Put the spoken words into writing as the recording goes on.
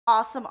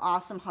awesome,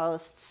 awesome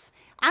hosts.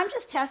 I'm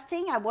just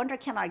testing. I wonder,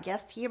 can our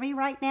guest hear me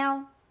right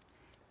now?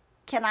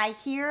 Can I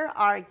hear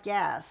our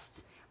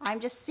guest? I'm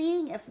just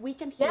seeing if we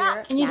can Yeah,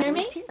 hear can you hear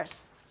Nathalie me?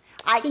 Tierce.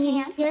 I Can you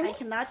can't. hear I me?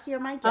 cannot hear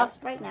my Oh,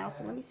 guest right now.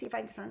 So let me see if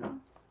I can turn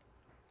on.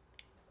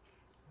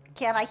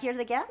 Can I hear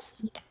the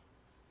guest?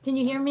 can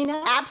you hear me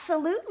now?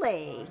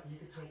 Absolutely.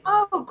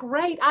 Oh,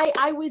 great.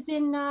 I was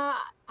in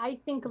I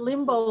think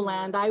limbo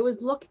land. I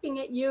was looking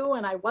at you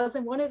and I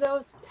wasn't one of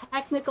those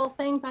technical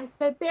things. I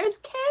said, "There's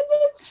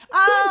Candace. She can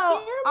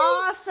Oh, hear me."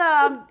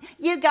 awesome.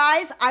 You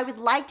guys, I would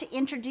like to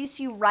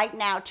introduce you right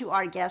now to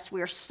our guest. We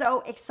are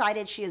so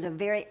excited. She is a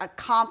very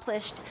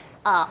accomplished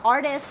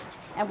artist,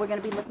 and we're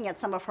going to be looking at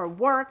some of her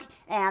work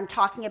and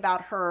talking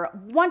about her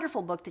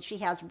wonderful book that she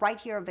has right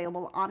here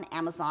available on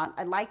Amazon.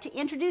 I'd like to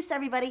introduce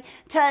everybody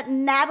to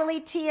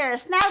Nathalie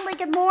Tierce. Nathalie,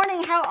 good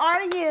morning. How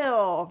are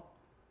you?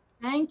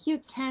 Thank you,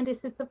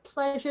 Candace. It's a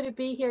pleasure to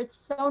be here. It's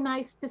so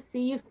nice to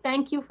see you.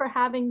 Thank you for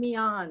having me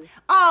on.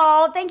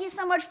 Oh, thank you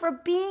so much for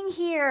being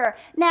here.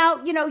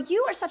 Now,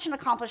 you are such an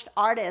accomplished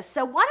artist.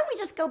 So why don't we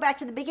just go back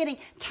to the beginning?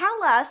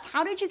 Tell us,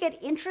 how did you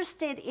get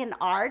interested in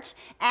art,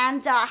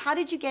 and how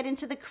did you get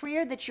into the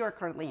career that you're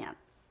currently in?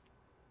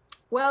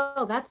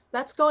 Well,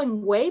 that's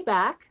going way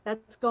back.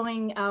 That's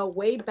going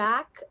way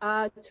back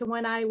to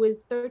when I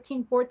was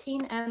 13,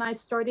 14, and I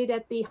started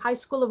at the High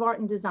School of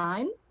Art and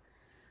Design.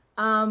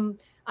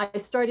 I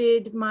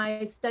started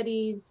my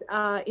studies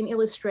in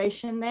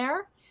illustration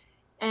there,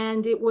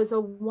 and it was a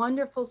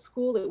wonderful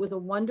school. It was a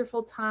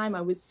wonderful time.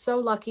 I was so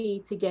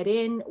lucky to get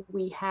in.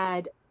 We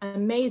had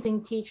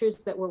amazing teachers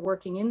that were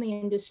working in the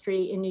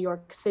industry in New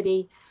York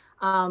City,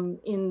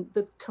 in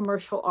the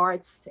commercial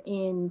arts,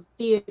 in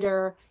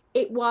theater.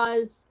 It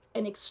was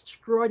an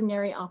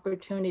extraordinary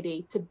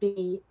opportunity to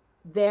be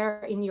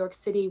there in New York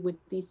City with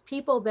these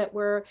people that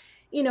were,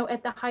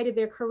 at the height of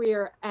their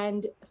career,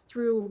 and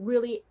through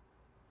really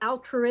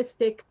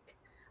altruistic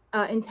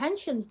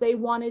intentions, they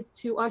wanted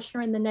to usher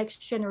in the next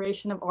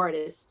generation of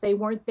artists. They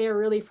weren't there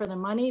really for the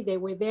money. They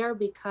were there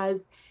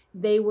because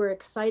they were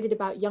excited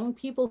about young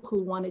people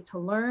who wanted to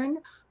learn,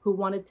 who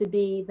wanted to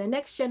be the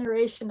next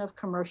generation of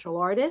commercial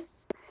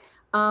artists.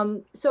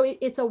 So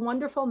it's a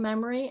wonderful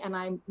memory, and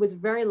I was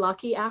very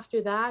lucky.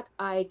 After that,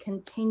 I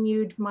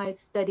continued my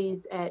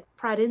studies at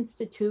Pratt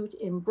Institute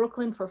in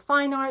Brooklyn for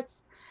fine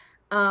arts,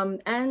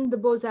 and the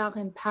Beaux-Arts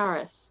in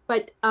Paris.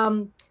 But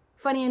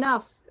funny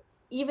enough,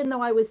 even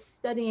though I was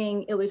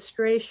studying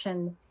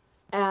illustration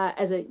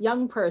as a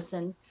young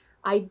person,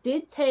 I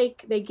did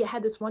they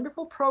had this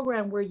wonderful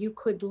program where you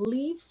could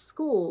leave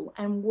school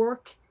and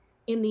work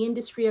in the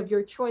industry of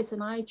your choice.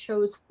 And I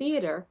chose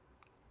theater,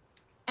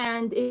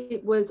 and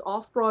it was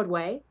off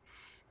Broadway.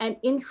 And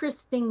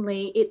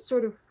interestingly, it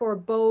sort of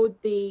forebode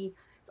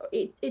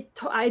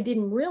I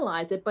didn't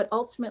realize it, but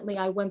ultimately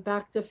I went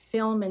back to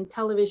film and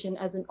television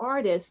as an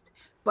artist,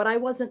 but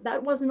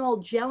that wasn't all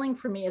gelling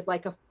for me as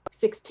like a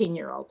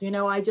 16-year-old.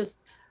 I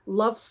just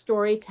love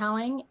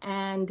storytelling,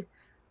 and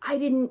I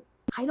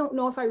don't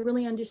know if I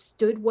really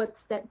understood what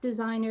set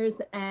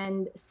designers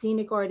and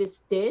scenic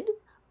artists did,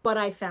 but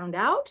I found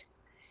out,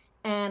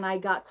 and I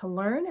got to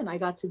learn, and I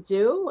got to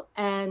do.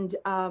 And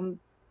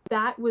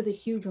that was a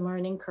huge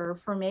learning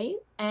curve for me,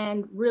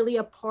 and really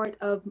a part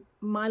of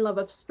my love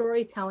of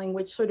storytelling,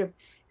 which sort of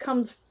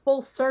comes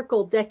full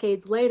circle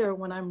decades later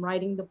when I'm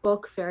writing the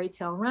book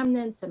Tale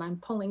Remnants, and I'm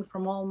pulling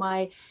from all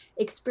my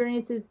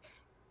experiences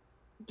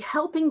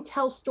helping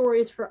tell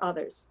stories for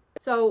others.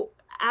 So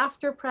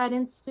after Pratt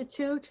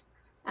Institute,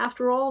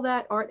 after all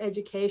that art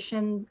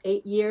education,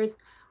 8 years,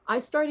 I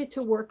started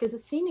to work as a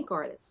scenic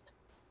artist.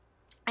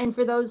 And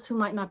for those who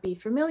might not be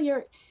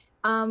familiar,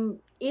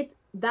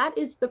 that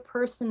is the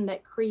person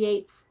that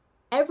creates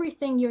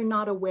everything you're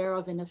not aware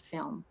of in a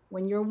film.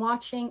 When you're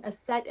watching a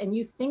set and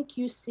you think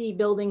you see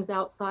buildings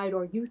outside,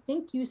 or you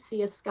think you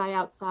see a sky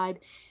outside,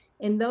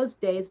 in those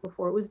days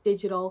before it was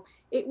digital,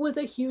 it was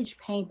a huge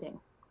painting.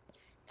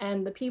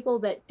 And the people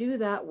that do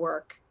that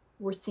work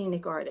were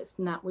scenic artists,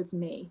 and that was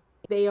me.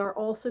 They are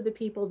also the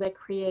people that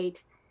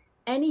create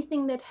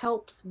anything that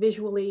helps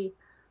visually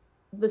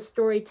the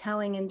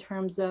storytelling in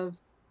terms of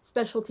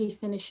specialty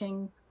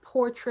finishing,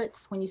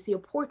 portraits. When you see a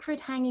portrait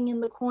hanging in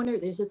the corner,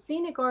 there's a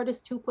scenic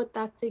artist who put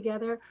that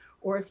together.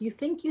 Or if you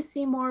think you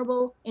see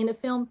marble in a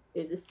film,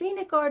 there's a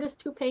scenic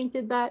artist who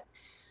painted that.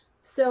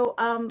 So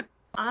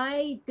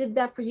I did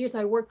that for years.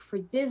 I worked for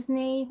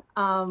Disney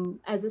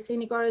as a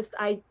scenic artist.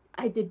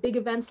 I did big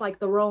events like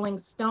the Rolling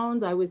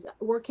Stones. I was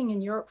working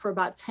in Europe for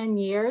about 10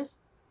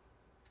 years.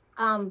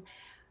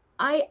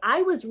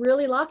 I was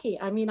really lucky.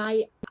 I mean,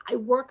 I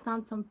worked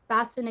on some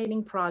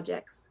fascinating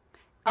projects,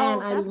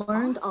 and Oh, I that's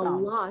learned a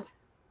awesome. lot.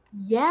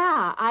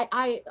 Yeah,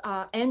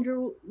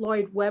 Andrew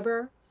Lloyd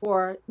Webber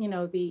for,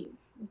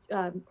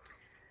 um,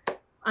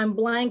 I'm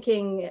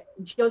blanking,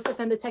 Joseph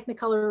and the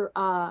Technicolor.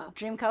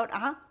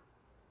 Dreamcoat,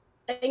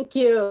 Thank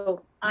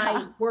you. I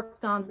uh-huh.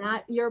 worked on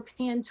that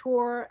European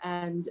tour,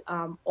 and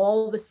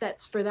all the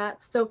sets for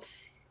that. So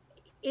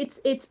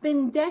it's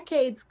been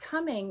decades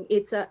coming.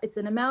 It's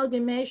an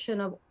amalgamation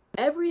of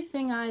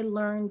everything I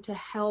learned to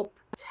help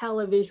tell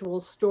a visual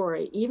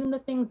story, even the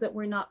things that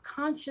we're not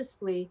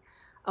consciously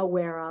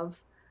aware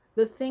of,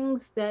 the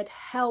things that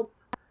help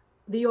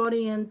the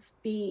audience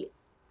be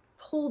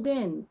pulled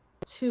in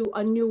to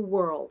a new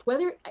world,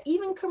 whether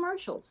even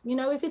commercials, you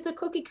know, if it's a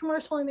cookie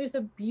commercial and there's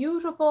a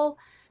beautiful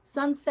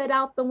sunset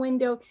out the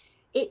window,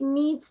 it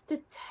needs to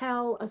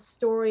tell a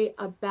story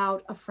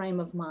about a frame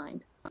of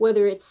mind,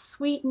 whether it's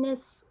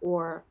sweetness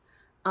or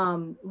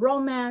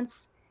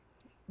romance.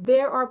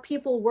 There are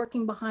people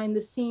working behind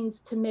the scenes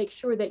to make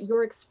sure that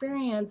your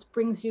experience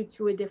brings you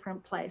to a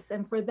different place.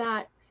 And for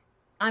that,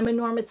 I'm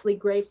enormously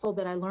grateful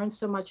that I learned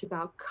so much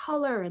about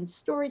color and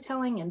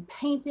storytelling and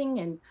painting.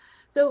 And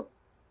so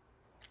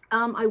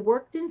I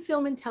worked in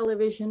film and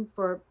television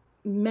for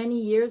many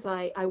years.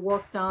 I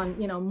worked on,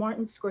 you know,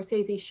 Martin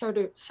Scorsese's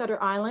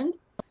Shutter Island,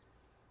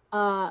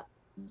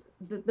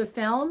 the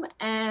film,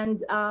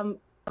 and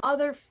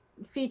other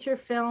feature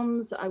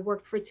films. I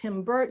worked for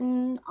Tim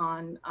Burton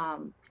on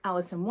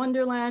Alice in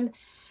Wonderland.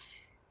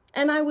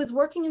 And I was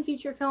working in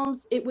feature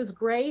films. It was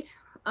great,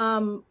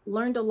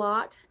 learned a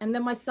lot. And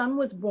then my son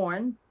was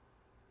born.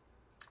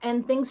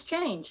 And things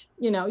change,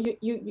 you know,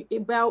 you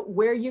about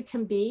where you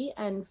can be,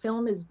 and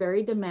film is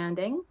very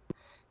demanding.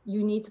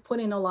 You need to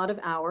put in a lot of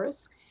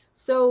hours.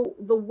 So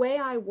the way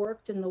I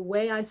worked and the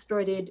way I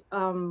started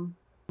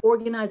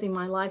organizing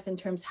my life in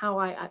terms how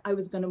I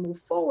was going to move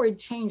forward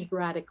changed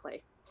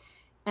radically.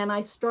 And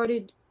I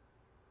started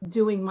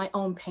doing my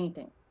own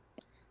painting,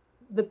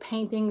 the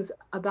paintings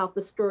about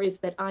the stories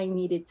that I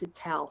needed to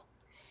tell.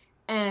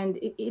 And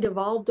it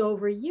evolved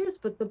over years,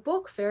 but the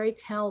book,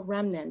 Tale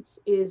Remnants,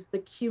 is the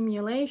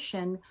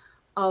accumulation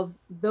of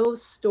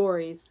those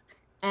stories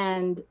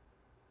and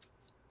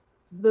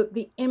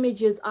the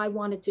images I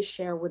wanted to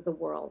share with the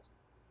world.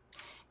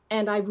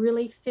 And I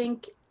really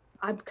think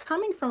I'm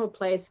coming from a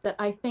place that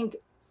I think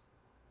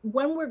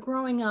when we're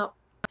growing up,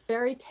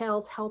 fairy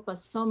tales help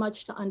us so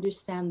much to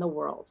understand the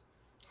world.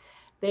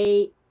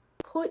 They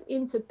put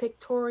into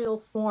pictorial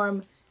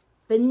form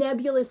the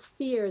nebulous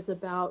fears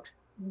about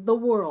the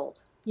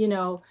world, you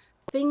know,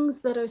 things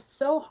that are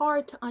so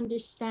hard to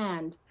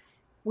understand.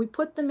 We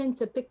put them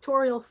into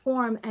pictorial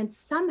form and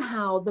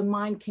somehow the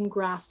mind can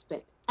grasp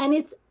it. And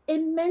it's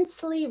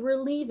immensely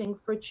relieving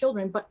for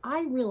children. But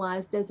I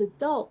realized as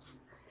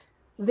adults,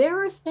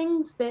 there are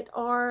things that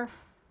are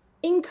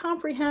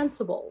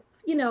incomprehensible,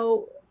 you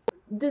know,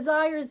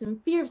 desires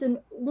and fears and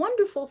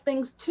wonderful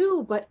things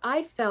too. But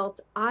I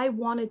felt I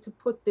wanted to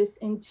put this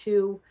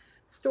into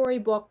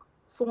storybook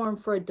form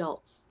for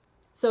adults.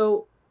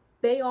 So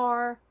they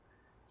are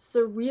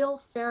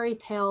surreal fairy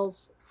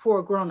tales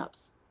for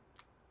grown-ups.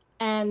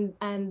 And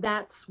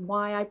that's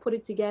why I put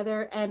it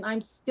together. And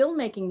I'm still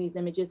making these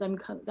images. I'm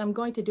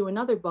going to do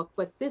another book,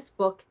 but this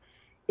book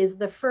is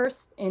the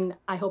first in,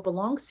 I hope, a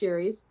long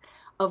series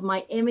of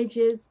my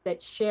images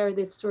that share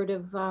this sort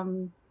of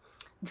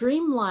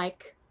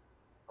dreamlike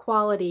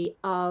quality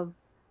of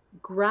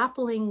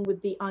grappling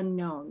with the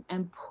unknown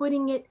and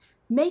putting it,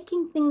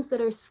 making things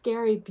that are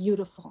scary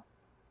beautiful.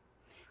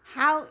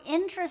 How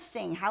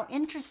interesting. How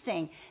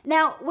interesting.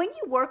 Now, when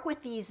you work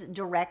with these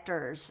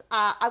directors,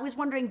 I was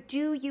wondering,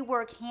 do you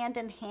work hand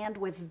in hand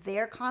with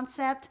their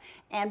concept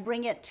and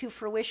bring it to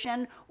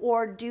fruition?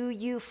 Or do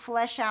you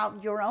flesh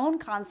out your own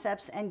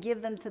concepts and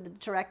give them to the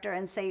director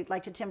and say,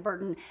 like to Tim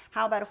Burton,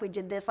 how about if we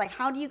did this? Like,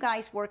 how do you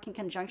guys work in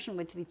conjunction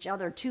with each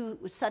other, two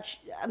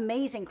such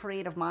amazing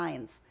creative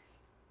minds?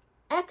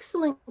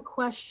 Excellent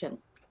question.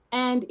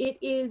 And it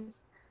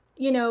is,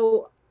 you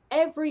know,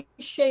 every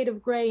shade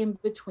of gray in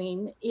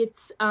between.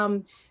 It's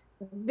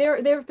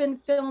there have been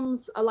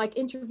films like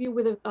Interview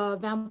with a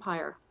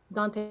Vampire,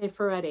 Dante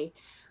Ferretti.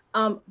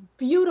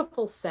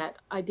 Beautiful set.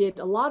 I did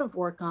a lot of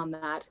work on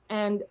that.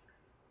 And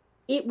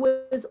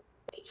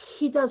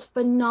he does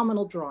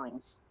phenomenal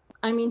drawings.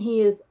 I mean,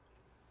 he is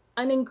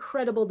an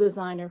incredible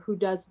designer who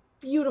does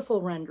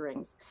beautiful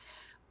renderings.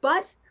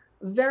 But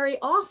very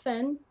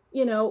often,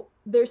 you know,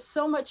 there's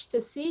so much to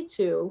see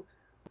to.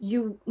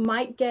 You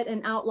might get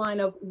an outline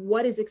of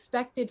what is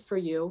expected for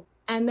you.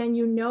 And then,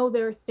 you know,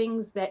 there are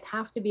things that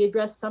have to be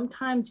addressed.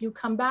 Sometimes you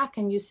come back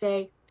and you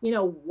say, you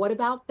know, what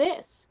about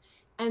this?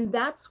 And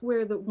that's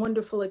where the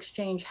wonderful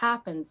exchange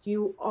happens.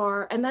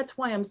 And that's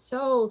why I'm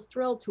so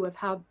thrilled to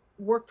have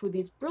worked with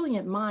these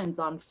brilliant minds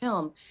on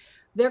film.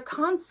 Their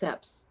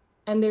concepts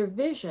and their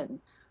vision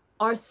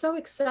are so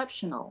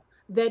exceptional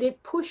that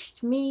it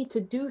pushed me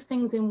to do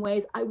things in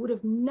ways I would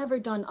have never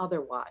done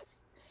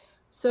otherwise.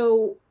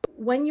 So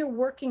when you're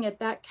working at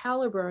that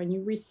caliber and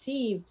you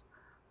receive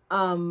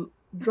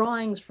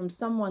drawings from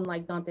someone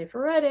like Dante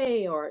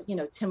Ferretti or, you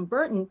know, Tim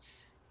Burton,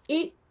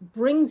 it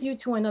brings you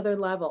to another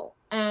level.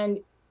 And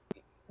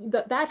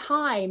that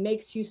high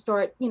makes you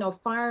start, you know,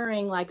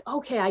 firing like,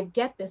 okay, I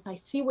get this. I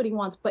see what he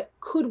wants, but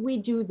could we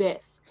do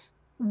this?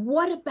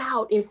 What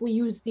about if we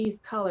use these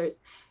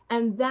colors?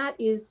 And that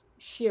is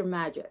sheer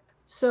magic.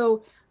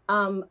 So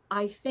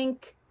I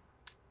think,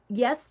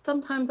 yes,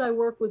 sometimes I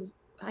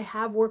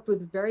have worked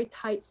with very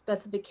tight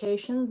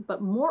specifications,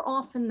 but more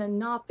often than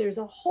not, there's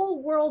a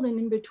whole world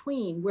in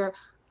between where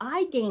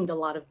I gained a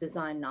lot of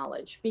design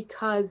knowledge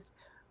because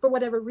for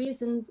whatever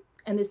reasons,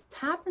 and this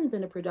happens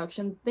in a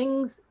production,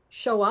 things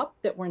show up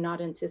that were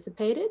not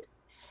anticipated.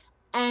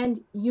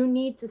 And you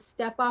need to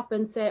step up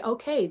and say,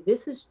 okay,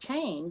 this has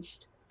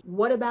changed.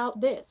 What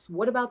about this?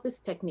 What about this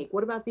technique?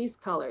 What about these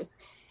colors?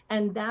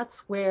 And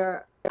that's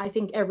where I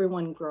think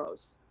everyone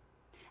grows.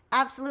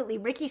 Absolutely.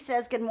 Ricky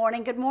says good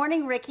morning. Good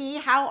morning, Ricky.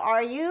 How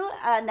are you?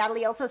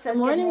 Natalie also says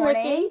good morning.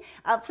 Ricky.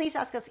 Please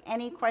ask us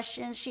any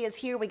questions. She is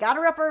here. We got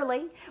her up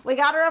early. We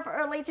got her up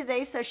early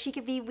today so she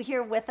could be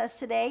here with us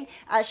today.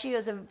 She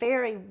is a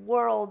very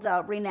world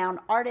renowned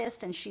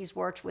artist, and she's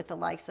worked with the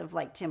likes of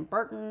like Tim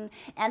Burton.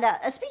 And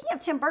speaking of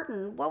Tim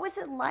Burton, what was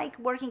it like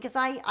working? Because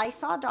I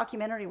saw a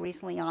documentary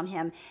recently on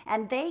him,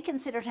 and they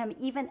considered him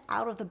even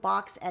out of the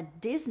box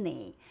at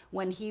Disney.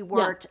 When he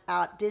worked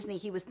at Disney,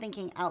 he was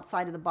thinking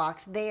outside of the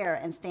box there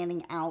and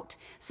standing out.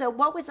 So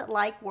what was it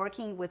like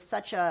working with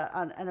such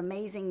an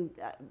amazing,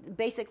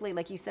 basically,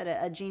 like you said,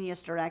 a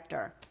genius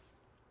director?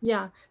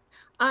 Yeah,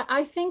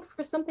 I think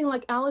for something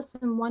like Alice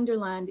in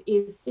Wonderland,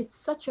 it's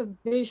such a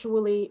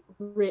visually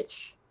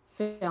rich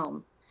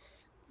film.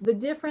 The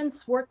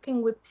difference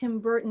working with Tim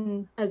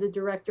Burton as a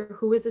director,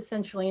 who is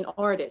essentially an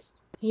artist,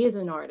 he is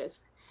an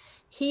artist.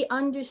 He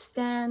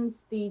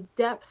understands the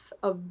depth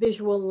of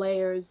visual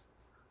layers,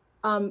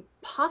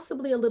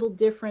 possibly a little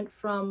different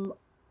from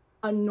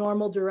a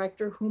normal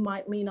director who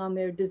might lean on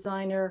their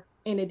designer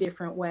in a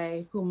different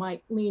way, who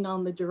might lean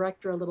on the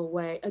director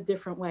a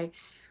different way.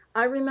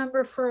 I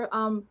remember for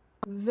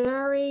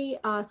very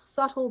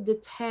subtle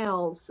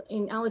details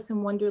in Alice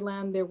in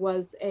Wonderland, there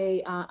was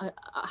a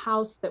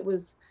house that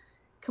was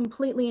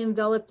completely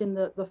enveloped in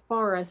the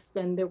forest,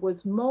 and there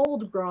was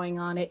mold growing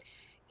on it.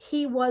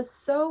 He was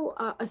so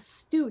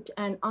astute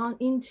and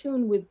in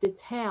tune with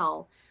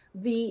detail,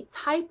 the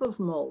type of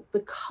mold,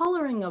 the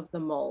coloring of the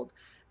mold.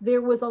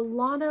 There was a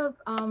lot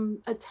of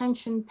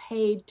attention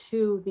paid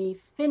to the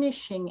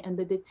finishing and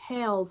the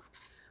details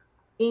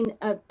in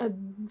a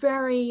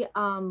very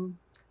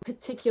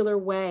particular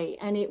way.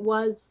 And it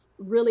was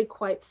really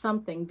quite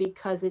something,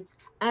 because it's,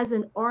 as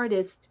an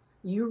artist,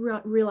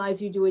 you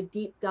realize you do a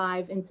deep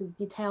dive into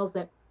details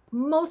that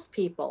most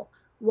people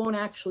won't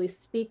actually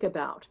speak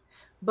about.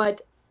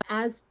 But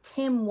as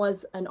Tim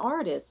was an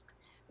artist,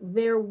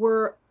 there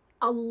were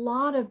a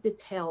lot of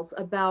details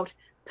about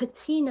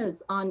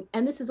patinas on,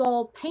 and this is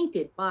all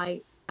painted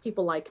by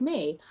people like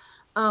me.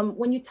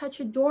 When you touch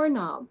a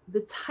doorknob,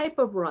 the type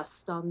of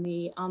rust on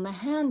the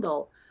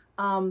handle,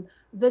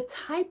 the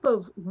type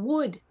of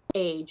wood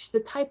age, the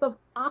type of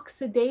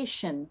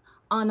oxidation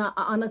on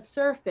a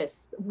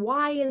surface.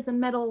 Why is a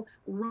metal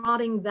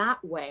rotting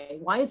that way?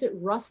 Why is it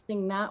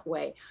rusting that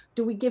way?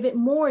 Do we give it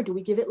more? Do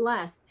we give it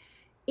less?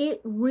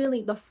 It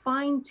really, the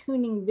fine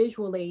tuning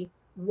visually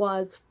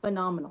was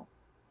phenomenal.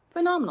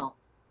 Phenomenal.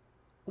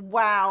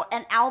 Wow.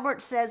 And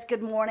Albert says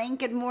good morning.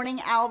 Good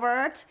morning,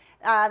 Albert.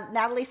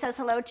 Natalie says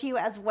hello to you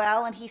as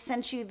well. And he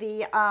sent you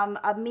the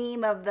a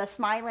meme of the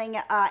smiling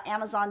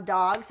Amazon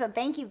dog. So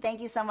thank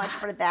you so much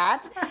for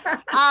that.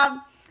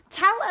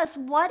 Tell us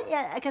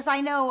because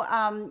I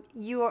know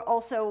you are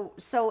also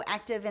so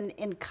active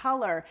in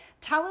color.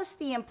 Tell us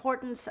the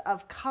importance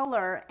of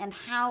color and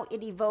how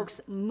it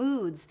evokes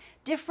moods,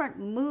 different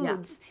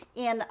moods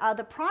in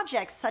the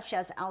projects such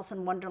as Alice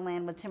in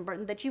Wonderland with Tim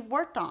Burton that you've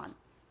worked on.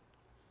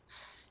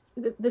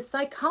 The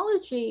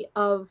psychology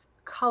of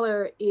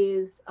color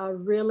is a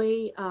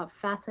really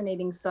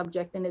fascinating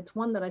subject, and it's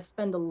one that I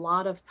spend a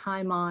lot of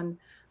time on.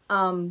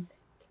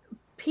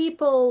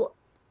 People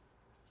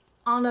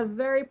on a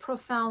very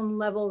profound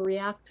level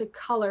react to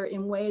color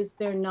in ways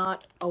they're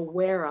not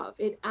aware of.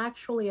 It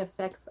actually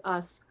affects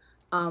us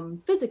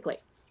physically.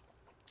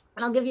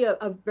 And I'll give you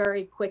a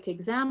very quick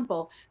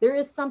example. There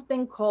is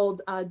something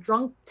called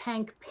drunk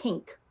tank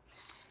pink.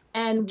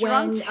 And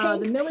when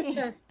the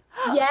military,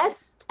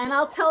 yes, and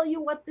I'll tell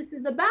you what this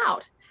is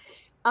about.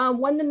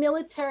 When the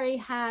military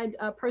had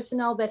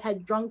personnel that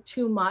had drunk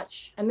too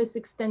much, and this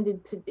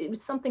extended to, it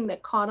was something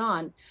that caught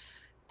on,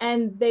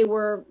 and they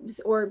were,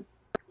 or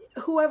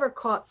whoever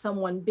caught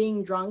someone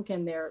being drunk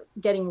and they're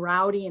getting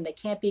rowdy and they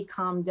can't be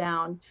calmed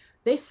down,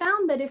 they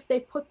found that if they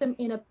put them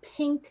in a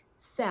pink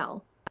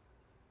cell,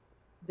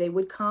 they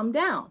would calm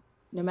down,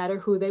 no matter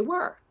who they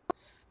were.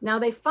 Now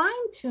they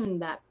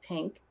fine-tuned that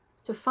pink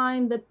to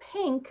find the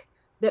pink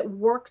that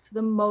worked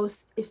the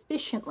most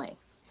efficiently.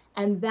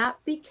 And that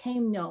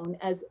became known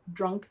as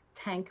drunk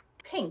tank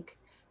pink.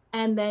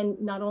 And then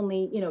not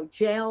only,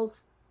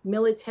 jails,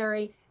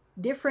 military,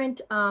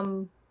 different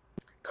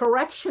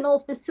correctional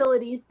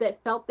facilities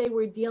that felt they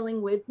were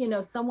dealing with,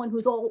 someone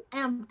who's all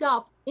amped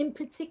up, in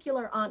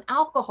particular on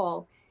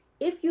alcohol.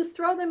 If you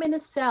throw them in a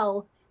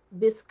cell,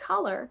 this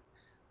color,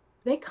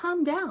 they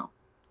calm down.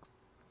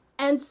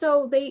 And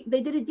so they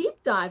did a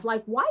deep dive,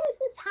 like, why is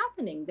this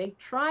happening? They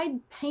tried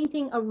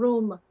painting a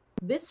room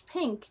this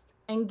pink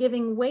and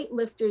giving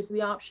weightlifters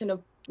the option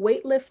of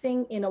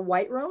weightlifting in a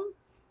white room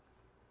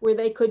where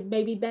they could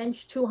maybe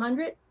bench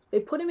 200.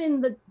 They put them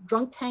in the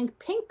drunk tank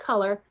pink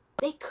color.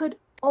 They could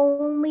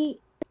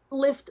only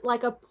lift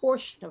like a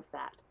portion of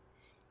that.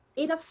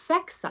 it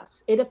affects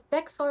us. It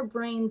affects our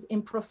brains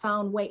in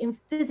profound way, in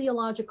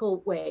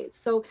physiological ways.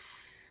 So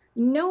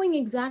knowing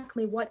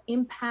exactly what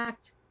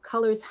impact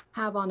colors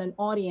have on an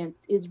audience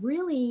is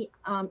really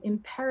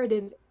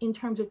imperative in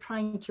terms of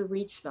trying to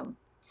reach them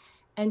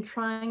and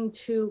trying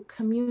to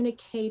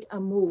communicate a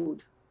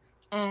mood.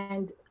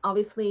 And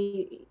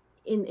obviously,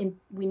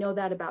 we know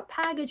that about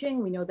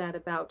packaging, we know that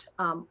about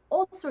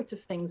all sorts of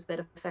things that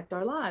affect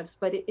our lives,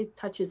 but it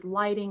touches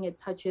lighting, it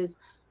touches,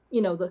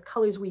 the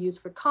colors we use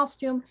for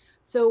costume.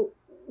 So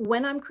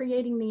when I'm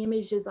creating the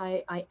images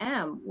I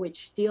am, which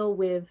deal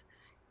with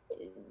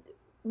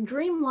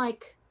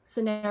dreamlike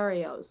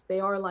scenarios, they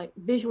are like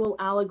visual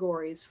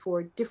allegories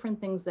for different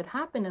things that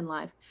happen in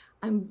life,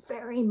 I'm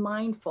very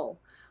mindful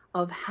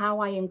of how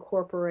I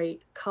incorporate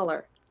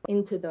color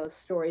into those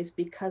stories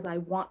because I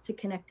want to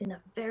connect in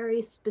a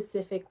very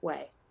specific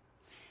way.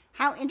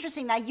 How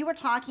interesting. Now, you were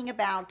talking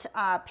about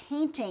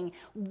painting.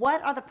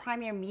 What are the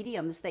primary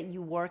mediums that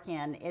you work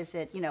in? Is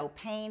it,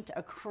 paint,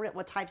 acrylic?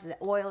 What types? Is it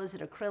oil? Is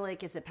it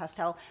acrylic? Is it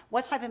pastel?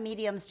 What type of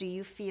mediums do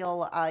you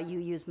feel you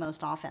use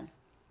most often?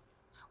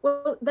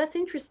 Well, that's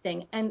interesting.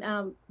 And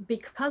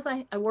because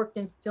I worked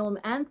in film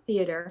and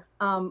theater,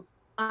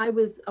 I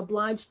was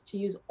obliged to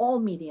use all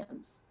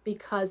mediums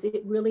because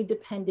it really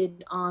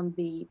depended on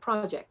the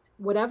project.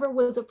 Whatever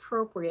was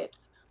appropriate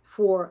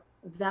for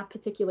that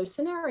particular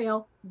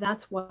scenario,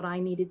 that's what I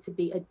needed to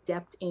be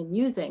adept in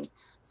using.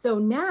 So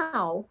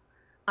now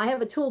I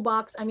have a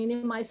toolbox. I mean,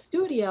 in my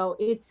studio,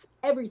 it's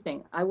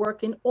everything. I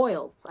work in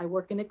oils, I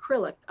work in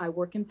acrylic, I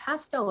work in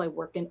pastel, I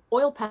work in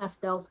oil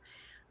pastels.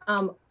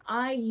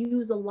 I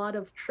use a lot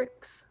of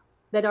tricks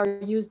that are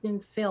used in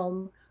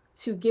film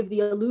to give the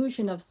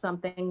illusion of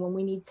something. When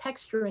we need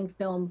texture in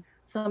film,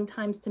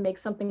 sometimes to make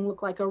something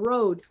look like a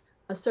road,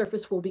 a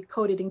surface will be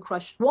coated in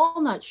crushed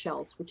walnut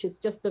shells, which is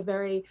just a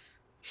very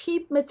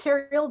cheap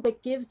material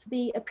that gives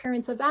the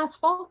appearance of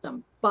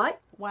asphaltum. But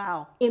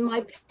wow, in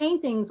my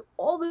paintings,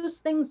 all those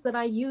things that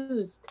I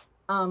used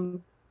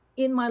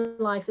in my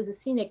life as a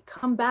scenic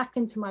come back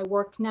into my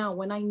work now.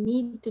 When I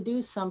need to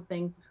do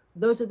something,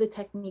 those are the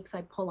techniques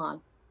I pull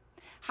on.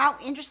 how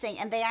interesting.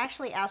 And they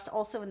actually asked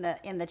also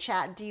in the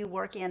chat, do you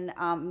work in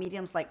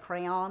mediums like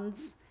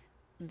crayons?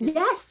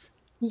 Yes,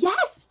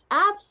 yes,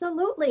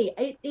 absolutely.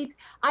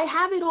 I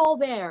have it all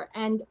there.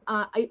 And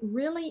it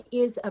really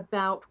is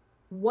about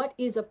what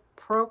is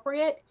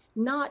appropriate.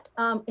 Not,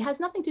 it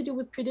has nothing to do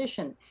with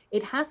tradition.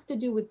 It has to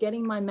do with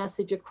getting my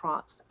message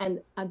across.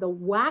 And the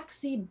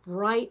waxy,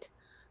 bright,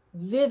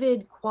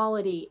 vivid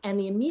quality and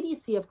the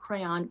immediacy of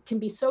crayon can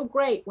be so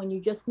great when you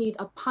just need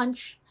a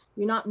punch.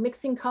 You're not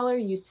mixing color.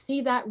 You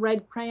see that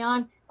red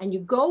crayon and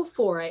you go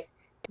for it.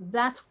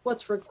 That's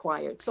what's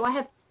required. So I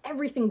have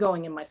everything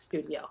going in my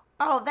studio.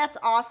 Oh, that's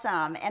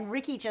awesome. And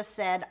Ricky just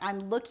said, I'm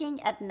looking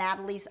at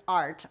Nathalie's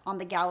art on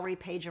the gallery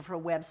page of her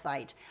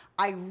website.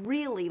 I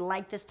really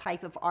like this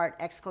type of art,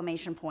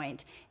 exclamation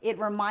point. It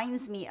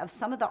reminds me of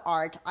some of the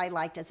art I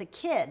liked as a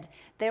kid.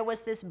 There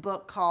was this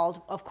book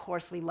called, of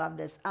course we love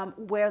this,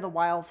 Where the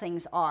Wild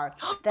Things Are,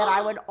 that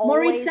I would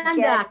always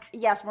get.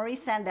 Yes,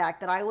 Maurice Sendak,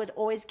 that I would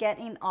always get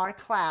in our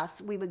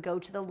class. We would go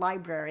to the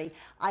library.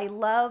 I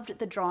loved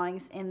the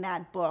drawings in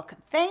that book.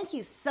 Thank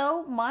you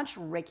so much,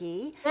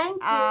 Ricky. Thank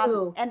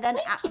you. And then,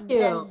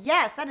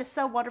 yes, that is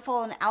so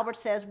wonderful. And Albert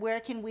says, where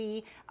can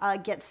we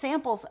get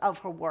samples of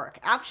her work?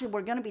 Actually,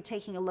 we're going to be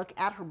taking a look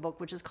at her book,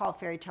 which is called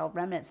Tale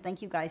Remnants.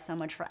 Thank you guys so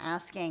much for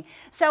asking.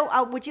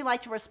 So would you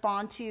like to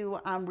respond to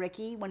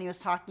Ricky when he was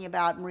talking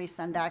about Maurice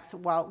Sendak's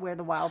Where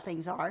the Wild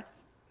Things Are?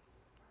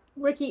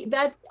 Ricky,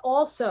 that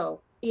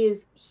also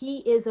is, he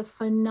is a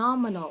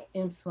phenomenal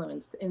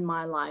influence in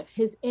my life.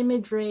 His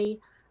imagery,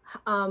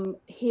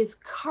 his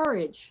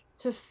courage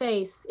to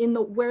face in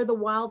the Where the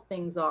Wild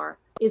Things Are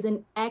is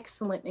an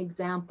excellent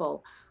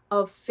example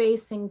of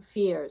facing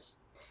fears.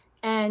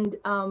 And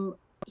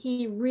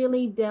he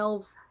really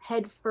delves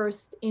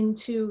headfirst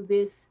into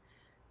this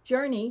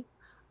journey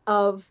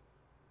of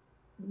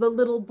the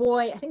little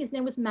boy. I think his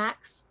name was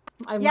Max.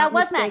 Yeah, it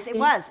was Max. It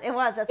was.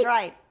 That's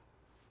right.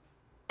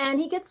 And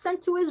he gets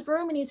sent to his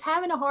room and he's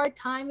having a hard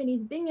time and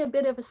he's being a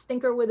bit of a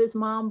stinker with his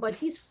mom, but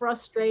he's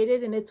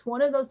frustrated. And it's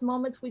one of those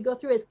moments we go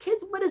through as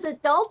kids, but as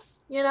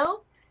adults,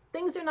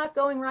 things are not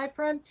going right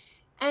for him.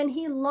 And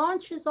he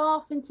launches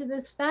off into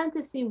this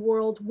fantasy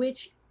world,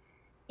 which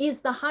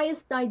is the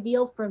highest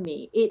ideal for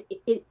me. It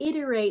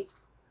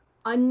iterates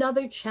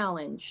another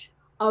challenge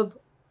of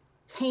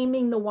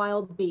taming the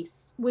wild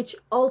beasts, which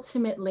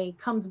ultimately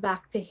comes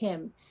back to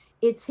him.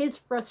 It's his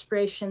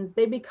frustrations.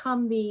 They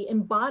become the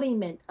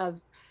embodiment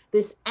of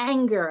this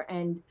anger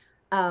and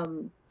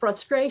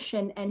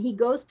frustration. And he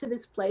goes to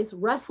this place,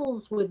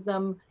 wrestles with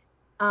them.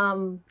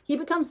 He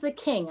becomes the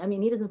king. I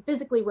mean, he doesn't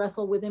physically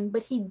wrestle with him,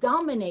 but he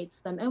dominates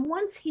them. And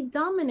once he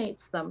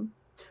dominates them,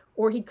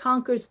 or he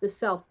conquers the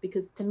self,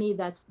 because to me,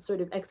 that's the sort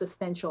of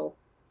existential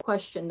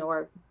question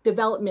or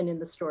development in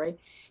the story,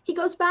 he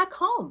goes back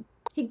home.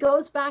 He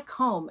goes back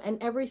home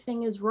and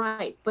everything is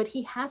right. But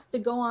he has to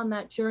go on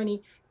that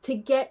journey to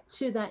get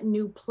to that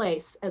new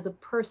place as a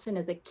person,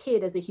 as a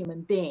kid, as a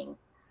human being.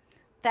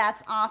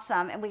 That's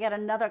awesome. And we got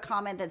another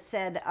comment that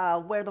said,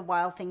 Where the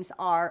Wild Things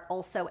Are,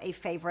 also a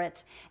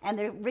favorite.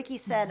 And Ricky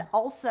said,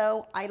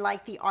 also, I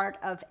like the art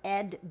of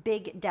Ed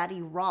Big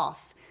Daddy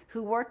Roth,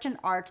 who worked in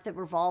art that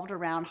revolved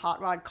around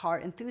hot rod car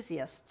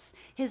enthusiasts.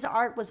 His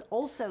art was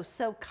also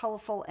so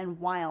colorful and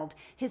wild.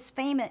 He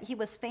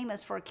was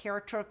famous for a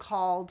character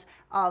called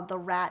the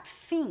Rat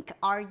Fink.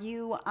 Are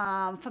you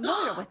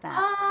familiar with that?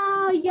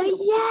 Oh, yeah,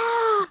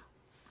 yeah.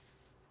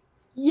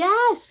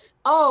 Yes.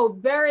 Oh,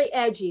 very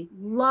edgy.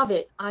 Love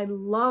it. I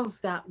love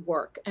that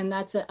work. And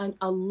that's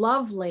a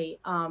lovely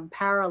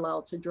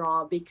parallel to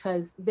draw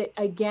because,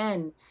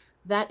 again,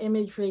 that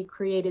imagery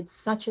created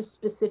such a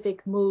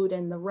specific mood.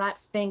 And the Rat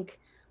Fink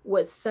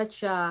was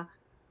such a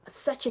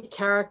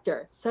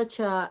character, such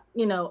a,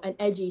 an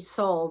edgy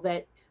soul,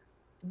 that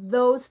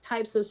those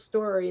types of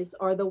stories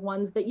are the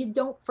ones that you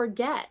don't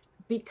forget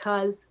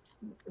because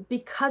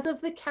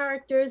of the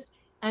characters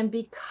and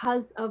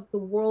because of the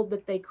world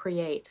that they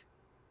create.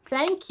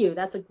 Thank you.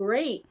 That's a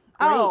great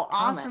Oh, comment.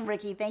 awesome,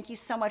 Ricky. Thank you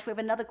so much. We have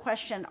another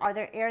question. Are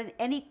there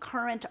any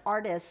current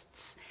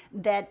artists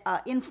that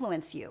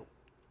influence you?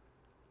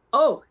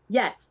 Oh,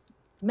 yes,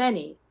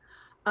 many.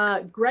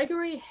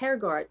 Gregory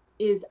Hergart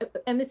is,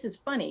 and this is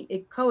funny,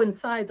 it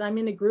coincides. I'm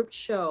in a group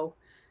show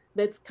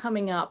that's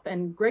coming up,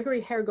 and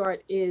Gregory Hergart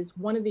is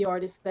one of the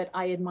artists that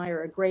I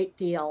admire a great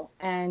deal.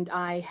 And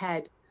I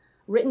had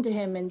written to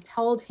him and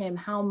told him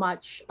how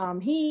much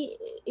he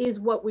is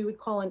what we would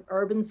call an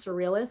urban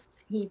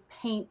surrealist. He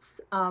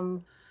paints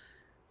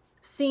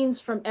scenes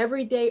from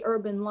everyday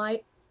urban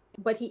life,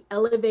 but he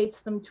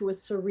elevates them to a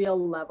surreal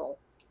level.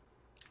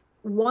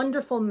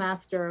 Wonderful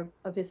master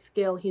of his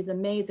skill. He's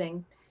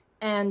amazing.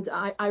 And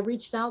I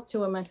reached out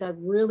to him. I said, I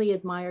really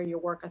admire your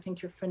work. I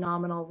think you're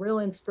phenomenal, real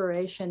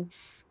inspiration.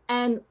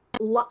 And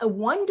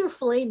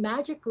wonderfully,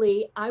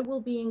 magically, I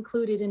will be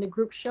included in a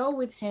group show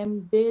with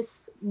him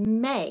this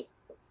May.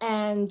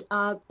 And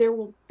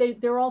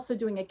they're also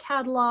doing a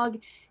catalog.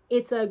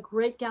 It's a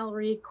great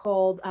gallery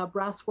called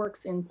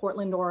Brassworks in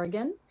Portland,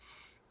 Oregon.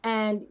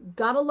 And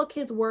got to look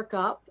his work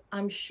up.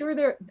 I'm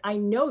sure I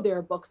know there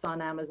are books on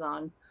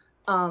Amazon.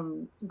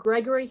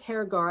 Gregory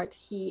Hergart,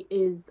 he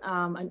is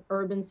an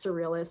urban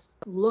surrealist.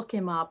 Look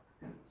him up.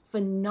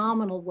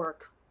 Phenomenal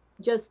work.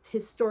 Just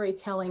his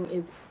storytelling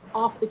is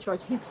off the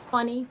charts. He's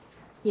funny.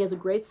 He has a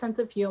great sense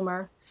of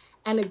humor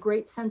and a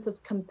great sense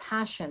of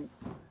compassion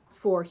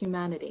for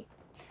humanity.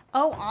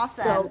 Oh,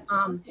 awesome.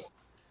 So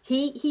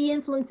he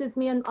influences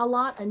me a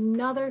lot.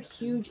 Another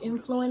huge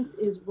influence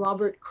is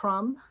Robert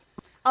Crumb.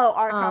 Oh,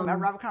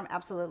 Robert Crumb,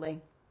 absolutely.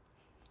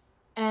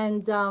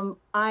 And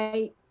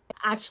I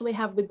actually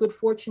have the good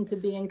fortune to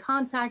be in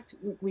contact.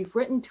 We've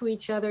written to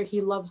each other.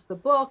 He loves the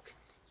book.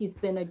 He's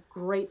been a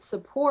great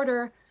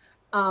supporter.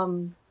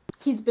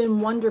 He's been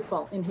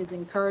wonderful in his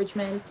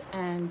encouragement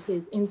and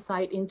his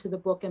insight into the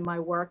book and my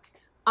work.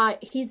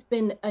 He's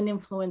been an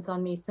influence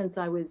on me since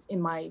I was in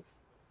my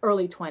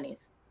early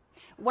 20s.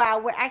 Wow,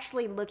 we're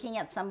actually looking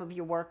at some of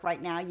your work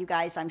right now, you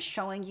guys. I'm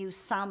showing you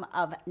some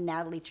of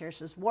Nathalie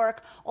Tierce's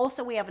work.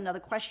 Also, we have another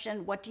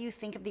question. What do you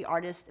think of the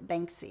artist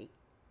Banksy?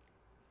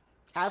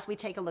 As we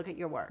take a look at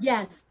your work.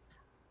 Yes.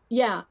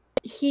 Yeah,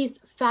 he's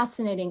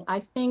fascinating. I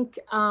think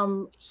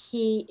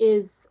he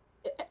is,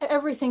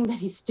 everything that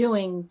he's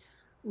doing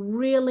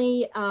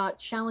really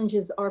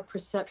challenges our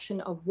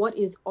perception of what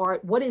is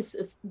art, what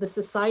is the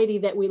society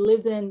that we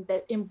live in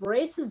that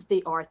embraces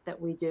the art that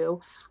we do.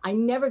 I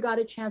never got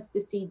a chance to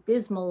see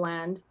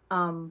Dismaland,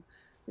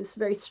 this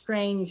very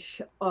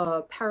strange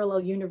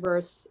parallel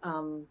universe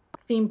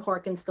theme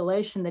park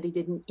installation that he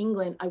did in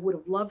England. I would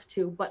have loved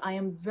to, but I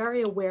am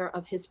very aware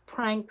of his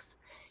pranks,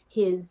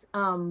 his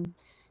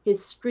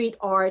street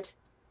art.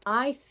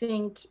 I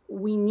think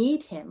we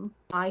need him.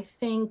 I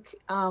think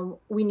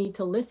we need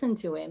to listen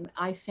to him.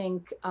 I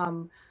think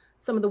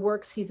some of the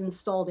works he's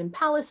installed in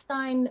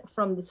Palestine,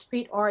 from the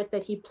street art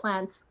that he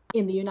plants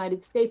in the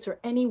United States or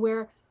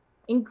anywhere,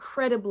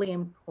 incredibly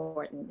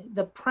important.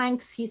 The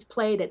pranks he's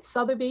played at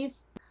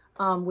Sotheby's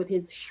with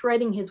his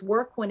shredding his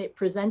work when it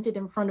presented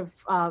in front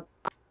of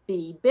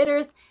the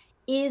bidders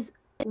is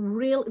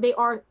real. They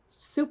are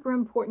super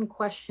important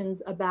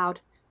questions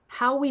about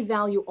how we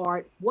value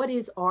art, what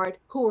is art,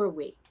 who are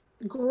we?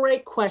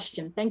 Great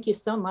question. Thank you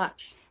so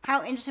much.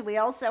 How interesting. We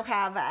also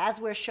have,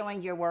 as we're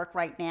showing your work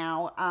right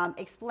now,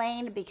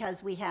 explain,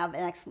 because we have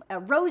a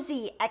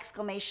rosy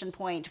exclamation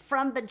point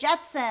from the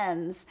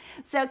Jetsons.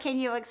 So can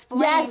you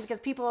explain, yes, because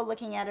people are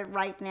looking at it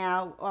right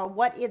now,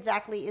 what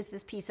exactly is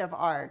this piece of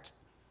art?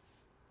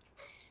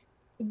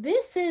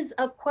 This is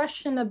a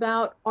question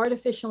about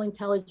artificial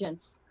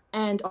intelligence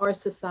and our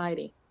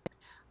society.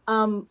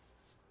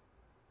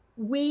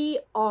 We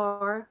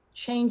are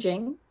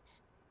changing.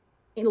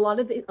 A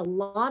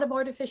lot of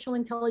artificial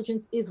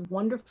intelligence is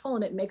wonderful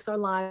and it makes our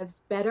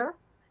lives better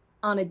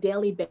on a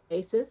daily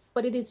basis,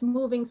 but it is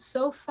moving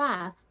so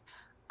fast.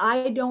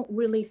 I don't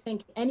really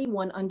think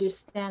anyone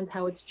understands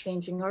how it's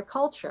changing our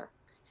culture.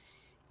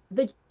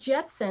 The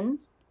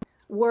Jetsons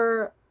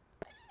were,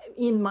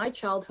 in my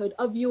childhood,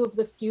 a view of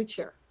the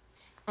future.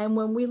 And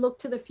when we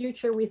looked to the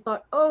future, we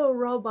thought, oh,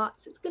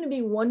 robots, it's going to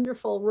be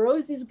wonderful.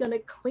 Rosie's going to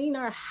clean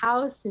our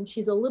house, and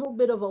she's a little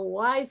bit of a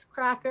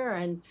wisecracker,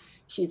 and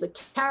she's a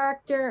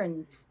character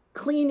and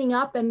cleaning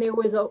up. And there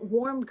was a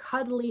warm,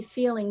 cuddly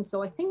feeling.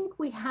 So I think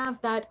we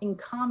have that in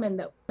common,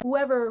 that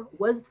whoever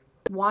was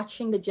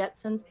watching the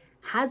Jetsons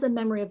has a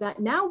memory of that.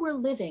 Now we're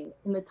living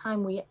in the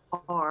time we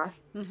are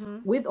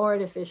with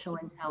artificial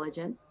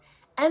intelligence.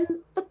 And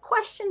the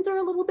questions are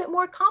a little bit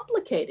more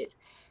complicated.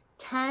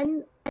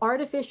 Can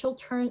artificial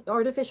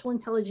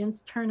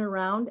intelligence turn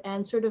around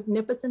and sort of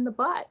nip us in the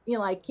butt?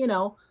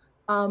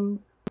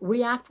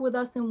 React with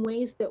us in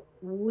ways that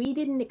we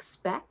didn't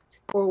expect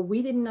or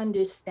we didn't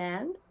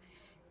understand.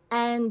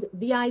 And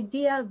the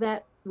idea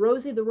that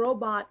Rosie the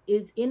robot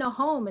is in a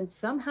home and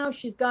somehow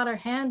she's got her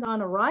hand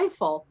on a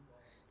rifle,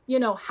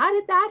 how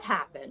did that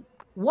happen?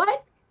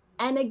 What?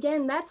 And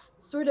again, that's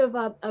sort of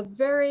a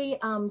very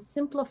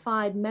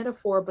simplified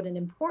metaphor, but an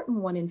important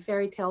one in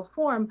fairy tale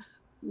form.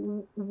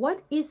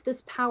 What is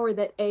this power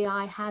that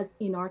AI has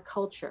in our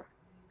culture?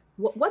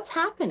 What's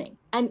happening?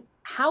 And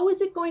how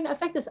is it going to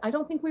affect us? I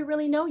don't think we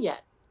really know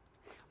yet.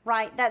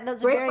 Right.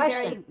 Those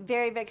are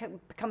very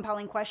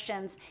compelling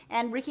questions.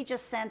 And Ricky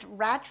just sent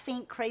Rat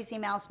Fink Crazy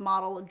Mouse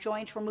model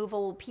joint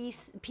removable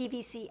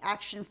PVC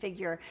action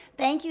figure.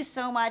 Thank you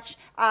so much.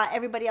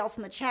 Everybody else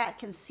in the chat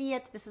can see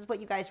it. This is what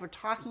you guys were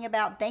talking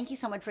about. Thank you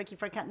so much, Ricky,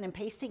 for cutting and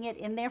pasting it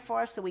in there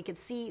for us so we could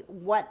see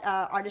what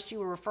artist you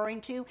were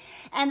referring to.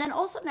 And then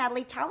also,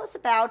 Nathalie, tell us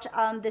about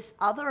this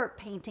other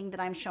painting that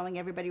I'm showing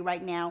everybody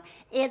right now.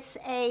 It's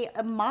a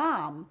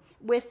mom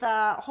with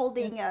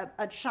holding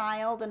a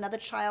child. Another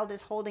child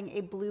is holding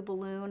a blue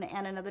balloon,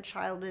 and another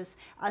child is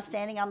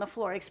standing on the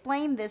floor.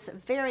 Explain this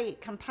very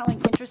compelling,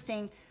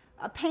 interesting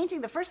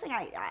painting. The first thing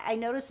I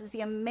noticed is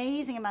the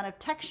amazing amount of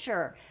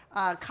texture,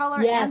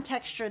 color and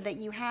texture that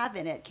you have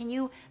in it. Can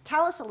you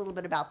tell us a little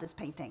bit about this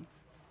painting?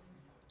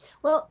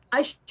 Well,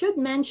 I should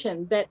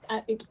mention that,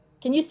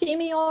 can you see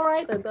me all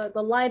right? The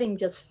lighting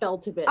just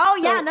fell a bit. Oh,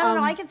 so, yeah, no,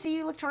 I can see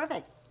you. Look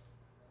terrific.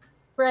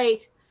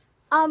 Great.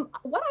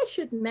 What I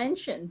should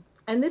mention,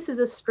 and this is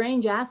a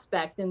strange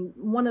aspect, and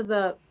one of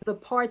the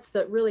parts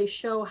that really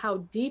show how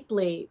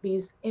deeply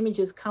these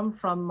images come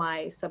from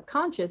my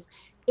subconscious,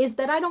 is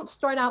that I don't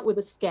start out with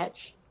a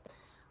sketch.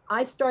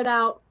 I start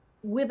out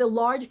with a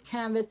large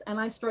canvas and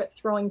I start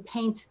throwing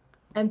paint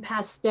and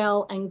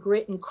pastel and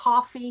grit and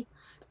coffee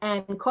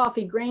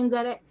grains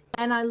at it.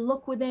 And I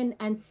look within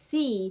and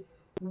see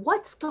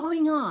what's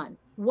going on.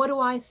 What do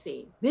I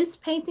see? This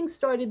painting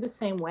started the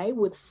same way,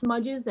 with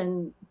smudges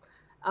and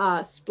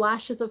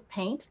splashes of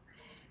paint.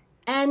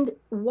 And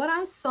what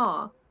I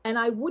saw, and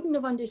I wouldn't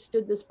have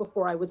understood this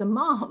before I was a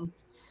mom,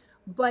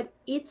 but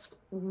it's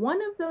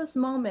one of those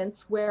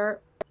moments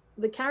where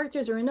the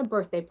characters are in a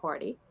birthday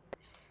party,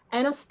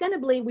 and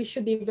ostensibly we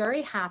should be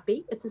very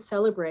happy. It's a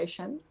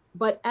celebration.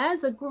 But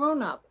as a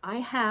grown-up, I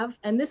have,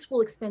 and this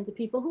will extend to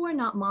people who are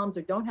not moms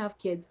or don't have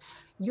kids,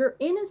 you're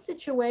in a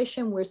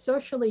situation where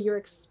socially you're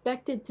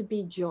expected to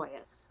be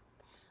joyous,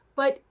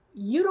 but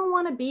you don't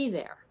want to be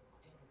there.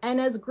 And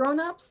as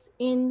grown-ups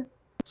in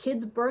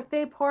kids'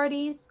 birthday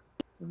parties,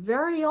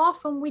 very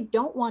often we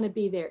don't want to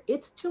be there.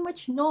 It's too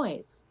much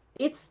noise.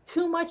 It's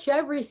too much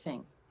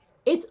everything.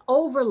 It's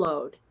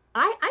overload.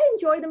 I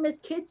enjoy them as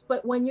kids,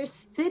 but when you're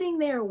sitting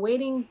there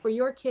waiting for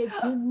your kids,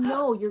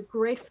 you're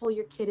grateful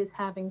your kid is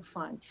having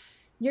fun.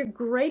 You're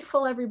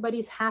grateful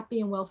everybody's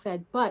happy and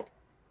well-fed, but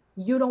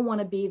you don't want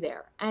to be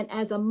there. And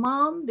as a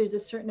mom, there's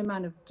a certain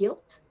amount of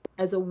guilt.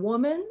 As a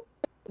woman,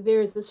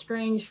 there's a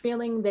strange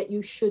feeling that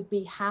you should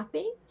be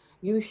happy.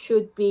 You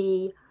should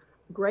be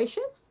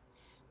gracious.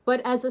 But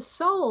as a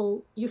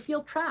soul, you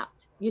feel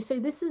trapped. You say,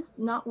 this is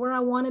not where I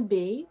want to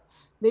be.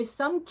 There's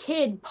some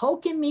kid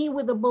poking me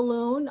with a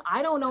balloon.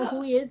 I don't know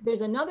who he is.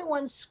 There's another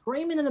one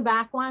screaming in the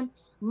background.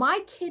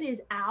 My kid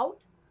is out,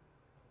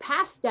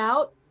 passed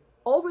out,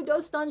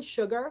 overdosed on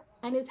sugar,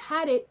 and has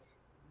had it.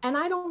 And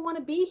I don't want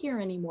to be here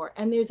anymore.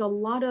 And there's a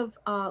lot of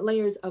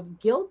layers of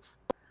guilt,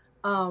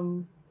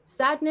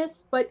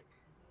 sadness, but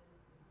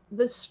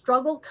the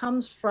struggle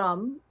comes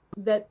from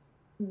that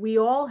we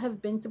all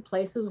have been to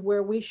places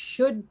where we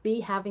should be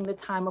having the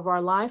time of our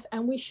life,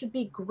 and we should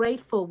be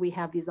grateful we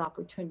have these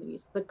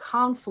opportunities. The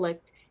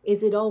conflict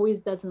is it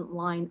always doesn't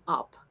line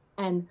up.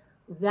 And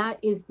that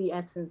is the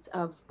essence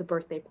of the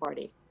birthday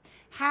party.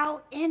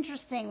 How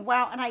interesting.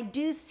 Wow. And I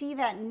do see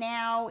that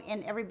now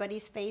in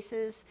everybody's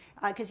faces,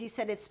 because you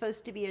said it's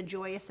supposed to be a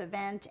joyous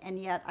event,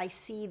 and yet I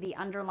see the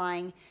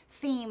underlying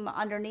theme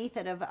underneath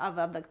it of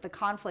the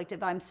conflict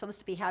of I'm supposed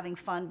to be having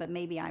fun, but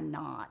maybe I'm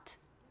not.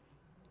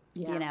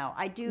 Yeah. You know,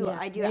 I do.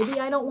 Maybe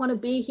I don't want to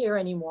be here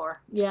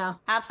anymore. Yeah.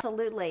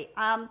 Absolutely.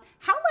 How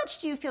much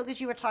do you feel, because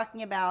you were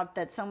talking about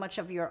that so much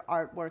of your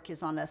artwork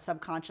is on a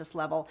subconscious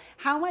level,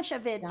 how much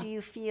of it do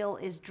you feel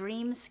is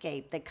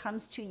dreamscape that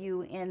comes to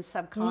you in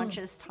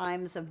subconscious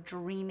times of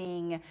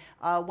dreaming,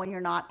 when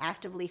you're not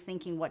actively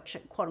thinking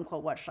quote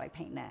unquote, what should I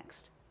paint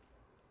next?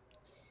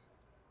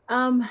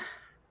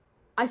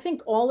 I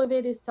think all of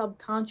it is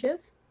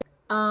subconscious.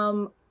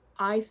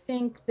 I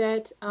think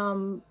that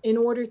in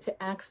order to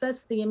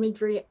access the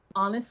imagery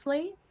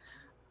honestly,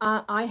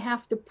 I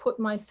have to put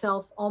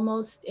myself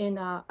almost in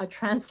a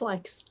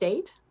trance-like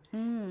state.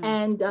 Mm.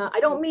 And I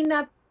don't mean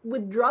that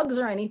with drugs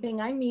or anything.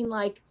 I mean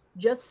like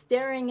just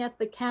staring at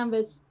the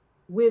canvas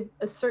with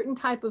a certain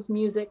type of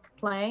music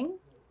playing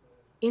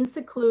in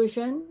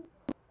seclusion,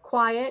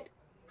 quiet,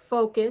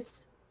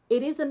 focus.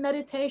 It is a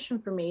meditation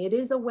for me. It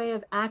is a way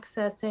of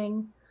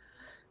accessing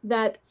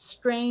that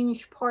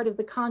strange part of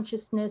the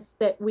consciousness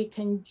that we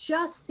can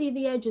just see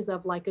the edges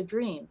of like a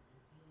dream.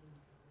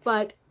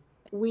 But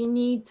we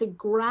need to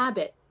grab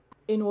it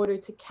in order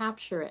to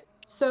capture it.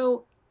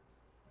 So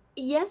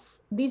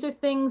yes, these are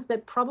things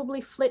that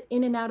probably flit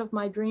in and out of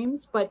my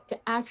dreams, but to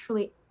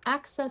actually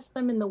access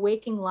them in the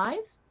waking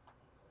life,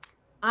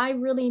 I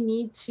really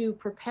need to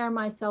prepare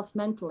myself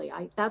mentally.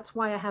 That's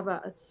why I have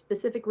a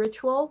specific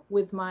ritual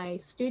with my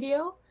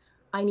studio.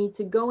 I need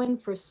to go in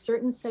for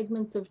certain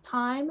segments of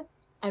time.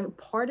 And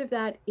part of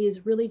that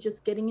is really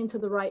just getting into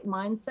the right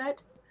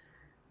mindset,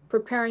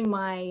 preparing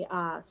my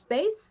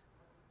space,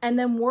 and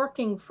then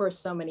working for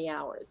so many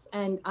hours.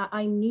 And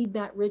I need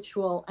that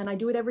ritual, and I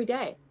do it every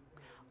day.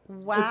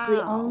 It's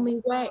the Wow.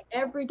 only way.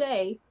 Every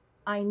day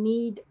I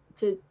need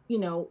to,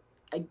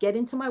 I get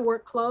into my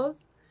work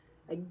clothes,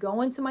 I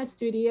go into my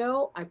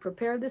studio, I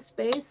prepare the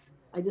space,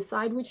 I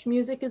decide which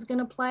music is going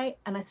to play,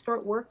 and I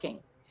start working.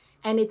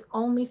 And it's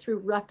only through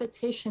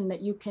repetition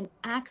that you can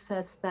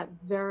access that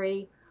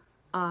very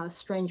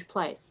strange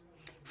place.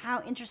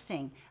 How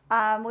interesting.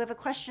 We have a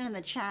question in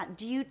the chat.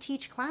 Do you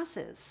teach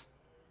classes?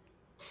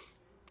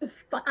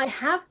 I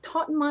have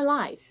taught in my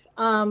life,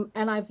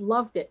 and I've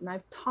loved it. And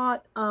I've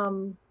taught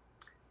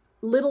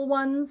little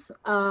ones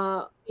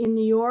in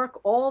New York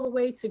all the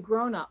way to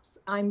grown-ups.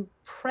 I'm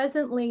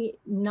presently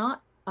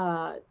not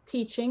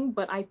teaching,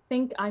 but I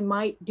think I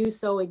might do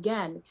so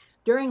again.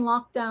 During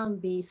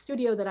lockdown, the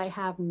studio that I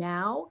have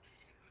now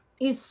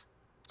is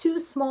too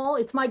small.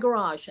 It's my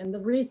garage. And the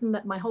reason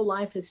that my whole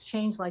life has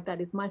changed like that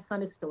is my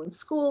son is still in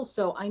school.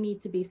 So I need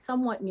to be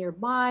somewhat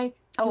nearby,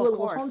 Oh, do a of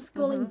little course. Hmm.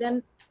 homeschooling.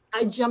 Then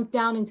I jump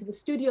down into the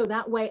studio.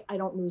 That way I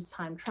don't lose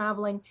time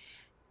traveling.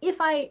 If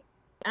I,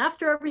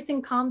 after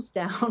everything calms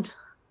down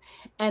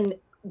and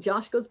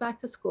Josh goes back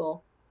to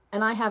school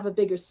and I have a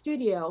bigger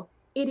studio,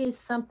 it is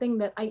something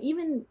that I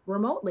even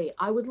remotely,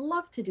 I would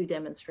love to do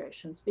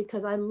demonstrations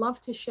because I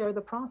love to share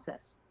the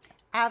process.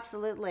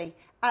 Absolutely.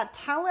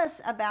 Tell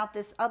us about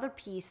this other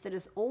piece that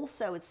is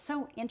also, it's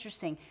so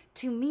interesting.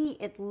 To me,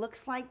 it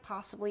looks like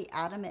possibly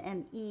Adam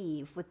and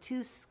Eve with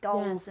two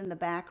skulls in Yes, the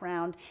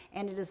background,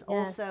 and it is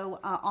yes. also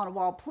on a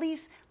wall.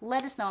 Please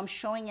let us know. I'm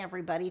showing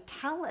everybody.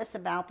 Tell us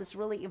about this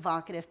really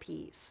evocative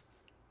piece.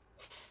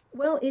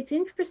 Well, it's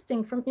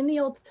interesting from in the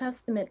Old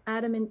Testament,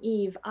 Adam and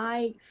Eve,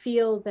 I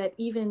feel that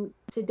even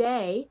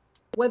today,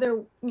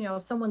 whether,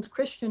 someone's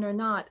Christian or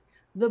not,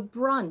 the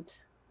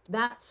brunt,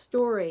 that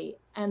story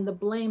and the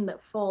blame that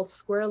falls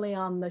squarely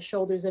on the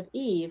shoulders of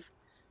Eve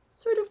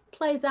sort of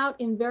plays out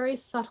in very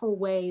subtle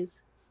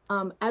ways.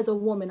 As a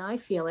woman, I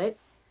feel it,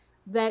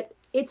 that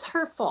it's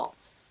her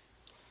fault.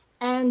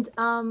 And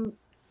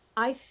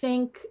I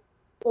think,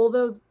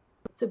 although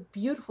it's a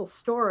beautiful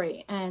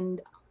story, and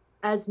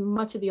as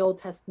much of the Old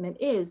Testament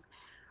is,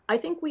 I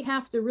think we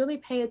have to really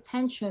pay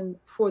attention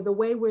for the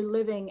way we're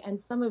living and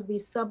some of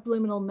these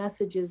subliminal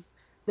messages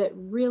that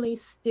really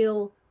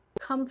still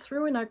come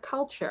through in our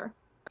culture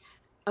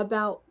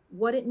about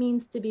what it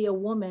means to be a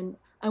woman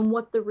and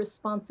what the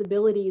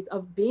responsibilities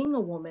of being a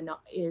woman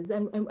is,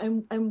 and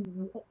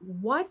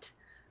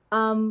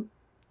um,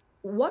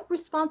 what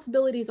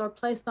responsibilities are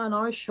placed on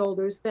our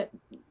shoulders that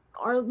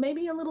are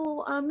maybe a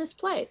little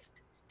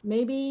misplaced.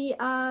 Maybe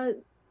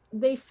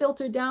they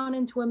filter down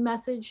into a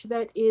message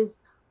that is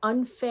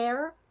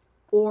unfair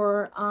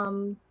or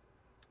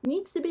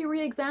needs to be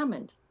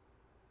re-examined.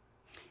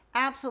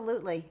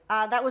 Absolutely.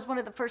 That was one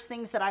of the first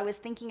things that I was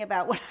thinking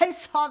about when I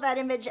saw that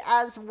image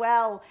as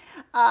well.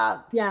 Uh,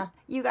 Yeah.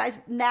 you guys,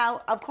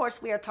 now, of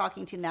course, we are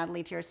talking to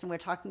Nathalie Tierce, and we're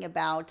talking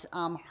about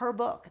her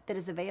book that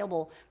is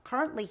available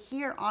currently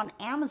here on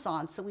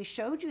Amazon. So we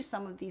showed you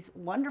some of these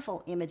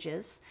wonderful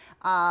images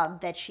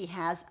that she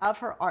has of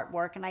her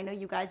artwork. And I know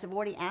you guys have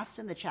already asked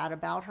in the chat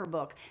about her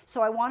book.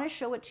 So I want to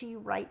show it to you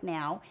right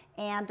now.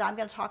 And I'm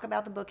going to talk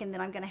about the book, and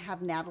then I'm going to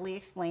have Nathalie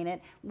explain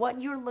it.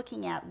 What you're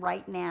looking at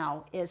right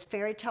now is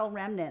Tale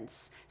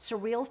Remnants,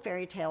 Surreal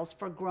Fairy Tales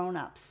for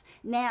Grown-Ups.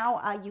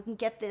 Now, you can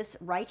get this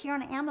right here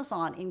on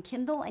Amazon in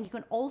Kindle, and you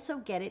can also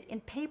get it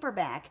in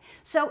paperback.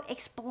 So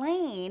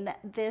explain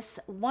this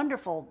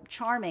wonderful,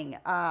 charming,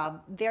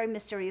 very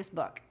mysterious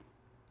book.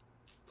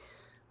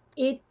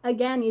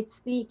 It's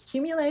the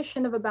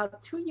accumulation of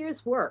about 2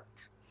 years' work.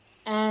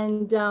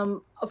 And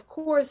of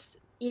course,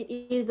 it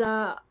is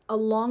a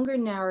longer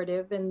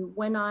narrative. And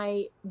when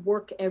I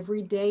work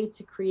every day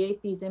to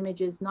create these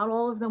images, not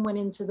all of them went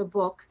into the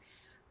book.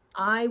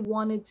 I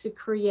wanted to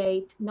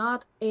create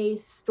not a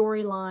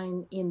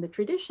storyline in the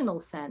traditional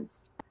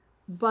sense,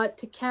 but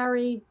to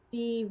carry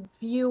the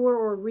viewer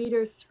or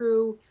reader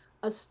through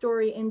a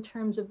story in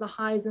terms of the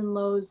highs and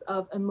lows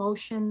of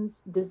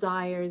emotions,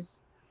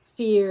 desires,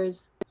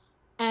 fears,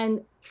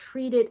 and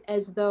treat it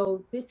as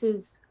though this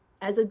is,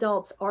 as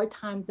adults, our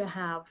time to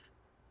have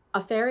a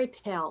fairy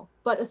tale,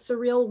 but a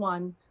surreal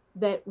one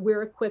that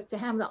we're equipped to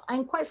handle.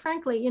 And quite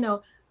frankly, you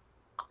know,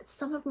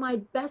 some of my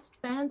best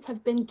fans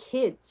have been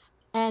kids,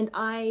 and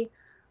I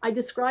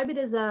describe it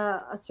as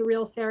a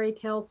surreal fairy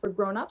tale for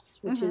grown-ups,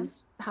 which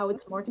is how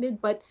it's marketed.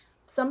 But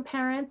some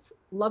parents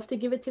love to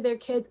give it to their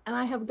kids, and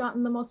I have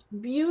gotten the most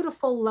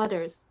beautiful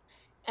letters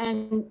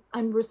and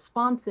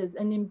responses,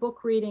 and in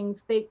book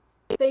readings,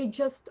 they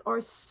just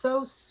are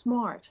so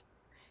smart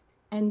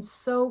and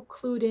so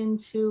clued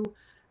into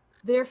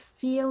their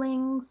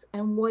feelings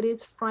and what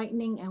is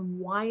frightening and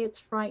why it's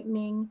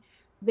frightening.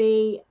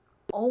 They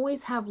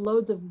always have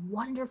loads of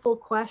wonderful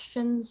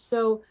questions.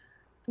 So,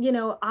 you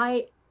know,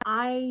 I've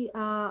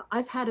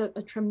had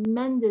a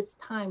tremendous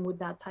time with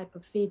that type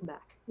of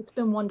feedback. It's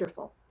been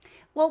wonderful.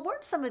 Well,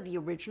 weren't some of the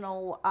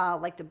original,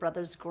 like the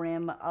Brothers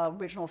Grimm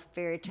original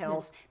fairy Mhm.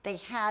 tales, they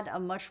had a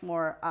much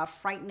more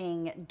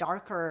frightening,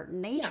 darker Yeah,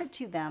 nature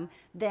to them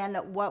than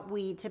what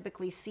we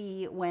typically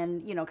see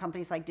when, you know,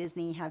 companies like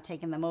Disney have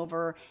taken them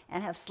over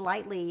and have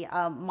slightly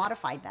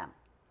modified them.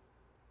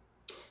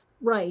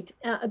 right.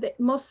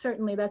 Most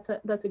certainly, that's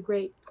a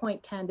great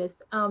point,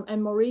 Candice.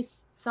 And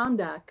Maurice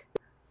Sendak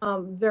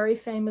very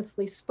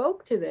famously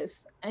spoke to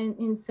this, and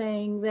in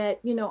saying that,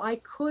 you know, I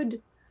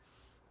could,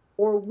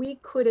 or we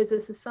could as a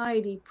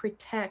society,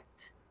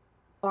 protect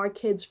our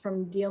kids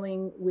from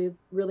dealing with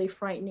really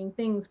frightening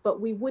things, but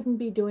we wouldn't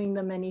be doing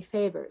them any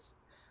favors.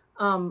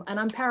 And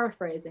I'm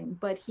paraphrasing,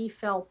 but he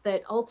felt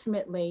that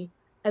ultimately,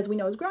 as we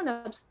know as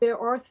grown-ups, there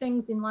are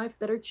things in life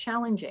that are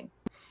challenging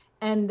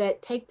and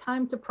that take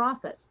time to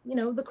process. You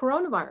know, the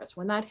coronavirus,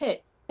 when that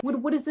hit,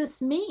 what does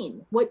this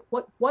mean?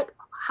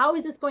 How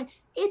is this going?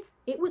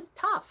 It was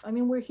tough. I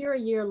mean, we're here a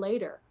year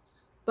later,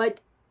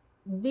 but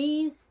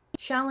these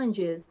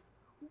challenges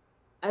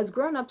as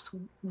grown-ups,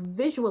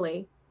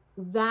 visually,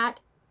 that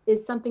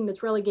is something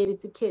that's relegated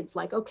to kids.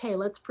 Like, okay,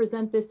 let's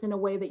present this in a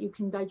way that you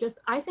can digest.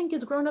 I think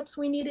as grown-ups,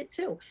 we need it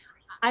too.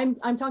 I'm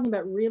talking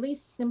about really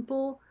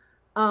simple,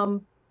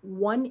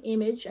 one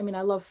image. I mean,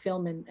 I love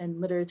film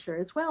and literature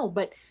as well,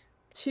 but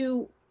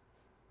to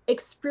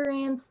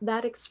experience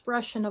that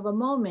expression of a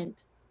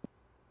moment,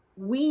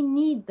 we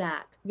need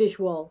that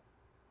visual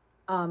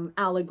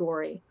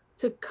allegory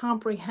to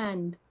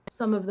comprehend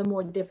some of the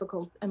more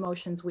difficult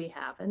emotions we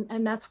have.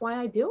 And that's why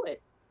I do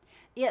it.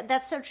 Yeah,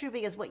 that's so true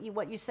because what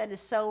you said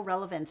is so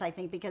relevant, I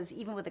think, because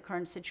even with the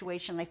current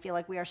situation, I feel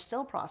like we are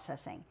still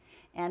processing.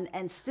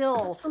 And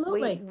still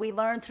Absolutely. we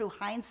learn through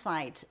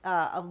hindsight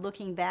of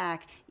looking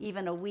back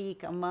even a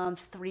week, a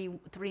month,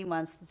 three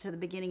months to the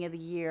beginning of the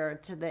year,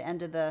 to the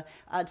end of the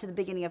to the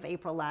beginning of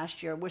April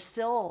last year. We're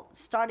still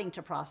starting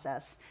to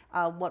process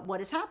what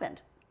has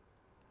happened.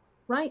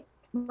 Right,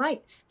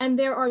 right. And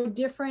there are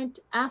different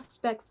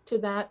aspects to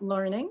that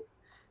learning.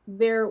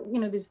 There, you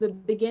know, there's the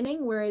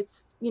beginning where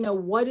it's, you know,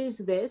 what is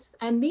this?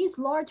 And these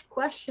large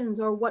questions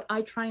are what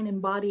I try and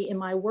embody in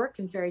my work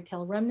in Fairy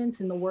Tale Remnants,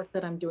 in the work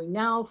that I'm doing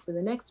now for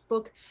the next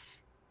book.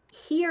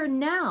 Here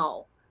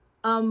now,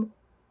 um,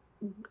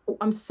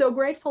 I'm so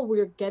grateful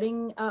we're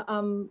getting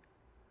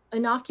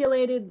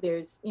inoculated.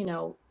 There's, you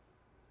know,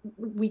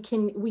 we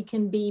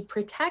can be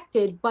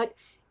protected, but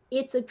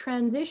it's a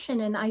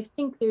transition, and I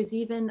think there's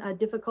even a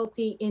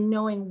difficulty in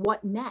knowing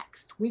what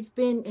next. We've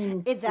been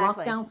in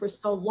Exactly. lockdown for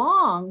so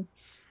long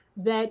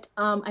that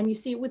and you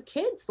see it with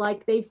kids,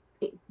 like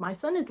my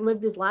son has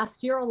lived his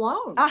last year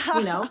alone,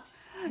 you know.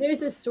 There's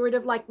this sort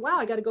of like, wow,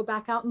 I got to go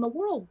back out in the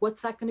world.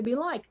 What's that going to be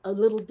like? A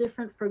little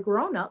different for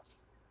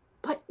grown-ups,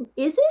 but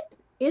is it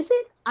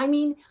I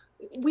mean,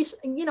 we,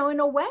 you know,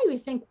 in a way we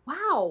think,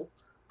 wow,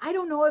 I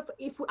don't know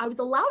if I was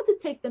allowed to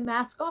take the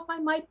mask off, I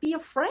might be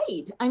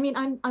afraid. I mean,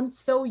 I'm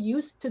so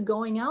used to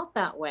going out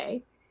that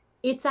way.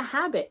 It's a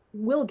habit.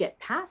 We'll get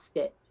past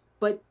it,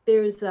 but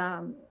there's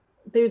a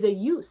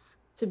use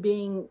to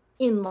being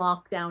in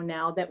lockdown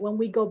now, that when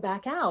we go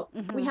back out,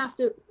 we have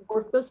to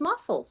work those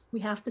muscles. We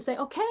have to say,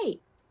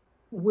 okay,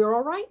 we're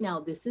all right now.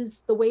 This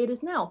is the way it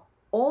is now.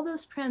 All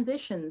those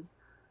transitions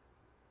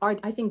are,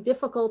 I think,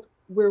 difficult.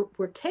 We're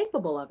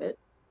capable of it.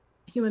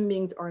 Human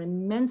beings are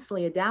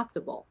immensely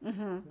adaptable,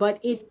 but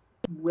it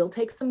will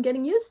take some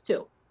getting used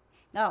to.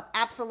 No,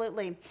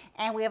 absolutely.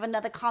 And we have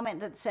another comment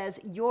that says,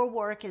 your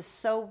work is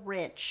so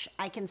rich.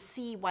 I can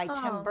see why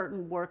Tim Oh,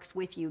 Burton works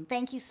with you.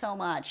 Thank you so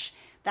much.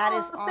 That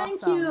is oh, thank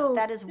awesome. you.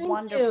 That is Thank you.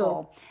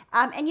 wonderful.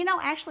 And you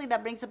know, actually,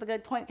 that brings up a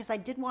good point because I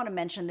did want to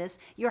mention this.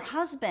 Your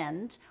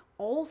husband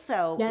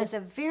also is a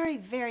Yes. very,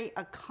 very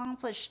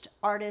accomplished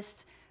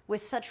artist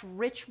with such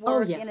rich Oh,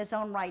 work yeah. in his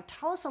own right.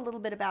 Tell us a little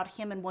bit about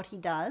him and what he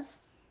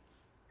does.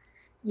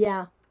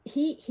 Yeah.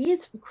 He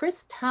is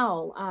Chris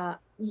Towell.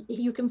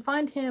 You can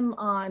find him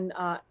on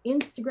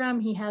Instagram.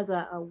 He has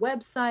a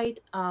website,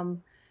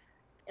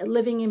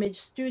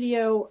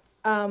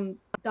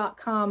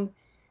 livingimagestudio.com.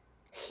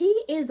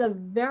 He is a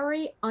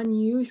very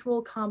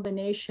unusual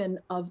combination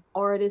of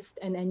artist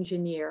and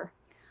engineer.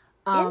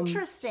 He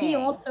Interesting.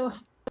 also,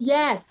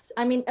 yes,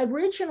 I mean,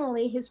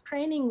 originally his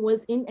training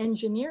was in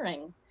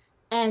engineering,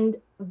 And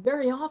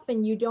very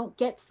often you don't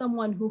get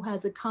someone who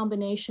has a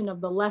combination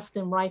of the left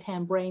and right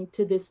hand brain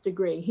to this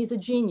degree. He's a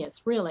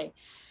genius, really.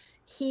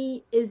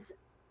 He is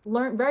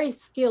very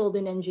skilled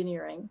in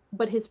engineering,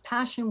 but his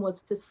passion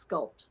was to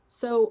sculpt.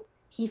 So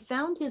he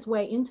found his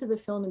way into the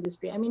film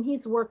industry. I mean,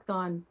 he's worked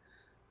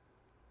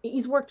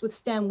with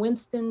Stan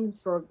Winston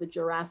for the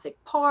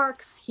Jurassic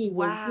Parks. He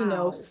was,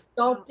 Wow.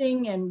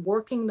 sculpting and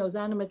working those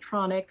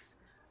animatronics.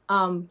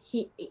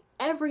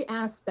 Every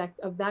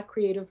aspect of that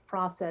creative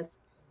process,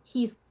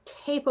 he's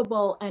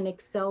capable and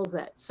excels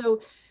at.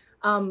 So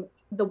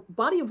the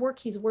body of work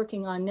he's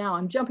working on now,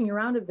 I'm jumping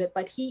around a bit,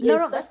 but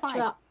That's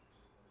fine.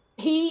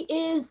 He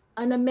is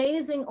an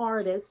amazing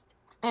artist,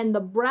 and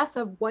the breadth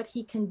of what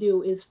he can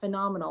do is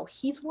phenomenal.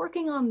 He's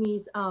working on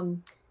these,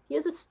 he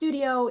has a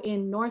studio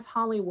in North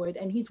Hollywood,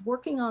 and he's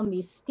working on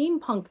these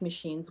steampunk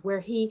machines where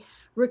he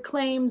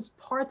reclaims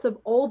parts of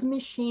old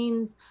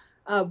machines,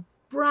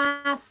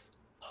 brass,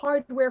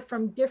 hardware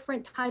from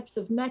different types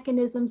of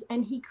mechanisms,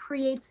 and he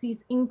creates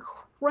these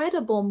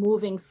incredible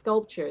moving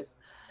sculptures.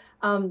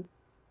 And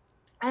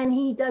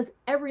he does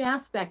every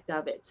aspect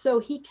of it. So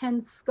he can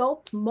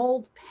sculpt,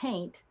 mold,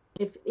 paint,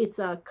 if it's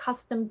a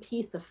custom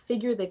piece, a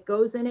figure that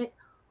goes in it,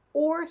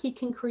 or he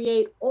can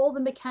create all the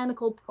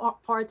mechanical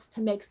parts to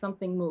make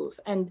something move.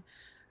 And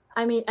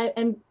I mean,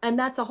 and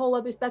that's a whole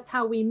other, that's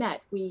how we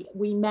met. We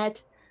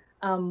met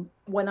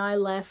when I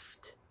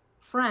left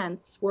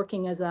France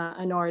working as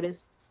an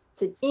artist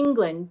to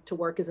England to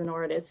work as an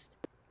artist.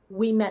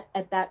 We met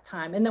at that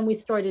time. And then we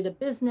started a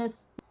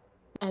business,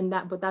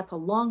 but that's a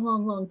long,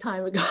 long, long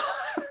time ago.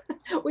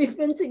 We've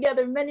been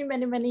together many,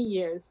 many, many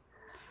years.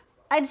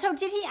 And so,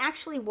 did he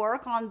actually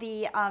work on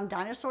the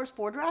dinosaurs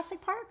for Jurassic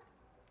Park?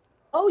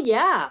 Oh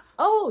yeah.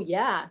 Oh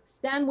yeah.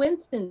 Stan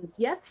Winston's.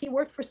 Yes, he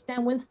worked for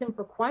Stan Winston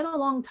for quite a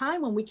long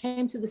time. When we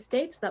came to the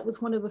States, that was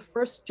one of the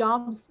first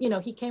jobs.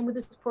 He came with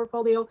his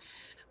portfolio.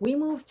 We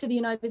moved to the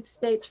United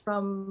States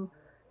from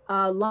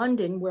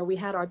London, where we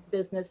had our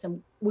business,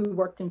 and we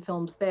worked in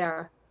films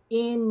there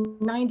in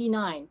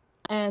 '99.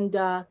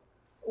 And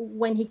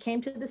when he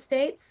came to the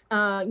States,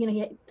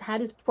 he had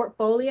his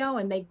portfolio,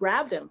 and they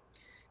grabbed him.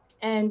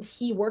 And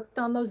he worked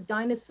on those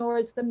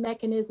dinosaurs, the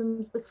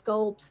mechanisms, the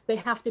sculpts. They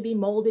have to be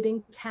molded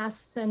in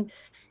casts, and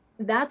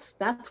that's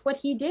what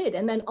he did.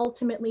 And then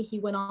ultimately he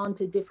went on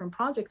to different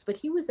projects, but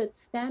he was at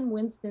Stan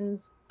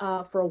Winston's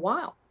for a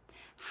while.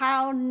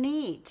 How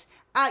neat.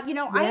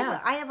 Yeah.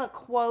 I have a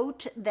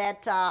quote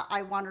that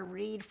I want to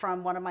read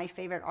from one of my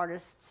favorite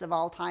artists of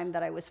all time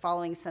that I was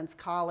following since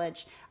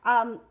college.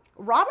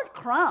 Robert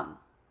Crumb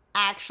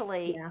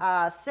actually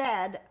Yeah.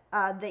 said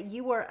that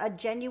you were a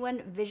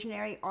genuine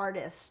visionary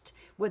artist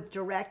with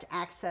direct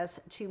access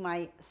to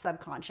my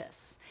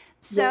subconscious.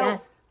 So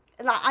Yes.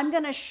 I'm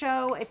going to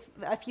show,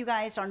 if you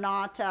guys are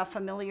not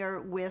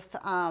familiar with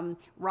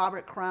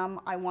Robert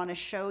Crumb, I want to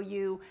show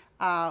you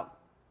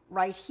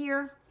right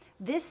here.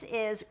 This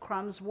is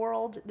Crumb's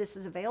World. This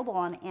is available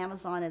on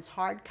Amazon. It's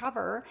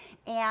hardcover.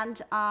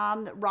 And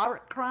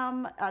Robert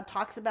Crumb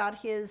talks about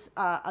his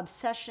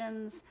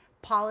obsessions,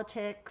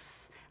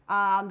 politics,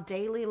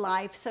 daily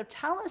life. So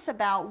tell us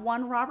about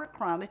one Robert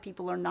Crumb, if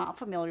people are not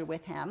familiar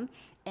with him,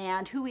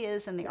 and who he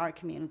is in the art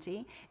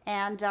community,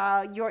 and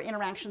your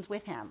interactions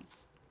with him.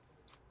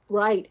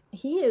 Right.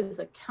 He is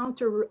a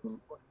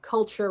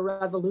counterculture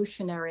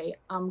revolutionary,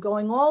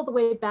 going all the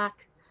way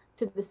back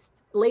to the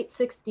late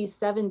 60s,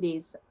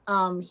 70s.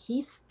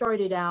 He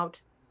started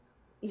out,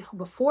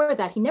 before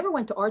that, he never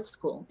went to art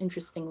school,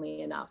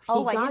 interestingly enough.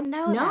 I didn't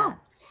know that.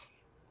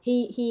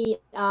 He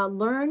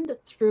learned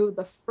through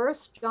the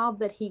first job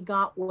that he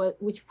got,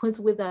 which was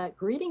with a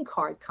greeting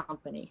card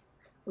company,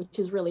 which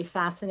is really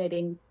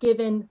fascinating,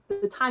 given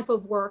the type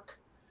of work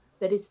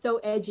that is so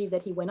edgy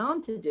that he went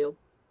on to do.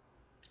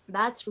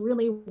 That's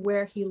really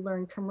where he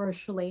learned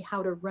commercially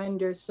how to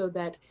render so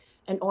that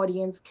an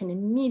audience can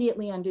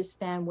immediately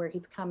understand where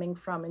he's coming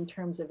from in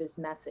terms of his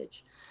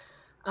message.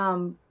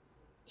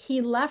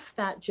 He left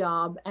that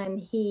job,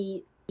 and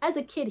as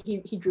a kid,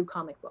 he drew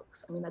comic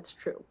books. I mean, that's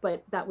true,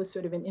 but that was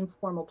sort of an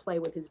informal play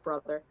with his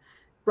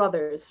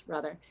brothers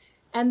rather.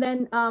 And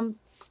then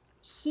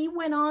he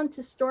went on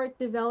to start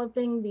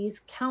developing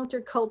these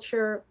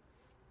counterculture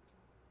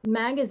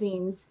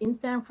magazines in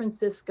San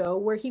Francisco,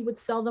 where he would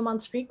sell them on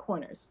street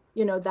corners.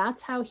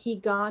 That's how he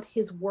got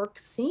his work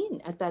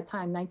seen at that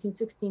time,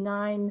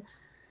 1969,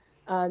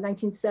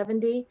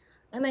 1970.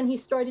 And then he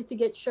started to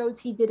get shows.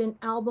 He did an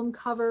album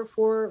cover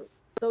for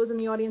those in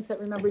the audience that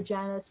remember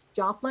Janis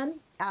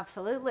Joplin.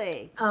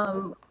 Absolutely.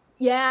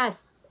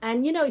 Yes.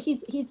 And,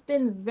 he's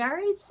been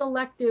very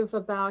selective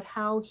about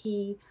how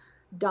he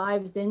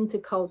dives into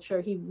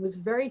culture. He's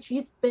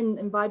been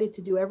invited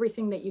to do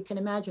everything that you can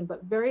imagine,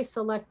 but very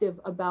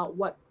selective about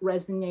what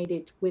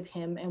resonated with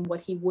him and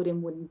what he would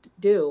and wouldn't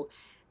do.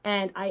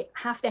 And I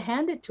have to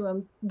hand it to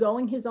him,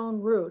 going his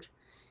own route.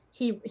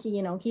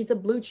 He's a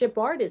blue chip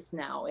artist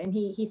now, and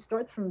he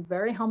starts from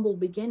very humble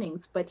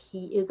beginnings, but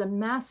he is a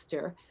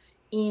master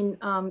in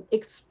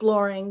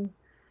exploring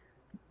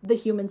the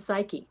human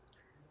psyche,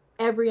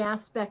 every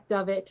aspect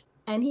of it,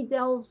 and he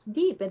delves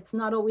deep. It's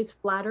not always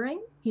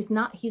flattering. He's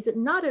not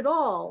at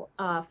all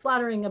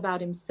flattering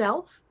about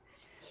himself,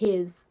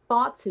 his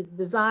thoughts, his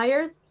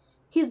desires.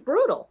 He's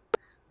brutal,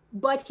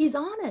 but he's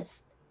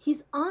honest.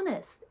 He's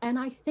honest. And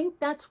I think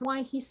that's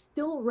why he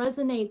still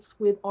resonates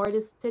with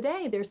artists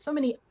today. There's so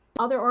many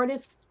other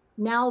artists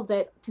now,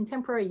 that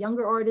contemporary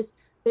younger artists,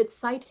 that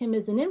cite him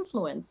as an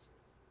influence.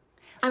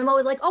 I'm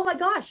always like, oh my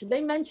gosh,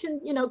 they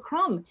mentioned,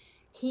 Crumb.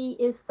 He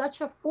is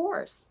such a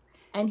force,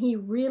 and he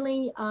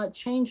really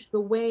changed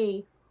the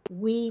way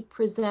we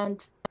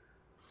present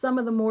some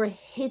of the more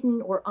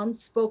hidden or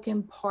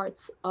unspoken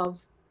parts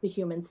of the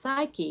human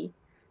psyche.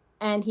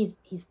 And he's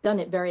done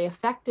it very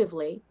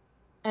effectively.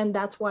 And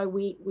that's why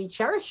we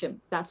cherish him.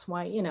 That's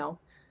why,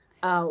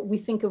 we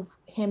think of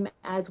him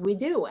as we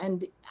do.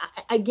 And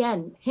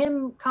again,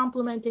 him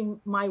complimenting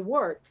my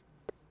work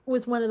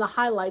was one of the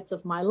highlights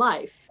of my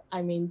life.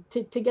 I mean,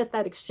 to get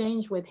that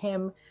exchange with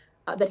him,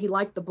 that he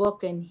liked the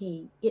book and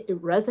it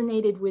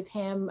resonated with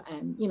him.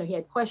 And, he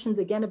had questions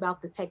again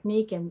about the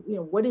technique and,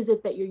 what is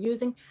it that you're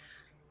using?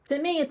 To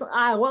me, it's,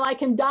 well, I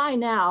can die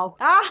now.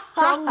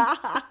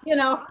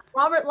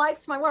 Robert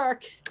likes my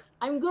work.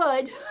 I'm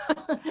good.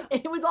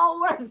 It was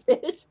all worth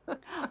it.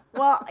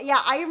 Well,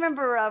 yeah, I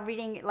remember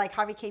reading like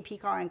Harvey K.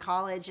 Pekar in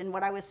college, and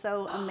what I was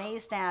so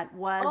amazed at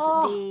was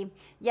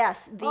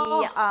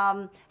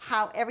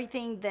how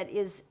everything that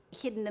is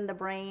hidden in the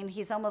brain.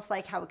 He's almost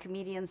like how a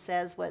comedian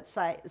says what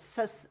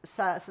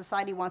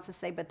society wants to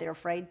say, but they're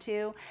afraid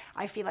to.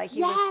 I feel like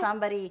he was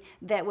somebody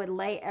that would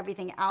lay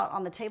everything out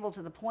on the table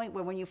to the point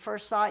where when you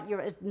first saw it,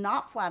 it's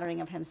not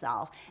flattering of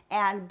himself.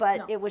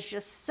 But it was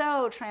just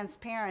so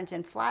transparent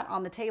and flat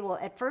on the table.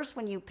 At first,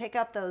 when you pick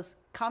up those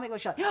comic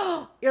books,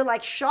 you're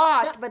like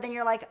shocked, but then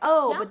you're like,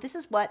 but this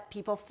is what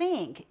people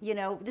think.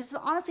 This is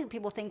honestly what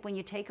people think when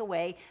you take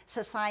away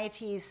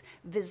society's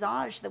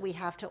visage that we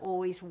have to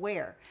always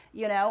wear.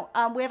 We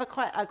have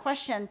a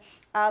question.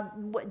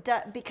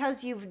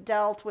 Because you've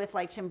dealt with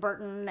like Tim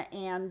Burton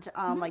and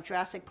like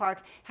Jurassic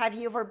Park, have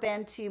you ever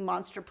been to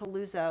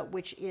Monsterpalooza,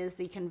 which is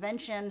the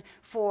convention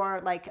for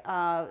like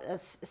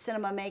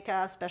cinema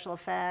makeup, special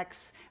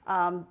effects,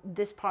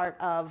 this part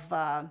of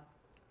the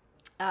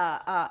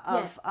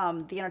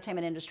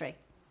entertainment industry?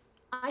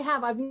 I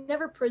have. I've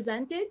never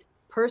presented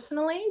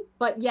personally,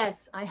 but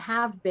yes, I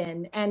have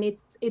been, and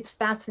it's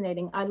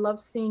fascinating. I love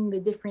seeing the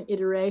different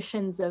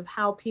iterations of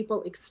how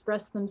people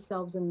express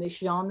themselves in this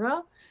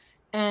genre,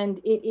 and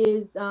it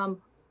is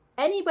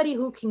anybody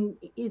who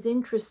is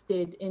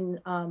interested in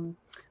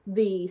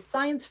the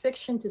science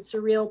fiction to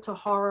surreal to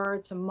horror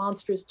to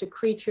monsters to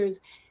creatures.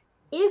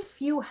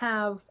 If you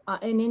have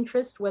an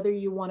interest, whether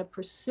you want to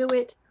pursue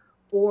it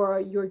or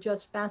you're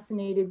just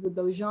fascinated with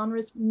those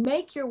genres,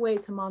 make your way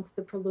to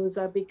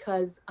Monsterpalooza,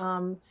 because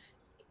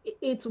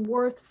it's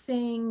worth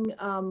seeing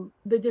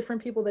the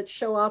different people that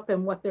show up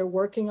and what they're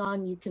working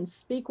on. You can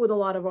speak with a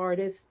lot of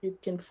artists. You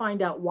can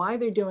find out why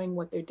they're doing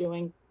what they're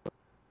doing.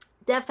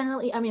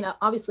 Definitely, I mean,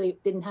 obviously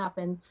it didn't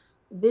happen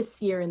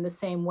this year in the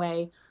same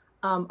way.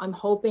 I'm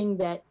hoping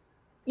that,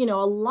 a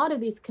lot of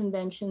these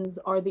conventions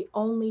are the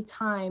only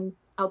time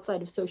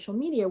outside of social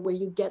media where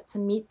you get to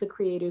meet the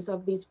creators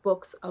of these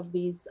books, of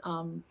these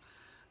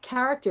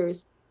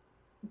characters.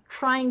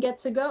 Try and get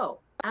to go.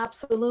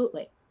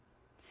 Absolutely.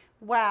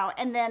 Wow.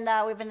 And then we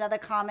have another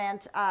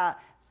comment.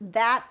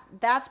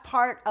 That's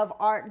part of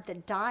art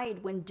that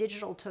died when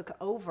digital took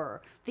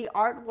over. The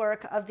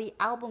artwork of the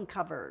album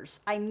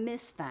covers. I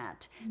miss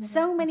that.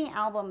 So many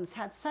albums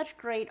had such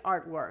great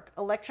artwork.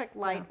 Electric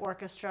Light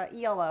Orchestra,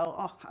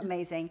 ELO,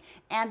 amazing.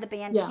 And the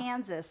band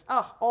Kansas,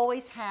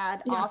 always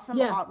had awesome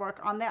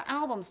artwork on their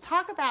albums.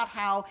 Talk about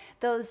how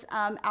those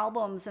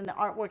albums and the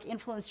artwork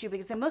influenced you,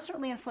 because they most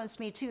certainly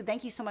influenced me too.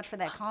 Thank you so much for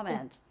that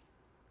comment.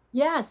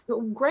 Yes,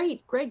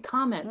 great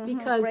comment.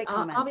 Because great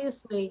comment.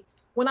 Obviously,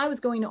 when I was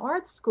going to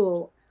art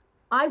school,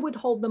 I would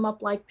hold them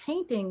up like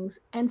paintings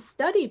and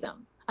study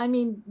them. I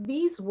mean,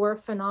 these were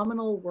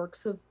phenomenal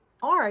works of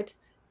art.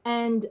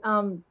 And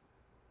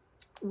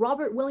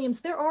Robert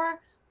Williams, there are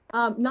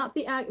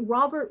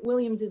Robert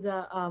Williams is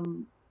a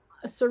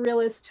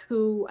surrealist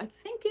who, I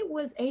think it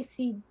was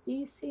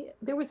AC/DC.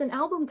 There was an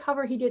album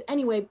cover he did.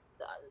 Anyway,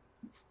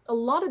 a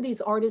lot of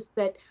these artists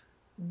that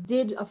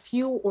did a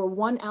few or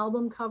one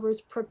album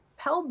covers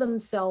propelled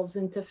themselves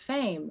into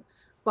fame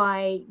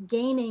by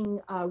gaining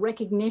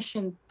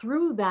recognition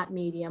through that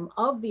medium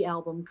of the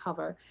album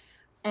cover.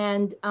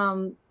 And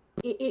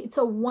it's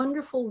a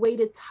wonderful way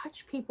to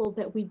touch people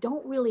that we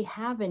don't really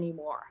have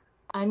anymore.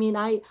 I mean,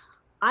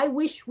 I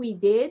wish we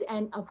did.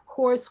 And of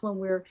course, when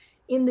we're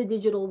in the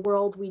digital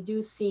world, we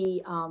do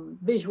see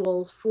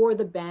visuals for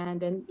the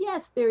band. And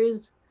yes, there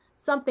is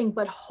something,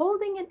 but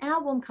holding an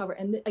album cover,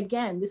 and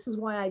again, this is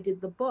why I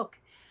did the book.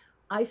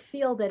 I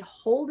feel that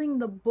holding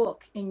the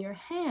book in your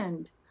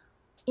hand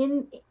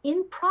in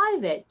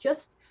private,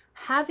 just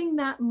having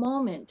that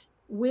moment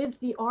with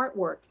the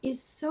artwork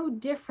is so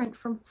different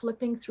from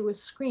flipping through a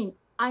screen.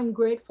 I'm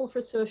grateful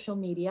for social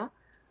media.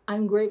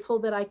 I'm grateful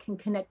that I can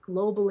connect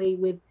globally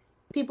with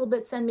people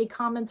that send me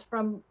comments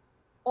from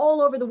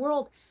all over the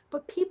world.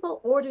 but people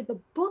order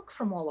the book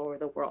from all over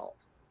the world.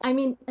 I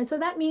mean, and so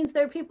that means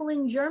there are people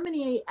in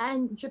Germany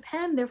and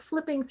Japan, they're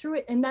flipping through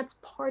it, and that's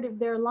part of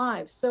their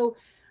lives. So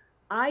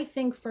I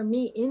think for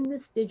me in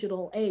this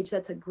digital age,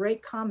 that's a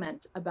great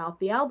comment about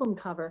the album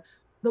cover.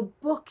 The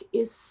book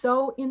is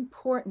so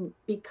important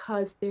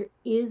because there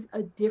is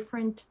a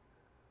different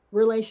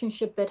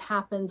relationship that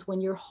happens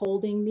when you're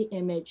holding the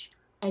image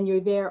and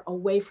you're there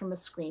away from a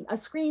screen. A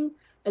screen,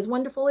 as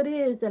wonderful it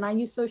is, and I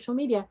use social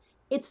media,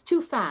 it's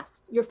too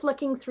fast. You're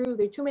flicking through,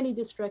 there are too many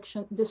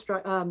distractions.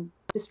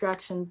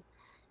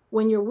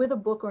 When you're with a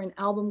book or an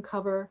album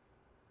cover,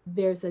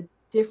 there's a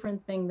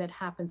different thing that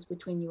happens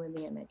between you and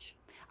the image.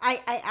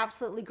 I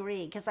absolutely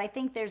agree because I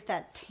think there's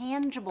that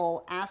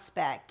tangible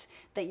aspect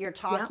that you're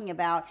Yeah, talking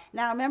about.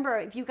 Now, remember,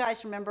 if you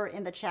guys remember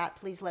in the chat,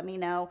 please let me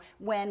know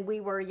when we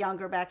were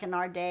younger back in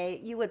our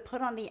day, you would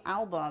put on the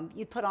album,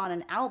 you'd put on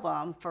an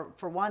album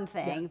for one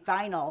yeah, thing,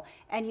 vinyl,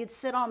 and you'd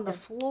sit on the yeah,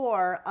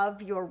 floor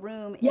of your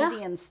room, yeah,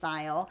 Indian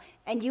style,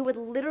 and you would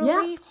yeah,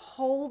 literally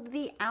hold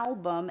the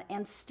album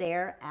and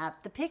stare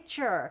at the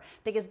picture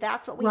because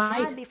that's what we had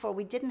right, before.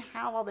 We didn't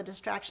have all the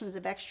distractions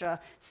of extra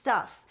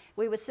stuff.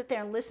 We would sit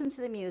there and listen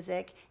to the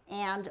music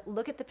and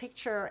look at the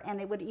picture,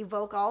 and it would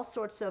evoke all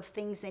sorts of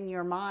things in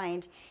your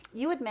mind.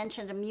 You had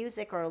mentioned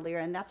music earlier,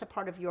 and that's a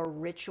part of your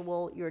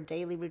ritual, your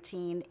daily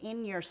routine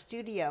in your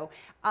studio.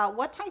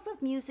 What type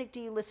of music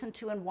do you listen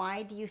to, and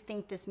why do you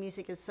think this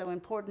music is so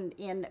important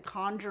in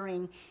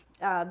conjuring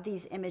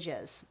these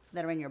images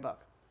that are in your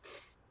book?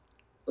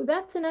 well,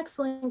 that's an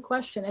excellent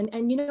question.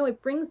 And you know,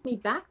 it brings me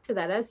back to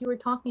that. As you were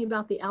talking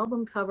about the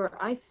album cover,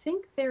 I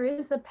think there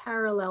is a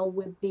parallel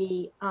with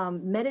the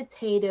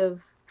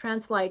meditative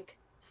trance-like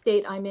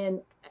state I'm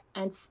in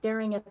and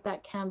staring at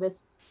that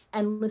canvas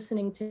and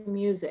listening to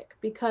music.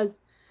 Because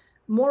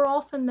more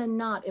often than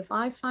not, if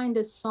I find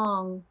a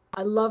song,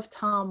 I love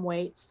Tom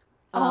Waits.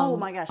 Oh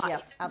my gosh, I,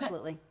 yes,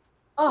 absolutely.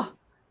 oh,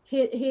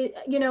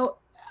 you know,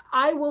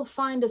 I will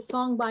find a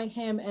song by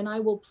him and I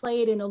will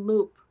play it in a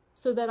loop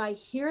so that I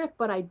hear it,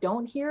 but I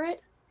don't hear it.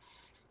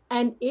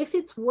 And if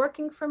it's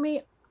working for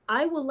me,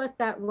 I will let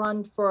that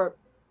run for,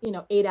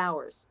 8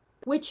 hours,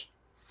 which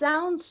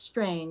sounds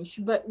strange.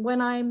 But when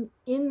I'm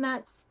in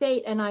that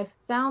state and I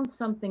found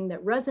something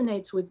that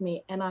resonates with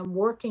me and I'm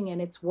working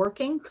and it's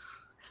working,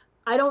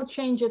 I don't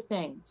change a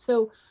thing.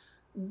 So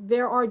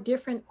there are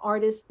different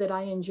artists that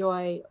I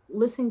enjoy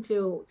listening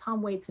to.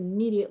 Tom Waits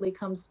immediately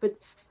comes, but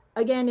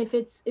again, if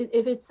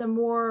it's a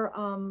more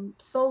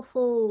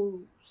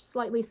soulful,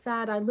 slightly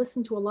sad, I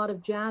listen to a lot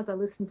of jazz. I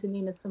listen to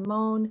Nina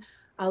Simone.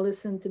 I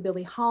listen to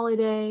Billie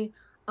Holiday.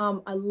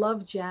 I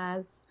love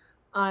jazz.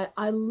 I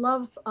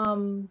love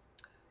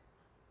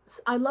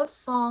I love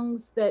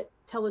songs that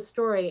tell a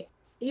story.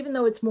 Even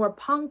though it's more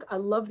punk, I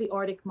love the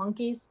Arctic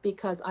Monkeys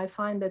because I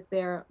find that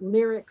their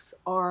lyrics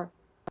are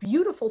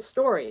beautiful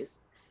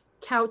stories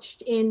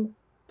couched in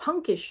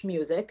punkish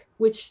music,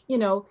 which,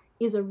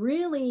 is a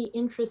really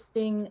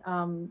interesting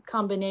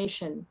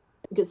combination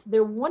because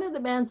they're one of the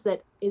bands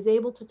that is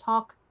able to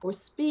talk or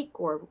speak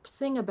or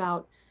sing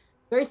about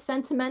very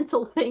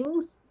sentimental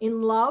things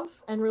in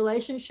love and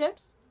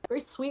relationships, very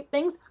sweet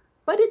things,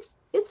 but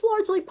it's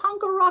largely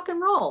punk or rock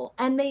and roll,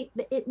 and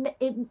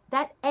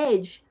that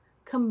edge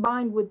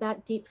combined with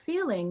that deep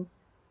feeling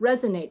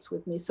resonates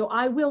with me. So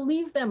I will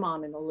leave them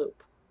on in a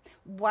loop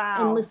and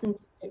Wow. listen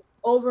to it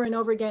over and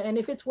over again. And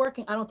if it's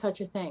working, I don't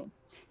touch a thing.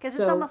 Because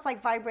it's So almost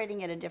like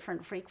vibrating at a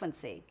different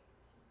frequency.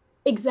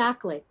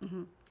 exactly,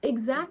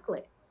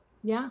 exactly.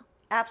 Yeah,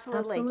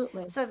 Absolutely.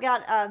 absolutely. So I've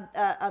got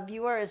a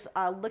viewer is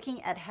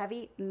looking at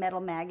Heavy Metal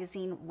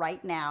Magazine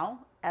right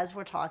now as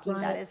we're talking.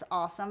 That Right. is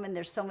awesome, and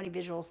there's so many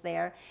visuals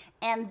there.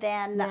 And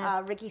then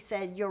Yes. Ricky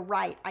said, "You're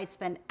right. I'd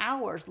spend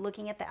hours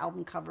looking at the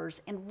album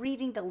covers and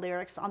reading the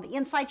lyrics on the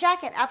inside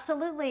jacket."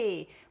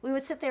 Absolutely. We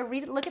would sit there,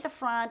 read it, look at the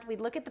front,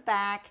 we'd look at the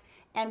back,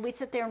 and we'd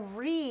sit there and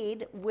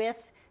read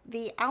with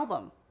the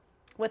album,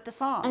 with the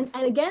And songs.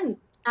 and again,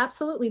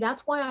 absolutely.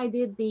 That's why I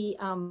did the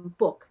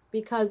book,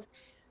 because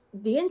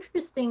the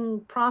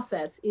interesting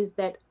process is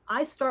that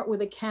I start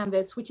with a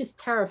canvas, which is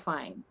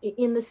terrifying.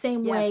 In the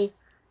same way, Yes.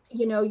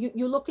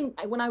 you look in.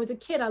 When I was a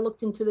kid, I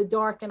looked into the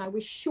dark and I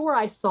was sure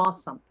I saw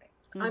something.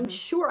 I'm Hmm.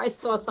 sure I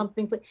saw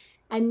something.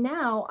 And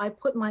now I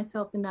put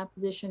myself in that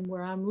position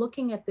where I'm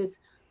looking at this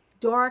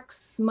dark,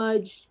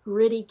 smudged,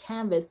 gritty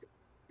canvas,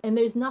 and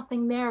there's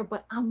nothing there,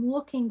 but I'm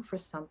looking for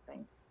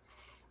something.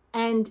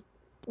 And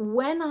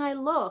when I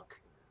look,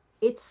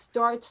 it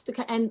starts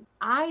to, and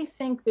I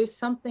think there's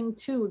something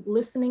to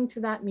listening to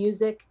that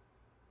music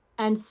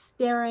and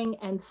staring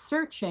and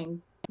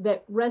searching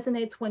that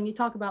resonates when you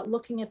talk about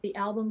looking at the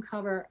album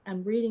cover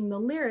and reading the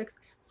lyrics.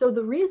 So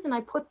the reason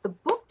I put the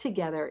book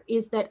together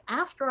is that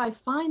after I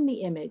find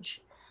the image,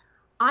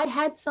 I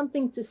had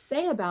something to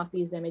say about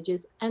these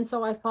images. And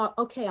so I thought,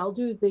 okay, I'll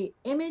do the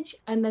image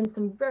and then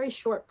some very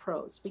short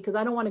prose because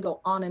I don't want to go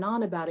on and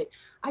on about it.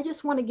 I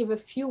just want to give a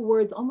few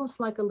words,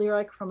 almost like a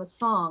lyric from a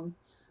song,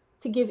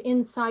 to give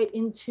insight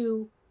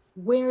into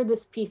where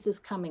this piece is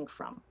coming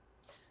from.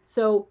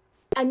 So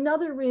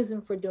another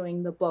reason for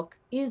doing the book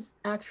is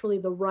actually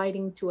the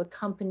writing to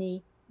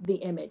accompany the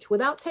image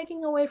without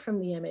taking away from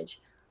the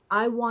image.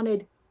 I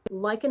wanted,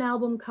 like an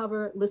album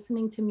cover,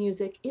 listening to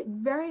music. It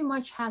very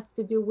much has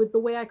to do with the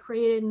way I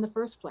created in the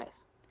first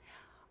place.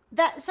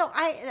 That so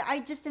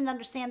I just didn't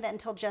understand that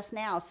until just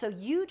now. So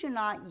you do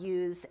not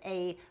use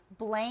a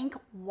blank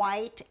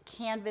white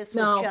canvas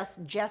with No,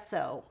 just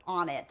gesso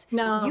on it. You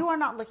no, are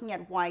not looking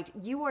at white.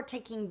 You are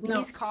taking no.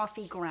 these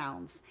coffee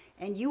grounds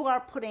and you are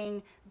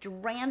putting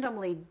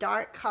randomly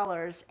dark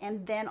colors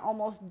and then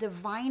almost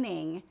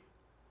divining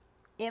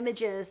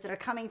images that are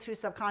coming through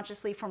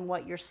subconsciously from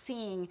what you're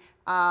seeing.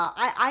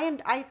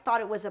 I thought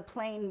it was a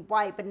plain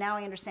white, but now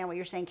I understand what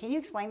you're saying. Can you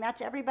explain that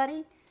to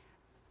everybody?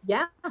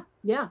 Yeah,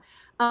 yeah.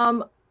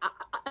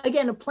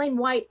 Again, a plain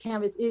white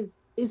canvas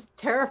is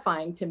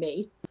terrifying to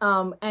me.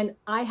 And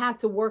I had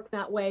to work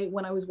that way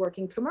when I was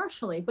working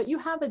commercially. But you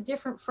have a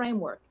different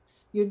framework.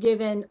 You're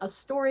given a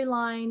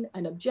storyline,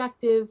 an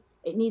objective.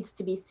 It needs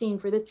to be seen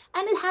for this,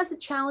 and it has a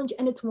challenge,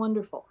 and it's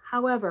wonderful.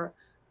 However,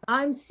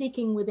 I'm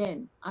seeking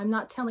within. I'm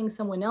not telling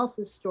someone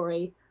else's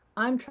story.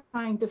 I'm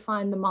trying to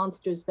find the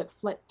monsters that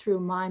fled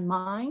through my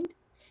mind.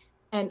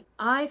 And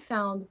I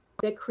found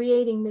that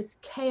creating this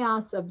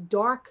chaos of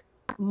dark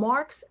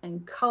marks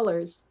and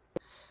colors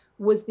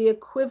was the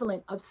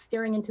equivalent of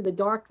staring into the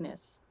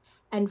darkness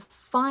and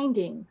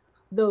finding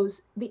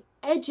the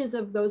edges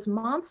of those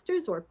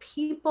monsters or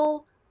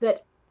people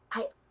that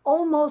I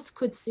almost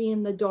could see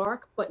in the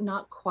dark, but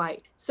not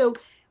quite. So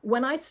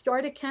when I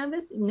start a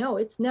canvas, no,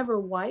 it's never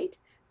white.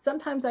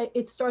 Sometimes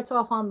it starts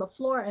off on the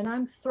floor and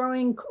I'm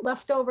throwing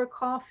leftover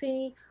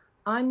coffee.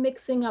 I'm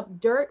mixing up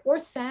dirt or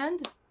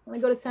sand. When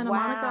I go to Santa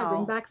Monica, I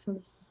bring Wow. back some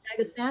bag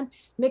of sand,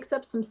 mix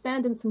up some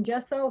sand and some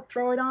gesso,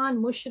 throw it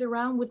on, mush it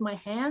around with my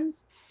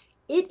hands.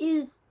 It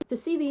is, to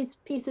see these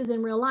pieces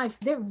in real life,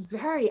 they're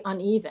very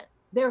uneven.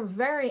 They're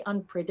very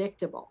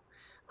unpredictable.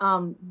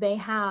 They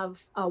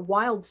have a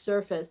wild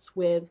surface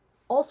with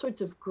all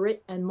sorts of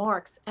grit and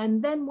marks.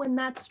 And then when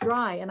that's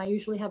dry, and I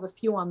usually have a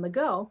few on the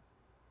go,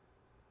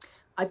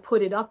 I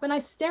put it up and I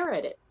stare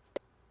at it.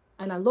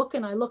 And I look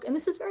and I look, and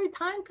this is very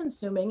time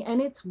consuming,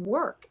 and it's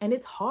work and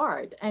it's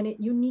hard. And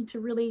you need to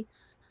really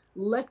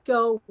let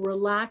go,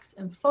 relax,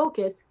 and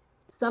focus.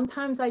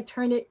 Sometimes I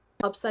turn it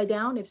upside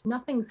down. If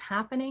nothing's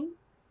happening,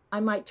 I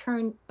might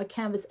turn a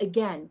canvas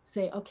again,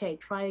 say, okay,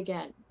 try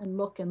again, and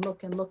look and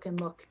look and look and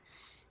look.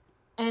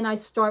 And I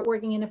start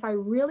working. And if I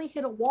really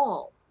hit a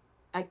wall,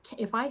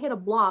 if I hit a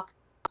block,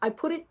 I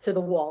put it to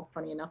the wall,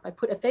 funny enough. I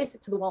face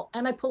it to the wall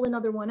and I pull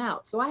another one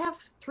out. So I have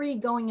 3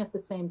 going at the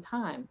same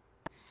time.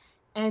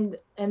 And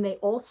they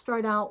all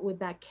start out with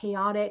that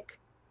chaotic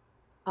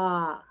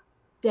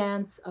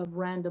dance of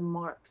random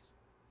marks.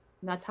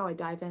 And that's how I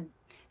dive in.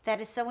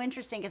 That is so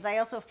interesting because I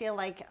also feel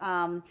like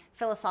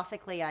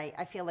philosophically,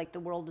 I feel like the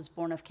world is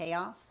born of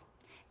chaos,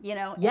 you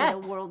know, and the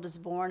Yes. world is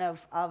born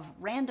of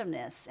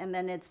randomness. And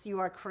then you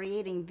are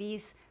creating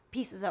these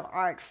pieces of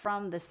art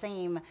from the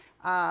same,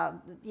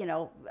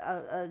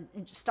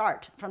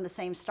 start, from the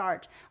same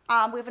start.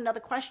 We have another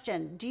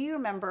question. Do you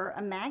remember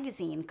a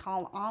magazine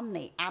called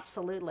Omni?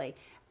 Absolutely.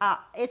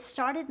 It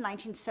started in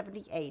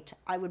 1978.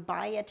 I would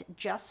buy it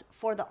just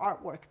for the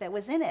artwork that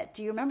was in it.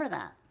 Do you remember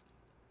that?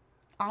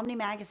 Omni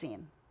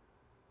magazine.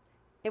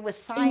 It was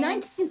In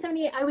science.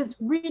 1978, I was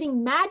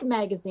reading Mad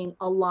Magazine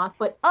a lot,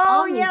 but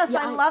Oh, Omni, yes, yeah,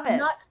 I love I'm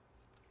it.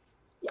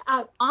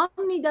 not,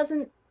 Omni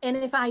doesn't, and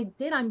if I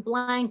did, I'm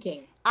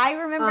blanking. I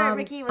remember it, Um,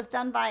 Ricky. It was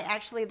done by,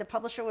 actually, the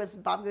publisher was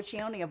Bob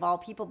Guccione of all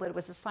people, but it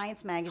was a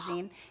science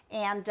magazine.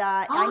 And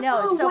I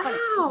know it's oh, so funny,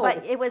 but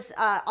wow. it was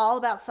all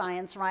about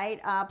science, right?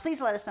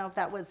 Please let us know if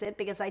that was it,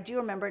 because I do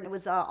remember it. It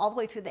was all the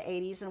way through the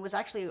 80s, and it was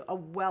actually a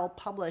well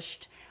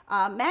published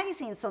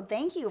magazine. So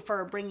thank you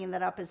for bringing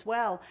that up as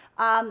well.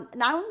 Now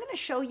I'm going to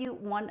show you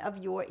one of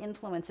your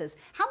influences.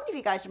 How many of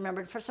you guys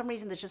remembered, for some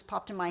reason that just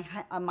popped in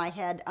my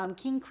head,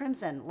 King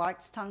Crimson,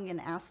 Lark's Tongue in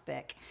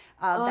Aspic?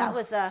 That Oh,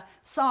 was a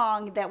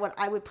song that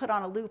I would put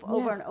on a loop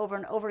over and yes. over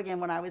and over again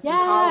when I was in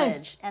college.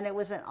 Yes. And it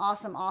was an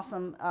awesome,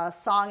 awesome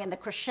song. And the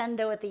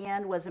crescendo at the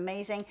end was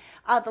amazing.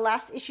 The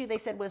last issue they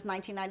said was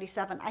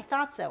 1997. I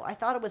thought so. I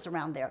thought it was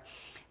around there.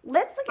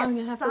 Let's look at I'm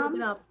gonna have to look it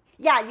some. up.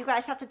 Yeah, you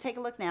guys have to take a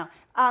look now.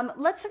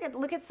 Let's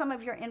look at some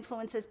of your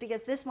influences,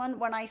 because this one,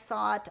 when I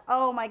saw it,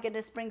 oh my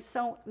goodness, brings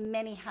so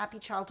many happy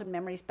childhood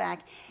memories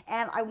back.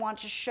 And I want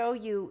to show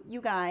you, you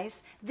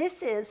guys,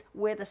 this is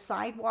Where the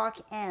Sidewalk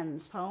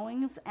Ends,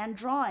 Poems and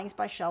Drawings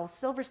by Shel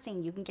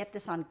Silverstein. You can get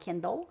this on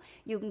Kindle.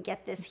 You can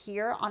get this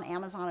here on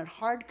Amazon at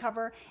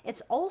hardcover.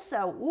 It's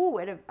also,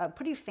 at a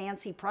pretty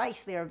fancy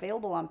price. They're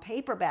available on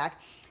paperback.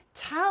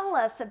 Tell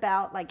us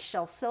about, like,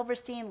 Shel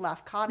Silverstein, Yeah.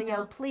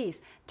 Lafcadio.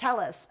 Please tell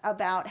us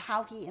about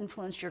how he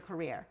influenced your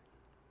career.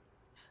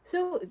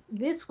 So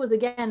this was,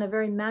 again, a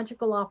very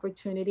magical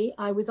opportunity.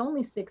 I was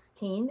only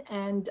 16,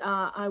 and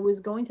I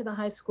was going to the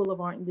High School of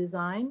Art and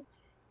Design.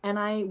 And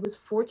I was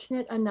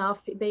fortunate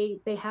enough, they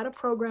had a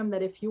program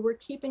that if you were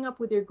keeping up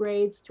with your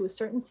grades to a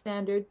certain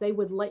standard, they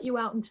would let you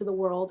out into the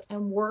world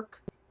and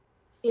work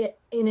in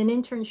an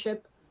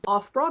internship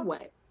off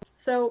Broadway.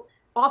 So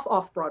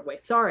off Broadway,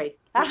 sorry.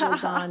 It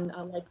was on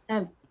like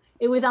 10th.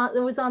 It was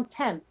on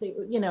 10th.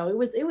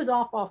 It was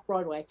off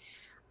Broadway.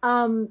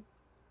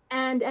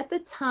 And at the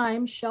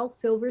time, Shel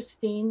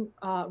Silverstein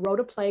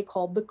wrote a play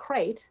called The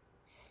Crate,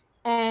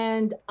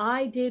 and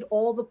I did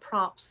all the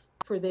props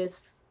for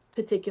this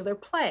particular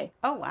play.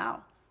 Oh,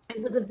 wow.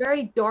 It was a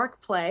very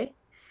dark play,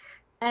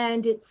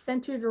 and it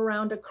centered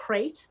around a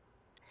crate,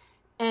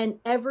 and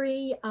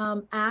every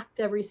act,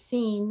 every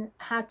scene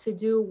had to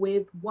do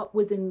with what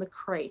was in the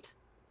crate.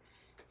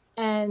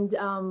 And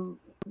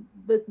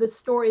the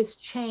stories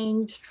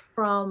changed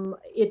from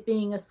it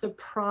being a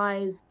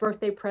surprise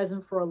birthday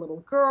present for a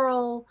little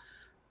girl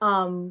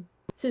to,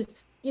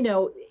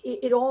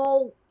 it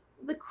all,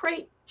 the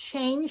crate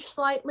changed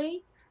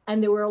slightly,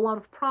 and there were a lot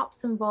of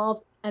props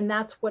involved, and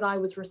that's what I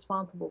was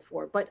responsible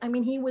for. But I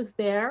mean, he was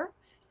there,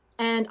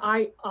 and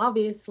I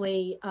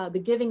obviously, The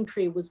Giving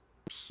Tree was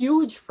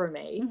huge for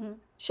me. Mm-hmm.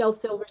 Shel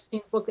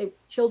Silverstein's book,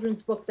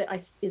 children's book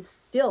that is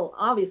still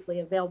obviously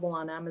available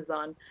on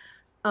Amazon.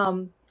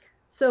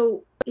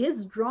 So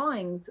his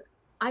drawings,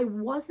 I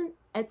wasn't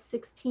at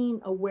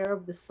 16 aware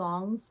of the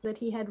songs that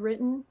he had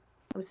written.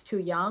 I was too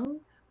young,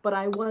 but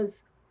I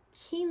was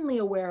keenly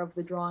aware of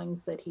the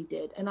drawings that he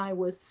did. And I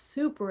was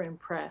super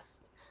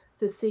impressed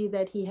to see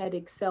that he had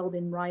excelled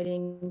in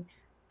writing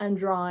and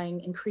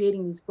drawing and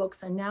creating these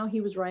books. And now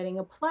he was writing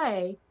a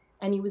play,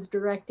 and he was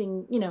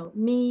directing,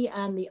 me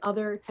and the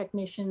other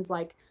technicians,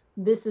 like,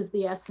 this is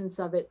the essence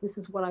of it. This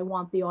is what I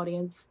want the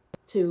audience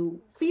to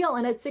feel.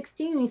 And at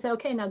 16, he said,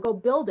 okay, now go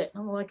build it.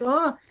 And I'm like,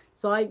 oh.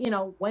 So I,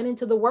 went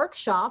into the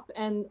workshop,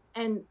 and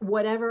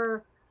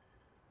whatever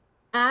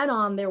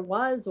add-on there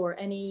was, or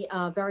any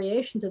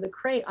variation to the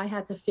crate, I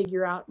had to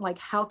figure out, like,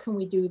 how can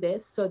we do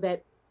this so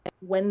that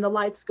when the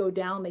lights go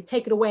down, they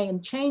take it away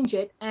and change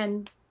it.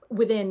 And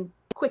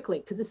quickly,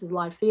 because this is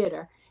live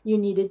theater, you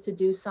needed to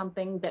do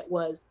something that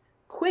was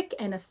quick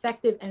and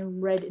effective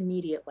and read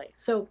immediately.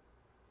 So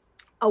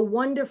a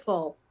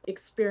wonderful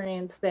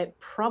experience that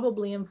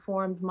probably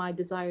informed my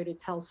desire to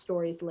tell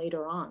stories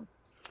later on.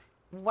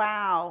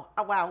 Wow.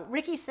 Wow.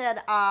 Ricky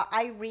said,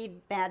 I read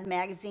Mad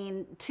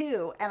Magazine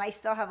too, and I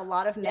still have a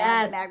lot of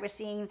Mad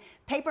Magazine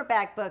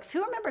paperback books.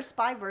 Who remembers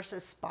Spy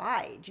versus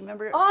Spy? Do you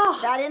remember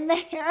that in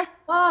there?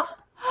 Oh.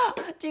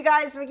 Do you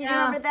guys, Ricky,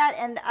 remember that?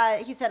 And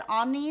he said,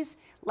 Omni's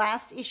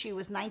last issue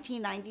was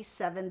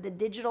 1997. The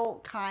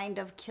digital kind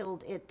of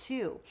killed it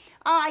too.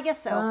 I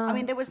guess so. I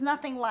mean, there was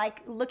nothing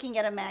like looking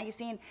at a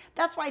magazine.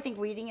 That's why I think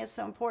reading is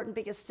so important,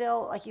 because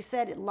still, like you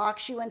said, it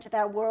locks you into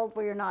that world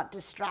where you're not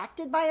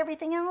distracted by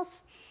everything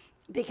else,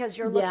 because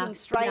you're looking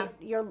straight.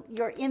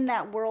 You're in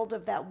that world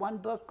of that one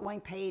book,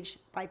 going page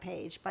by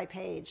page by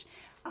page.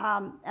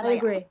 And I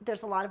agree.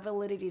 There's a lot of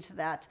validity to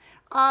that.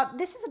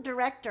 This is a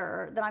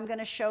director that I'm going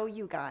to show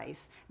you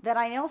guys that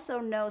I also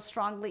know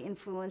strongly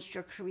influenced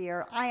your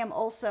career. I am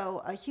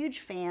also a huge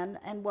fan,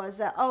 and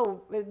was,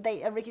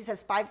 Ricky says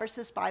Spy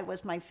versus Spy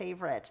was my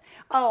favorite.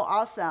 Oh,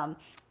 awesome.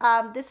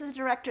 This is a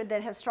director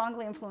that has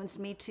strongly influenced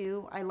me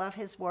too. I love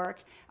his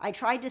work. I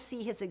tried to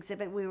see his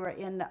exhibit. We were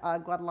in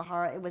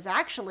Guadalajara. It was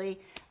actually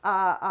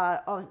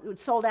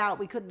sold out.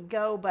 We couldn't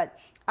go, but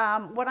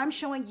what I'm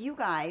showing you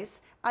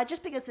guys,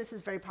 just because this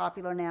is very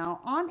popular now,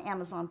 on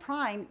Amazon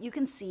Prime, you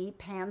can see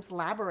Pan's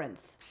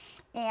Labyrinth.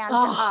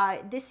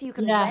 And this, you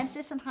can rent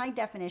this in high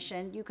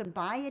definition. You can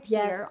buy it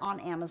here on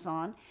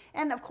Amazon.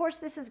 And of course,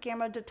 this is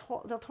Guillermo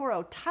del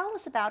Toro. Tell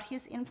us about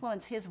his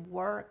influence, his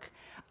work.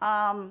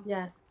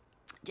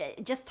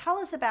 Just tell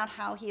us about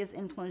how he has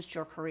influenced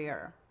your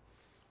career.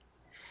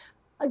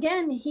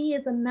 Again, he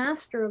is a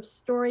master of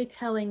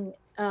storytelling,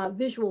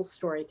 visual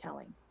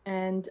storytelling.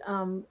 And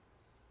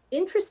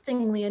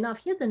interestingly enough,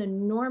 he has an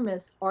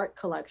enormous art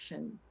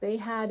collection. They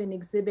had an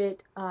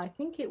exhibit, I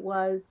think it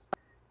was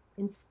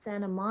in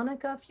Santa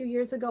Monica a few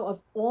years ago,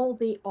 of all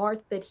the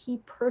art that he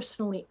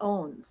personally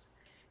owns.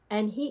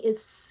 And he is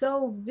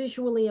so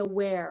visually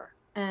aware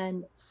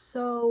and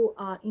so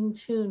in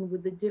tune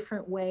with the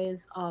different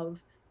ways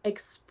of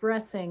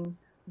expressing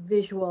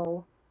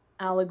visual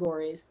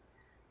allegories,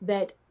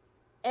 that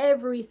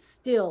every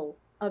still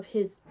of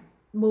his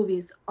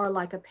movies are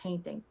like a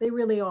painting. They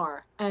really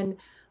are. And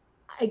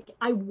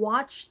I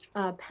watched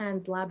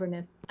Pan's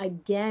Labyrinth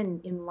again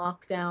in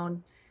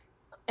lockdown,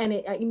 and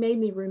it made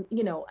me,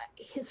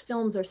 his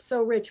films are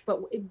so rich,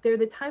 but they're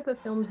the type of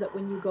films that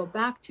when you go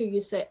back to, you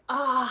say,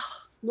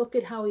 look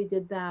at how he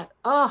did that.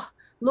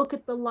 Look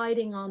at the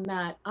lighting on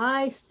that.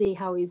 I see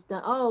how he's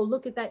done. Oh,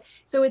 look at that.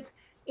 So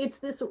it's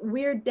this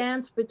weird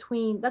dance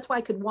between, that's why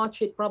I could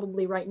watch it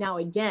probably right now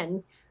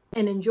again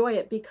and enjoy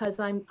it,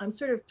 because I'm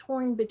sort of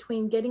torn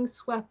between getting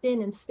swept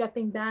in and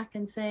stepping back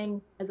and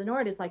saying, as an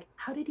artist, like,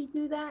 how did he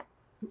do that?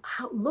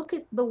 Look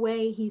at the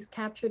way he's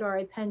captured our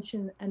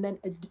attention and then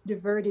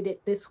diverted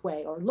it this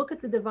way, or look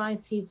at the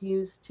device he's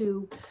used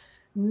to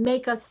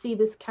make us see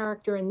this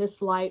character in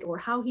this light, or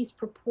how he's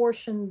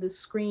proportioned the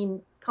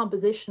screen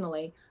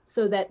compositionally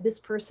so that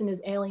this person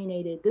is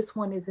alienated, this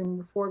one is in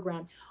the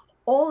foreground.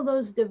 All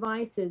those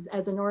devices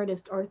as an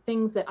artist are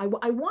things that I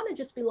want to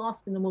just be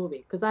lost in the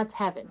movie, because that's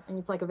heaven and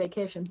it's like a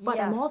vacation. But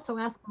I'm also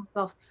asking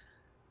myself,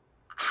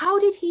 how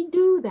did he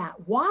do that?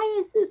 Why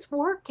is this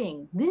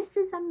working? This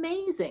is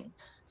amazing.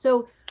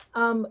 So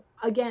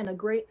again, a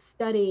great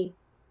study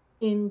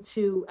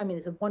into, I mean,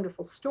 it's a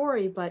wonderful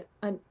story, but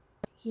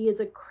he is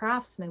a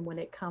craftsman when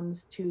it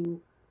comes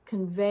to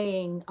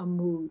conveying a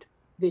mood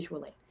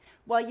visually.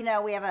 Well, you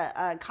know, we have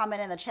a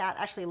comment in the chat,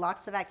 actually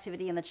lots of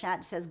activity in the chat.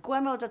 It says,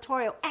 Guillermo del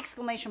Toro,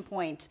 exclamation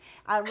point.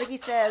 Ricky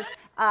says,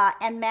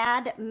 and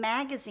Mad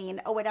Magazine,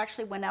 oh, it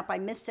actually went up. I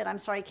missed it. I'm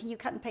sorry. Can you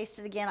cut and paste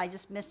it again? I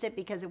just missed it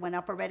because it went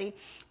up already.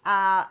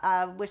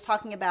 Was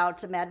talking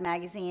about Mad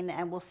Magazine,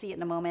 and we'll see it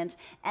in a moment.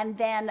 And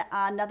then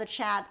another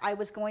chat, I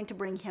was going to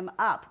bring him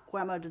up,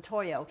 Guillermo del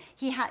Toro.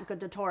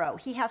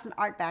 He has an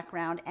art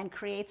background and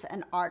creates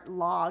an art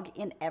log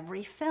in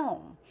every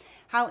film.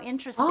 How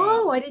interesting.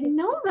 Oh, I didn't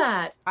know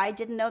that. I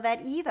didn't know that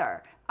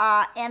either.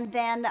 And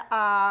then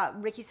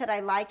Ricky said,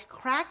 I liked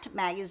Cracked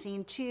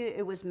magazine too.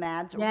 It was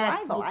Mad's Yes,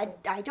 rival. I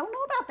don't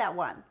know about that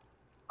one.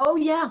 oh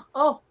yeah.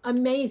 Oh,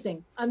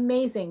 amazing,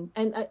 amazing.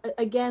 And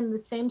again, the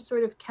same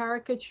sort of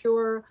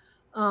caricature,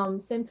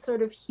 same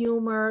sort of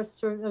humor,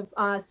 sort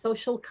of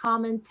social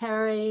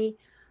commentary.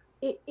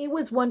 It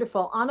was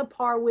wonderful, on a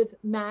par with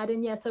Mad,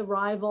 and yes, a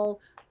rival.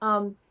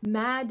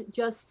 Mad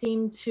just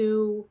seemed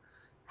to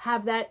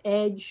have that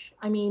edge.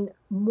 I mean,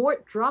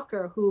 Mort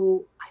Drucker,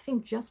 who I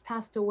think just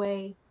passed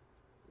away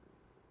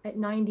at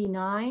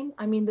 99.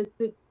 I mean,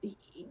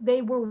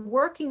 they were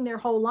working their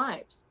whole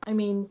lives. I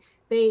mean,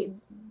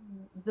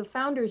 the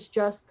founders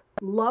just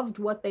loved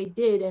what they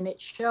did, and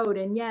it showed.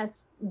 And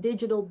yes,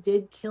 digital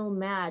did kill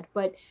Mad,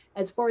 but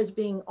as far as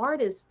being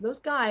artists, those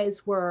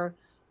guys were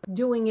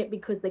doing it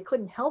because they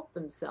couldn't help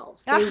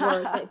themselves.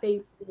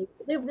 They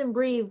lived and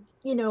breathed,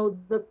 you know,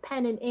 the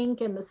pen and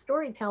ink and the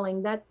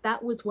storytelling.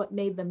 That was what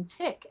made them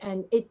tick.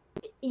 And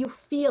you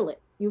feel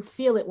it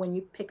when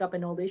you pick up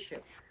an old issue.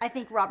 I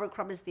think Robert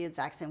Crumb is the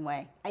exact same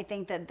way. I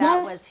think that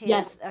Yes, was his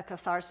yes.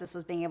 catharsis,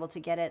 was being able to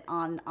get it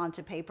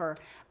onto paper.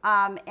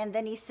 And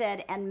then he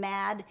said, and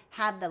Mad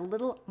had the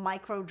little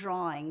micro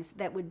drawings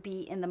that would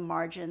be in the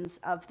margins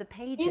of the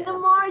pages. In the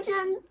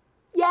margins.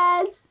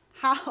 Yes.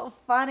 How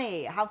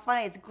funny. How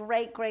funny. It's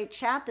great, great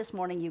chat this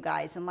morning, you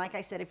guys. And like I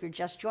said, if you're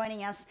just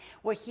joining us,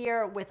 we're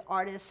here with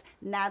artist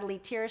Nathalie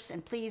Tierce,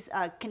 and please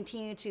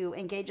continue to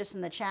engage us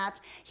in the chat.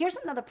 Here's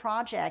another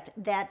project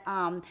that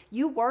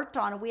you worked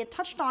on, and we had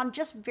touched on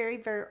just very,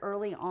 very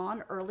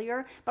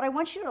earlier, but I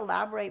want you to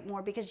elaborate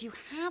more because you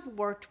have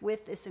worked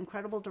with this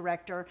incredible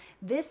director.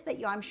 This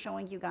that I'm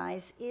showing you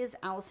guys is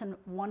Alice in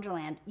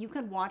Wonderland. You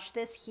can watch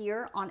this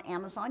here on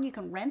Amazon. You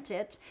can rent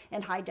it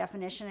in high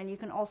definition, and you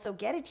can also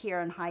get it here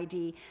in high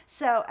D,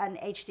 so an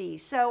HD.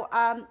 So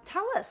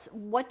tell us,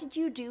 what did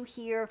you do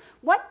here?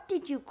 What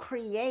did you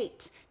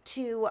create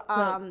to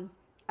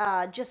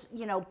just,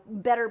 you know,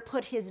 better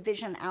put his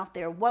vision out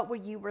there? What were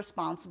you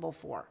responsible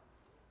for?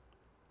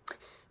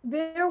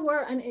 There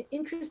were, and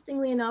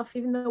interestingly enough,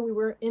 even though we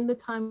were in the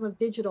time of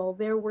digital,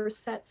 there were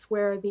sets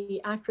where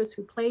the actress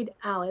who played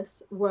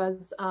Alice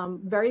was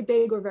very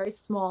big or very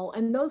small,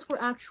 and those were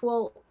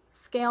actual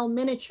scale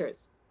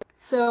miniatures.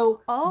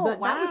 So wow. That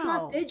was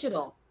not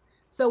digital.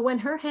 So when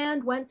her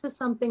hand went to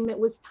something that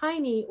was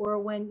tiny, or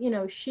when, you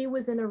know, she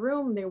was in a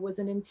room, there was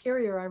an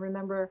interior, I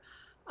remember,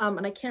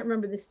 and I can't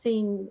remember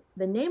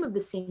the name of the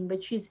scene,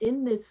 but she's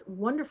in this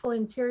wonderful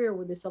interior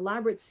with this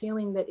elaborate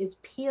ceiling that is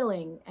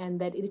peeling,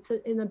 and that it's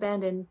an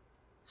abandoned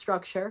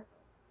structure.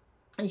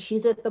 And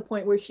she's at the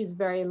point where she's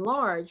very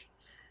large.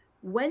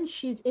 When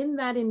she's in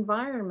that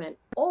environment,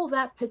 all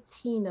that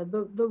patina,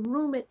 the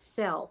room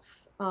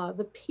itself,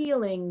 the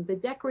peeling, the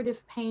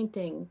decorative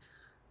painting,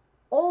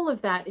 all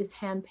of that is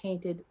hand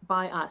painted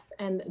by us.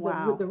 And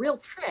wow. the real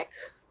trick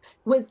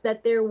was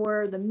that there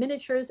were the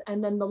miniatures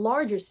and then the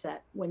larger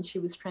set when she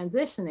was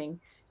transitioning,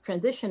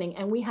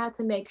 and we had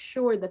to make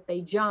sure that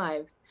they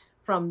jived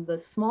from the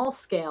small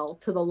scale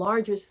to the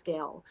larger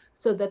scale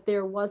so that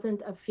there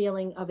wasn't a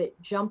feeling of it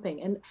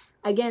jumping. And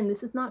again,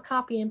 this is not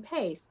copy and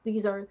paste.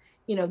 These are,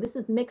 you know, this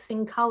is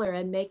mixing color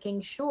and making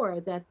sure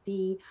that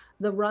the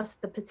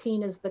rust, the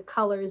patinas, the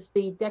colors,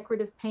 the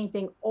decorative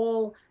painting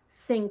all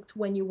synced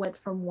when you went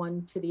from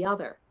one to the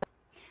other.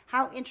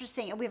 How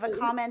interesting. And we have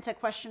a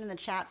question in the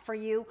chat for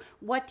you.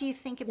 What do you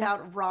think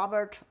about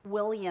Robert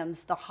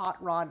Williams, the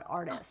hot rod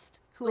artist?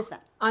 Who is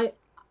that?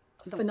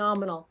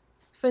 Phenomenal.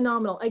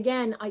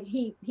 Again, I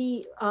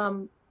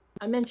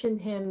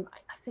mentioned him.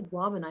 I said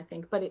Robin, I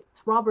think, but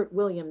it's Robert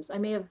Williams. I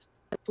may have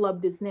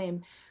flubbed his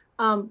name.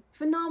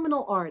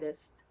 Phenomenal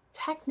artist,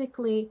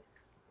 technically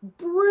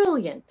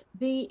brilliant.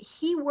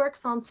 He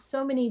works on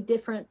so many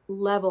different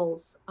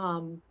levels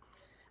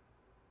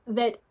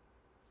that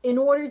in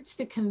order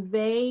to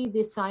convey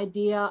this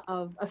idea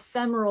of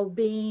ephemeral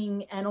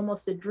being and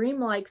almost a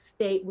dreamlike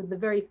state with the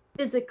very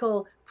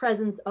physical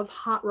presence of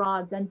hot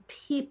rods and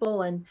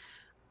people and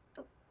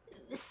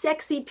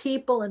sexy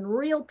people and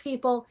real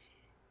people,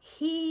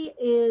 he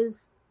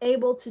is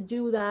able to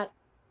do that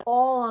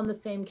all on the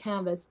same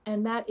canvas.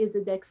 And that is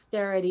a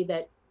dexterity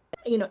that,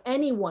 you know,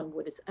 anyone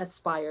would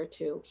aspire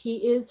to. He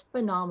is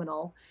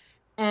phenomenal.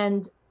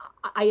 And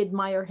I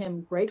admire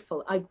him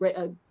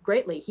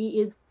greatly. He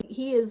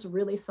is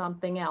really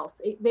something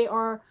else.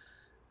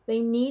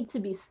 They need to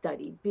be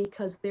studied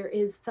because there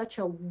is such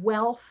a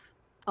wealth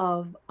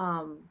of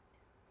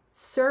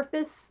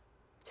surface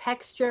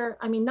texture.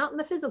 I mean, not in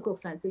the physical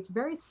sense. It's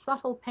very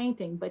subtle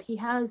painting, but he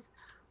has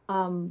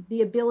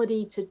the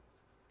ability to,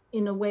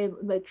 in a way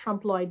that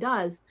Trompe l'oeil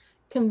does,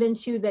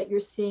 convince you that you're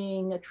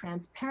seeing a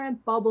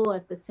transparent bubble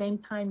at the same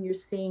time you're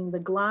seeing the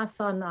glass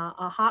on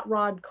a hot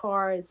rod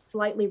car is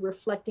slightly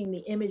reflecting the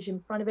image in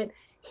front of it.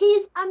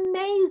 He's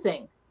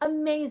amazing,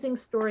 amazing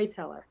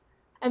storyteller,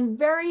 and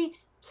very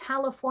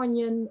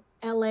Californian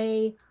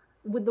LA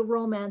with the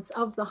romance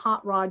of the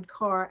hot rod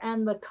car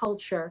and the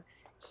culture.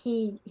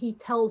 He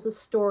tells a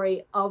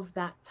story of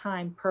that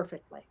time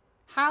perfectly.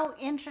 How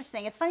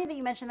interesting. It's funny that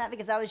you mentioned that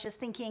because I was just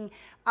thinking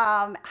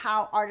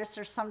how artists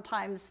are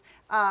sometimes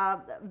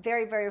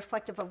very, very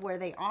reflective of where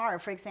they are.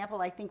 For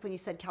example, I think when you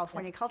said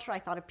California Yes. culture, I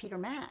thought of Peter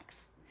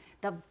Max,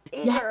 the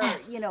bigger,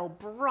 Yes.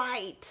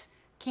 bright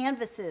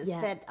canvases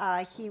Yes.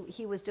 that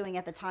he was doing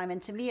at the time.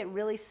 And to me, it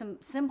really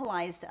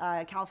symbolized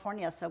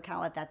California,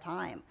 SoCal at that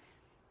time.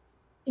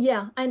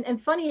 Yeah,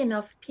 and funny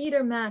enough,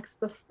 Peter Max,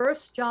 the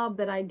first job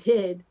that I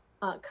did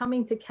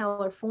coming to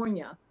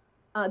California,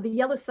 the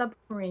Yellow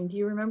Submarine. Do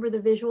you remember the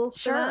visuals for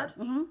Sure.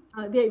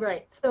 that? Yeah,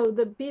 right. So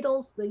the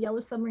Beatles, the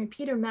Yellow Submarine,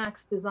 Peter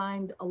Max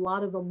designed a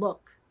lot of the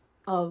look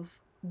of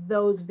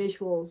those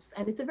visuals,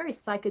 and it's a very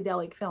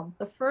psychedelic film.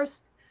 The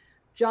first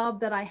job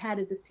that I had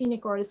as a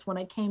scenic artist when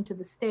I came to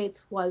the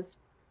States was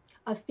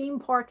a theme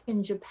park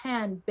in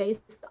Japan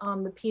based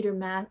on the Peter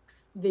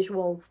Max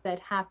visuals that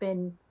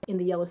happen in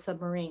the Yellow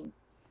Submarine.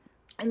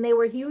 And they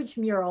were huge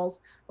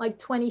murals, like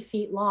 20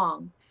 feet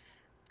long.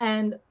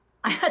 And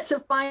I had to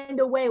find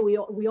a way, we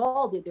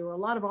all did, there were a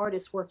lot of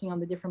artists working on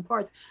the different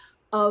parts,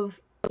 of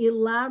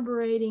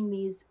elaborating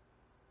these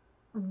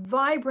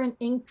vibrant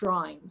ink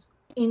drawings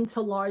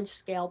into large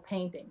scale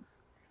paintings.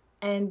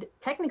 And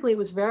technically it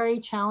was very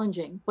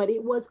challenging, but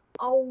it was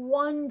a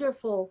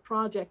wonderful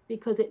project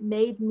because it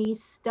made me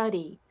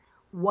study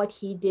what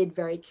he did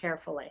very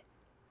carefully.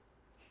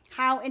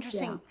 How Yeah.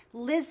 interesting.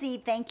 Lizzie,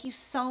 thank you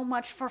so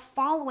much for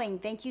following.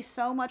 Thank you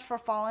so much for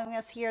following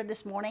us here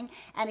this morning.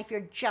 And if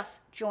you're just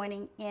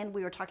joining in,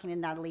 we were talking to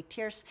Nathalie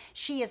Tierce.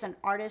 She is an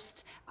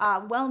artist,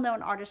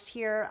 well-known artist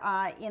here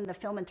in the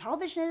film and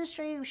television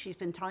industry. She's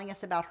been telling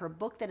us about her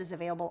book that is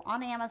available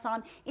on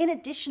Amazon, in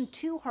addition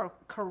to her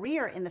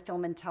career in the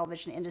film and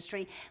television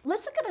industry.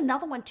 Let's look at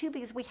another one too,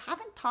 because we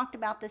haven't talked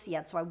about this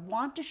yet. So I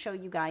want to show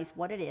you guys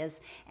what it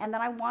is. And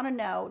then I want to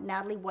know,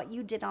 Natalie, what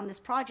you did on this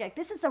project.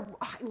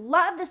 I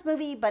love this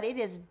movie, but it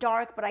is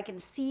dark, but I can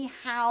see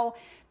how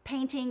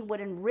painting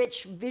would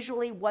enrich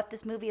visually what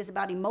this movie is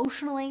about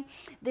emotionally.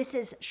 This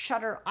is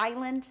Shutter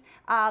Island.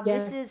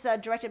 This is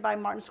Yes. directed by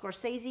Martin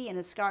Scorsese, and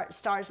it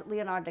stars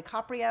Leonardo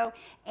DiCaprio.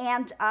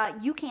 And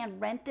you can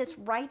rent this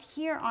right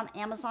here on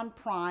Amazon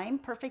Prime.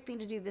 Perfect thing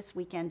to do this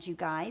weekend, you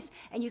guys.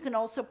 And you can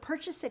also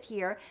purchase it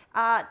here.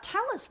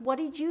 Tell us, what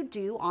did you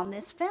do on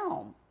this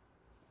film?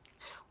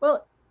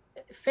 Well,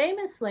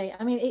 famously,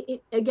 I mean,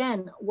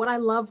 again, what I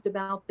loved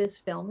about this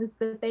film is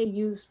that they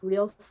used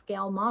real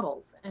scale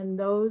models, and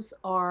those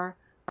are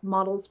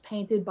models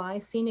painted by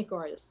scenic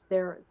artists.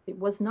 It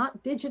was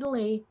not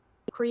digitally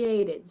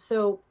created.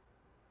 So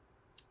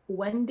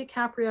when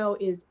DiCaprio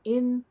is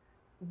in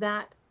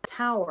that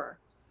tower,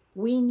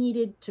 we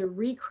needed to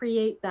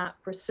recreate that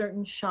for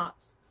certain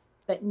shots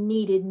that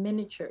needed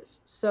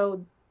miniatures.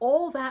 So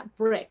all that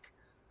brick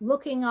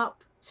looking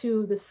up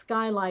to the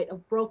skylight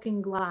of broken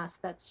glass,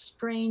 that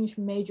strange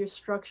major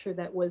structure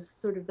that was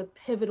sort of the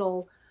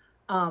pivotal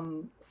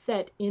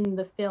set in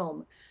the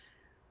film.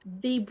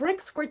 The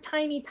bricks were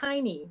tiny,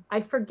 tiny. I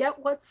forget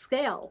what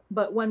scale,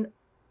 but when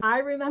I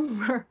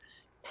remember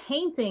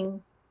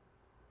painting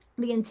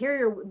the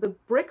interior, the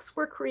bricks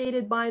were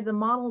created by the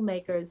model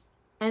makers,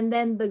 and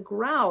then the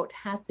grout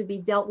had to be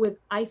dealt with.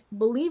 I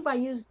believe I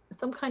used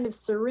some kind of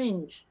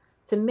syringe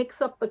to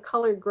mix up the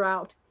colored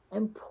grout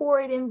and pour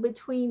it in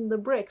between the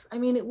bricks. I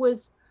mean, it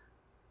was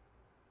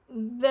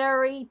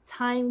very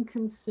time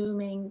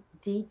consuming,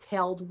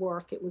 detailed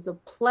work. It was a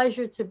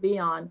pleasure to be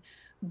on.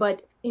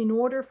 But in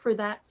order for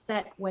that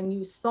set, when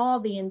you saw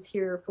the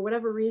interior, for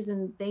whatever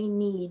reason, they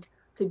need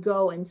to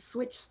go and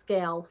switch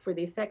scale for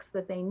the effects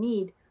that they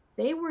need,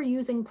 they were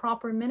using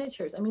proper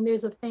miniatures. I mean,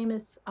 there's a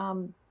famous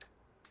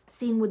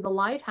scene with the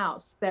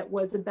lighthouse that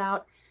was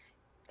about,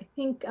 I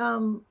think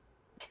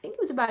it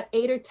was about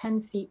 8 or 10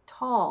 feet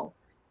tall,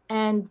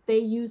 and they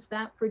use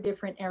that for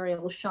different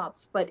aerial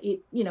shots. But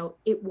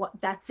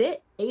that's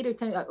it. 8 or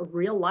 10. A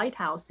real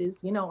lighthouse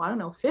is, I don't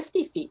know,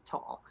 50 feet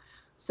tall.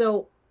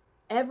 So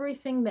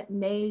everything that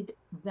made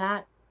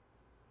that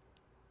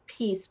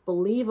piece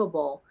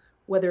believable,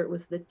 whether it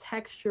was the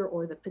texture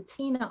or the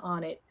patina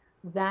on it,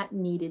 that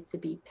needed to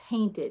be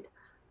painted.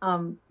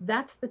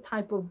 That's the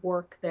type of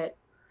work that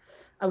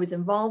I was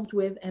involved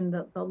with, and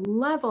the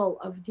level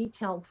of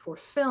detail for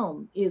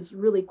film is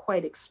really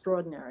quite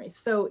extraordinary.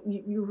 So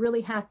you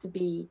really have to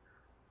be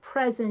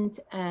present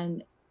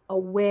and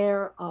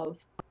aware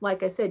of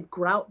like I said,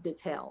 grout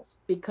details,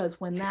 because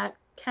when that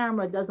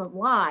camera doesn't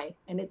lie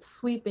and it's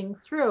sweeping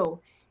through,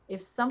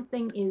 if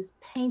something is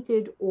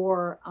painted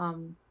or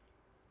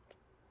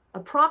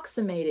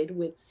approximated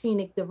with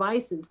scenic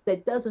devices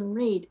that doesn't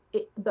read,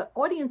 the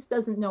audience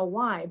doesn't know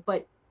why,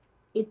 but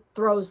it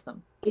throws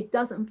them. It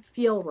doesn't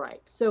feel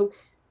right. So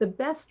the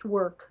best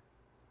work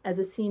as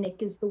a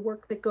scenic is the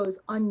work that goes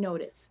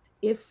unnoticed.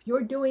 If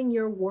you're doing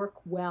your work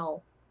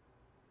well,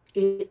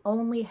 it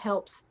only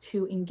helps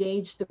to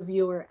engage the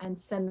viewer and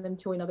send them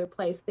to another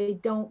place. They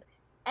don't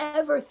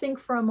ever think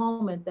for a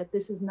moment that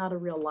this is not a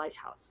real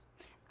lighthouse.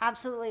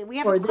 Absolutely. We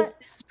have or this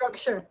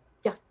structure.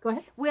 Yeah, go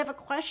ahead. We have a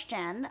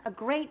question, a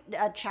great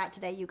chat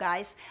today, you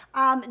guys.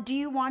 Do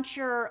you want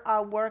your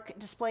work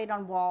displayed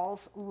on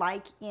walls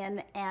like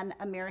in an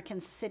American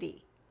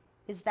city?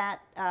 Is that,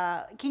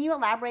 can you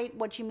elaborate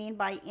what you mean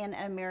by in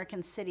an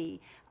American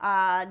city?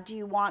 Do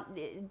you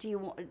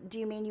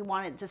mean you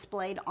want it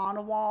displayed on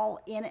a wall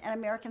in an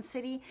American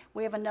city?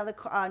 We have another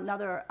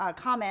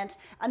comment.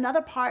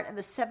 Another part of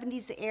the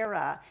 70s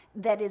era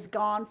that is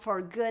gone for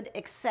good,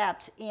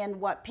 except in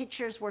what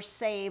pictures were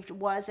saved,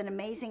 was an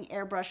amazing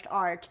airbrushed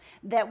art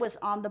that was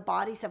on the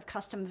bodies of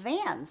custom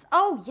vans.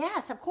 Oh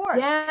yes, of course.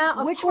 Yeah,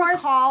 of which course. were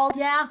called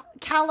Yeah.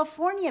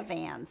 California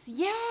vans.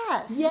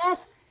 Yes.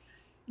 Yes.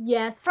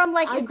 Yes. From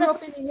like I the grew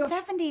up in New York.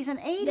 70s and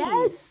 80s.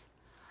 Yes.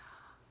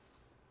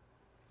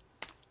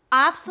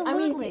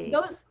 Absolutely.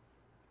 I mean,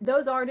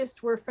 those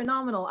artists were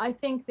phenomenal. I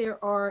think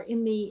there are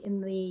in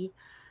the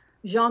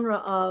genre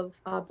of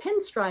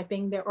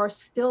pinstriping, there are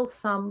still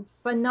some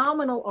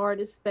phenomenal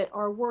artists that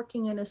are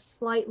working in a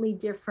slightly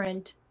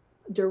different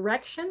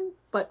direction,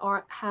 but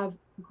have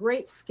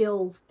great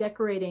skills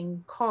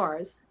decorating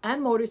cars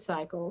and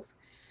motorcycles.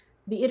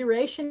 The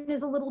iteration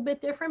is a little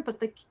bit different,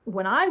 but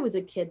when I was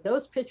a kid,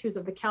 those pictures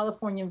of the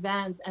California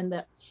vans and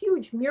the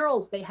huge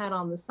murals they had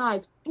on the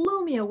sides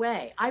blew me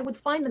away. I would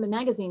find them in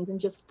magazines and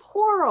just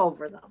pore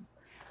over them.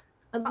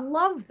 I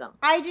love them.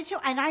 I do too.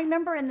 And I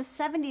remember in the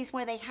 70s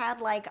where they had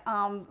like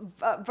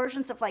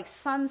versions of like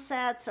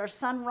sunsets or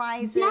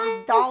sunrises,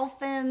 Yes.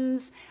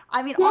 dolphins.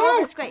 I mean,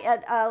 all this great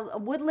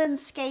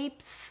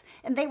woodlandscapes.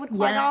 And they would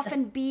quite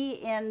often be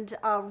in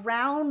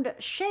round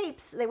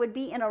shapes. They would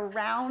be in a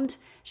round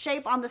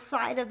shape on the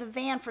side of the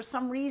van. For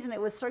some reason,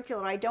 it was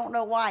circular. I don't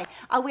know why.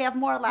 We have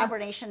more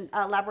elaboration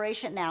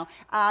now.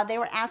 They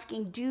were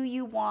asking, do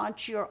you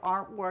want your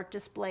artwork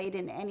displayed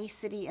in any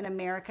city in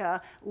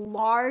America,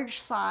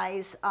 large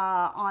size,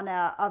 on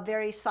a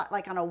very,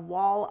 like on a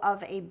wall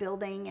of a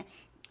building?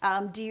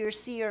 Do you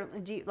see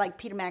like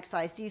Peter Mac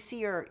size? Do you see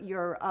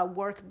your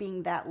work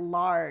being that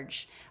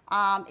large?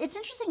 It's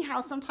interesting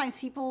how sometimes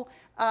people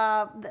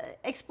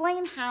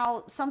explain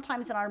how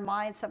sometimes in our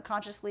minds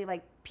subconsciously,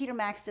 like Peter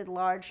Max did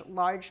large.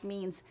 Large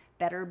means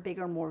better,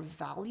 bigger, more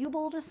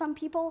valuable to some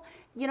people.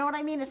 You know what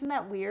I mean? Isn't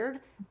that weird?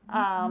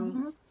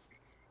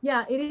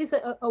 Yeah, it is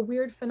a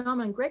weird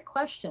phenomenon. Great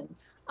question.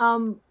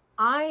 Funny,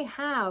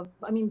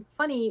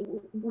 it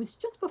was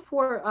just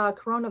before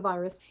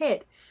coronavirus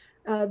hit.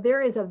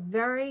 There is a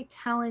very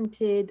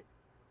talented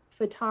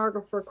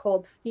photographer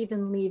called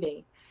Stephen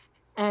Levy.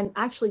 And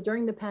actually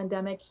during the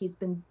pandemic, he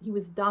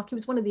was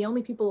one of the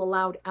only people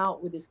allowed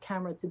out with his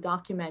camera to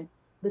document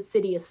the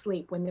city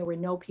asleep when there were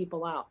no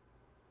people out.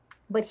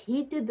 But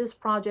he did this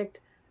project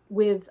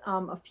with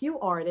a few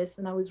artists,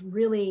 and I was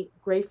really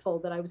grateful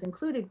that I was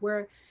included,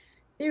 where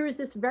there is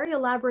this very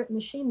elaborate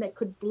machine that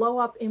could blow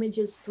up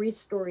images 3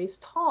 stories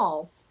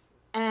tall.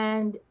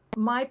 And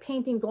my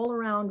paintings all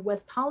around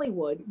West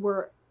Hollywood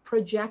were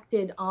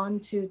projected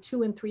onto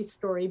 2- and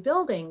 3-story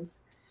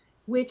buildings,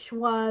 which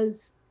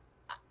was,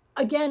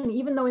 again,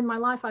 even though in my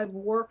life I've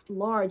worked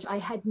large, I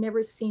had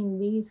never seen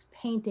these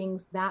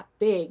paintings that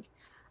big.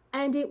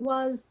 And it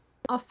was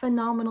a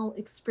phenomenal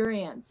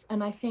experience.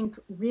 And I think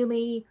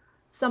really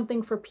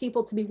something for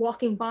people to be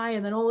walking by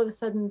and then all of a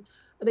sudden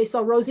they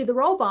saw Rosie the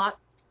Robot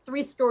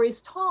 3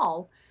 stories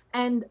tall.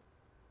 And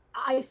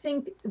I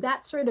think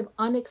that sort of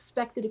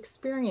unexpected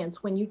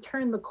experience when you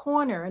turn the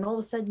corner and all of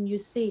a sudden you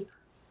see,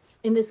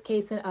 in this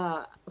case,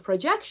 a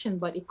projection,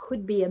 but it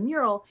could be a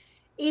mural,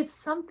 is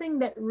something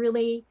that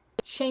really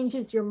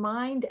changes your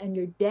mind and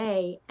your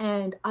day.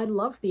 And I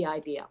love the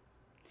idea.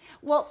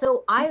 Well,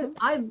 so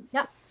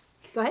yeah,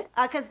 go ahead.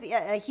 Because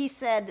he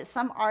said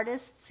some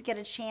artists get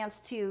a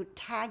chance to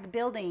tag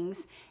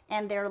buildings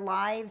and their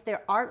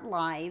art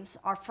lives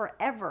are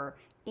forever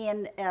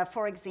in,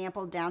 for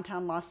example,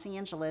 downtown Los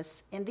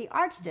Angeles in the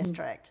Arts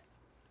District.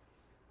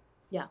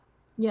 Yeah.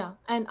 Yeah,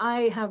 and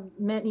I have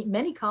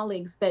many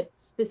colleagues that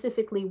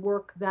specifically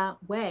work that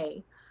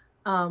way,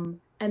 and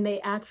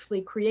they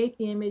actually create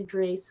the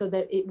imagery so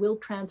that it will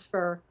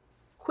transfer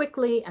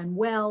quickly and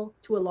well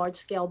to a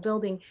large-scale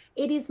building.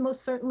 It is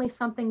most certainly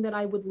something that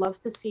I would love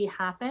to see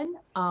happen.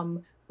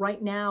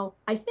 Right now,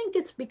 I think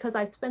it's because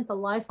I spent a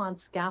life on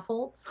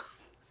scaffolds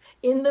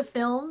in the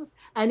films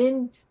and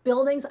in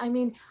buildings. I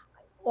mean,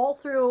 all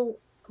through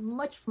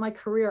much of my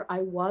career,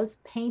 I was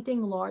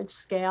painting large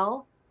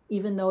scale,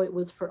 even though it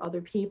was for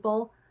other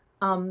people.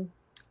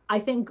 I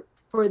think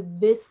for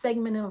this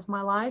segment of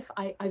my life,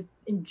 I've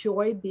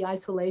enjoyed the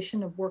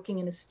isolation of working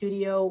in a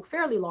studio,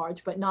 fairly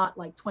large, but not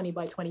like 20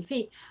 by 20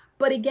 feet.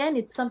 But again,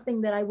 it's something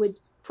that I would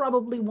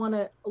probably want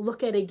to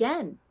look at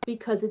again,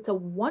 because it's a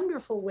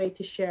wonderful way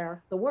to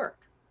share the work,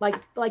 like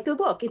the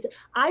book.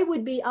 I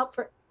would be up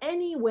for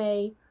any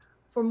way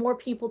for more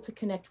people to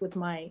connect with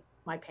my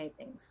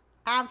paintings.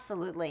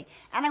 Absolutely.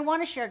 And I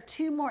want to share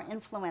two more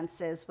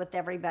influences with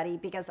everybody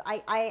because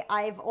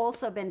I've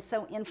also been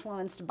so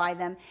influenced by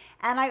them.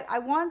 And I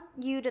want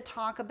you to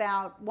talk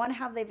about, one,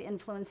 how they've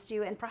influenced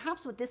you, and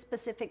perhaps with this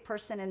specific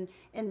person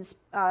in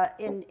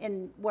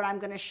what I'm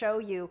going to show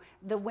you,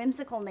 the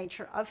whimsical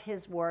nature of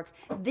his work.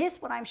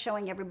 This, what I'm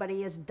showing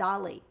everybody, is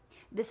Dali.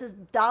 This is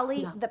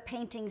Dali, Yeah. the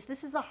paintings.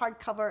 This is a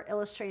hardcover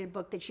illustrated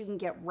book that you can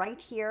get right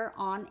here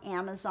on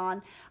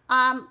Amazon.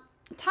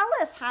 Tell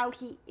us how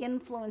he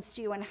influenced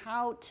you, and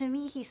how, to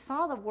me, he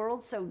saw the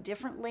world so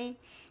differently,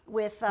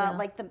 with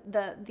like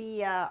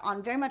the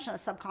on very much on a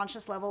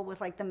subconscious level, with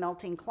like the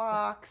melting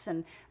clocks,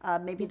 and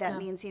maybe that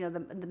means, you know,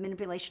 the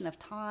manipulation of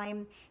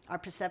time, our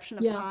perception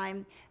of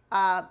time.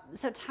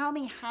 So tell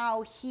me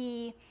how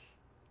he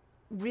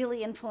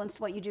really influenced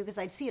what you do, because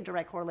I see a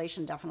direct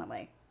correlation,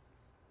 definitely.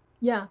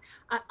 Yeah,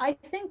 I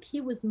think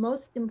he was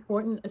most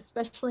important,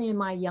 especially in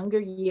my younger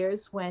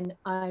years when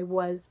I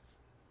was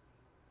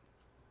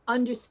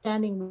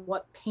understanding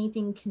what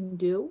painting can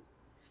do.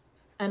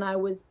 And I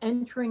was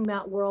entering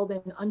that world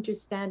and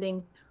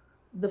understanding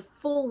the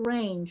full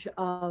range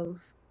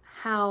of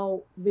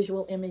how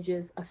visual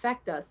images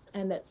affect us.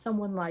 And that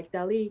someone like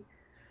Dali,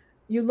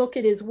 you look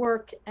at his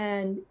work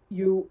and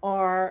you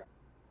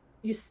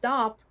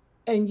stop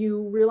and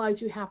you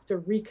realize you have to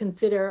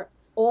reconsider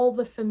all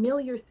the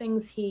familiar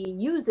things he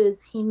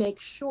uses. He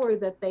makes sure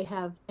that they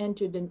have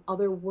entered an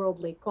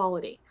otherworldly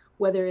quality,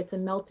 whether it's a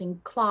melting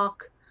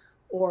clock,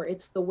 or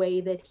it's the way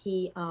that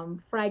he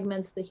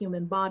fragments the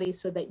human body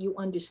so that you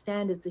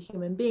understand it's a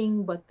human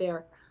being, but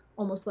they're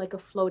almost like a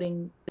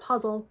floating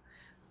puzzle.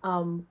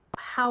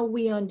 How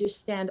we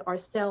understand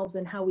ourselves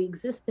and how we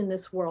exist in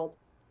this world.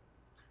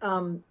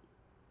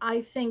 I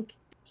think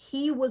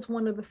he was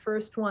one of the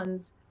first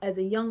ones as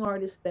a young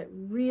artist that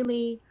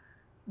really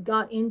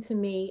got into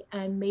me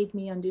and made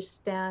me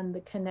understand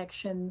the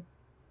connection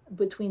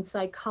between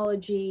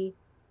psychology,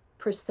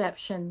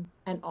 perception,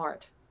 and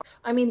art.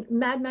 I mean,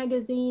 Mad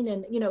Magazine,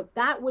 and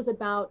that was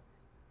about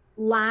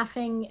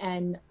laughing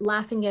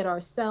at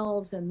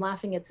ourselves and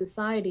laughing at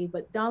society.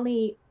 But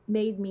Dali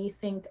made me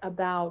think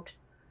about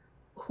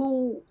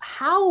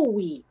how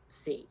we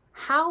see.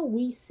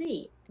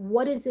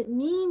 What does it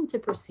mean to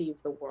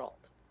perceive the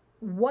world?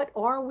 What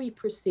are we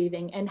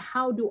perceiving, and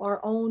how do our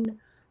own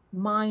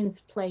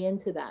minds play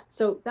into that?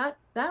 So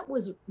that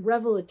was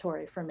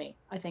revelatory for me,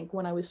 I think,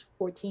 when I was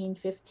 14,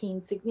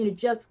 15, 16,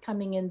 just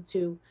coming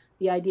into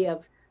the idea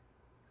of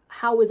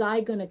how was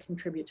I going to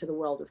contribute to the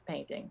world of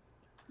painting.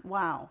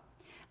 Wow.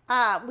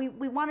 We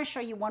want to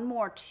show you one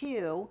more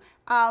too.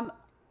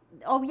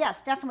 Oh yes,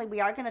 definitely.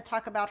 We are going to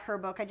talk about her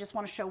book. I just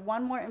want to show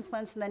one more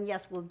influence, and then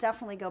yes, we'll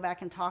definitely go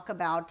back and talk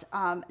about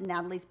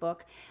Nathalie's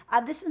book.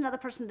 This is another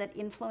person that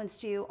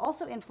influenced you,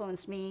 also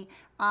influenced me.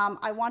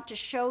 I want to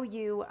show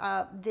you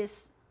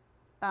this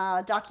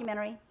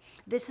documentary.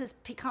 This is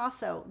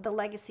Picasso, The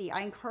Legacy.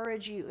 I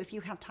encourage you, if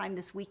you have time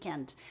this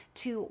weekend,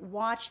 to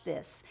watch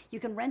this. You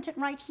can rent it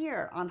right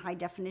here on high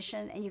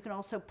definition, and you can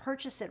also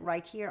purchase it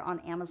right here on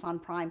Amazon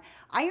Prime.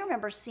 I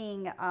remember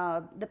seeing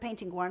the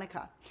painting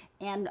Guernica,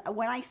 and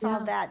when I saw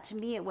that, to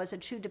me, it was a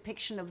true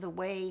depiction of the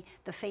way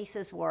the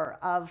faces were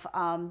of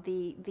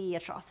the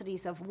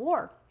atrocities of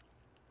war.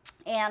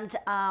 And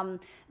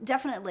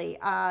definitely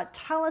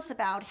tell us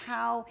about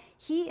how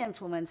he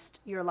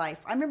influenced your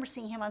life. I remember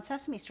seeing him on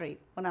Sesame Street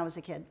when I was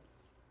a kid.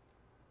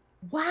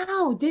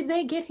 Wow, did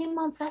they get him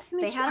on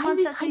Sesame They Street? had him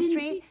on Sesame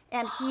Street,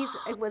 and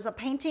it was a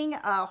painting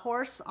a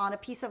horse on a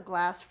piece of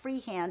glass,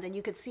 freehand, and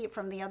you could see it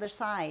from the other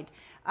side.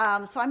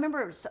 So I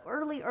remember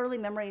early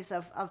memories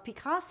of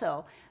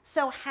Picasso.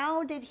 So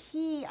how did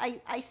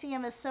I see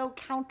him as so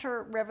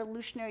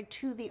counter-revolutionary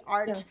to the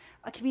art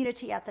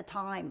community at the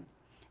time.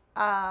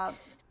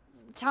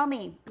 Tell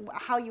me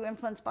how you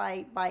influenced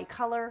by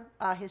color,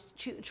 his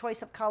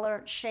choice of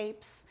color,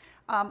 shapes,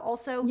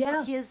 also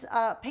his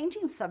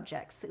painting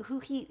subjects, who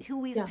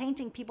he's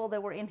painting, people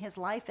that were in his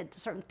life at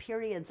certain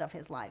periods of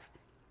his life.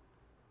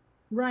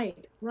 Right.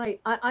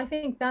 I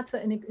think that's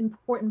an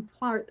important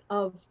part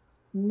of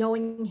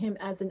knowing him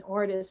as an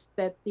artist,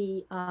 that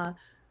the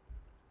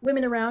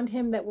women around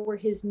him that were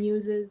his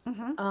muses,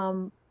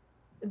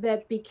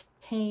 that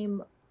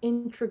became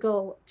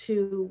integral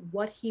to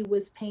what he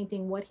was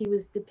painting, what he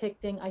was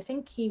depicting. I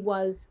think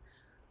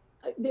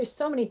there's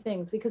so many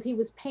things, because he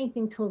was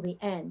painting till the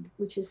end,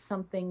 which is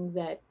something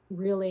that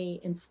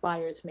really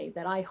inspires me,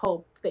 that I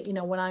hope that,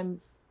 when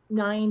I'm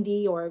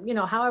 90 or,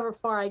 however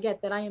far I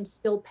get, that I am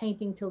still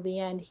painting till the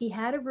end. He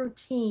had a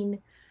routine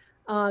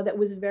that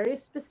was very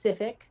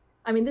specific.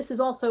 I mean, this is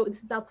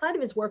outside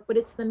of his work, but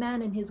it's the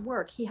man in his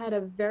work. He had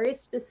a very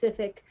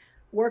specific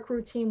work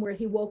routine where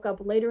he woke up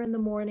later in the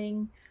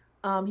morning.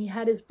 He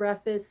had his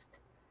breakfast.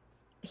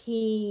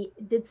 he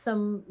did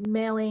some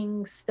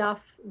mailing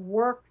stuff,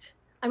 worked.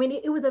 I mean,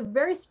 it was a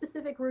very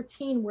specific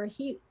routine where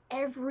he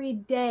every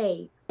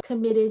day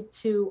committed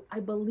to, I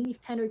believe,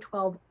 10 or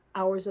 12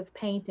 hours of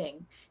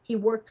painting. He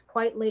worked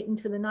quite late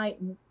into the night,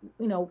 and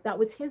that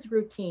was his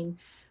routine.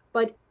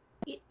 But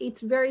it's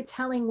very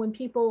telling when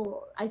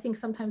people, I think,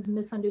 sometimes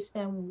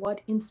misunderstand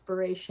what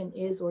inspiration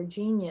is or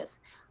genius.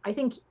 I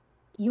think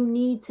you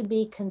need to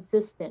be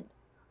consistent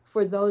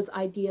for those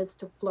ideas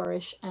to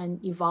flourish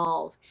and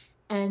evolve.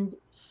 And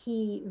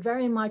he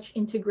very much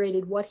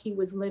integrated what he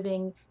was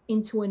living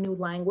into a new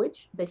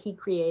language that he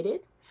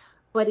created.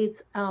 But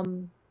it's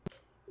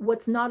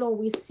what's not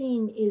always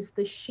seen is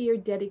the sheer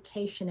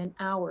dedication and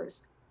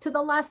hours to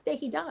the last day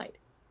he died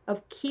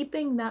of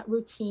keeping that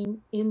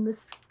routine in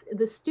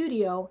the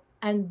studio.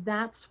 And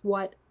that's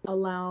what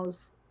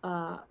allows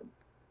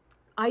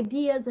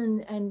ideas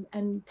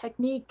and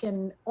technique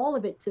and all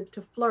of it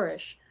to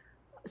flourish.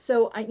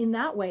 So in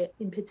that way,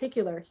 in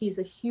particular, he's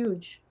a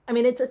huge, I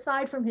mean, it's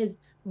aside from his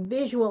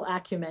visual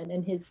acumen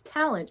and his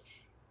talent,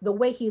 the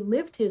way he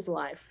lived his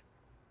life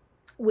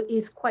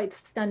is quite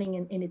stunning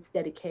in its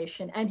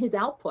dedication and his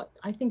output.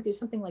 I think there's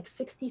something like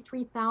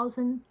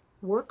 63,000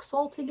 works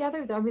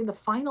altogether. I mean, the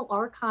final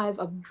archive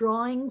of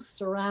drawings,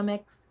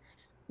 ceramics,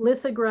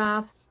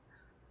 lithographs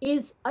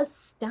is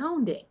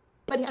astounding.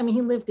 But I mean,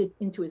 he lived it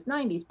into his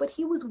 90s, but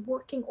he was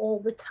working all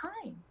the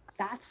time.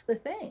 That's the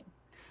thing.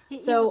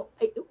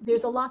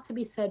 There's a lot to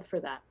be said for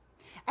that.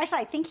 Actually,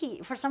 I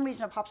think for some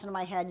reason it pops into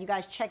my head. You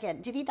guys check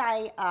it. Did he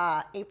die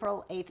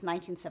April 8th,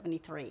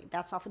 1973?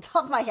 That's off the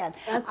top of my head.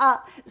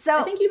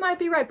 I think you might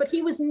be right, but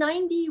he was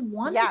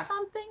 91 or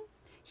something?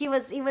 He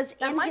was in his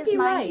 90s.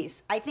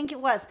 Right. I think it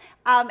was.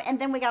 And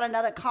then we got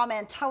another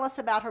comment. Tell us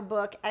about her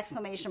book, !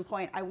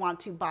 I want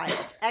to buy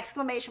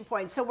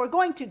it, ! So we're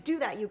going to do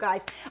that, you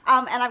guys.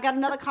 And I've got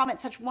another comment.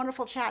 Such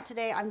wonderful chat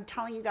today. I'm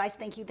telling you guys,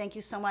 thank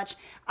you so much.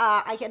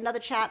 I get another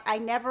chat. I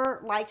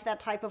never liked that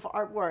type of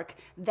artwork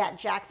that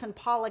Jackson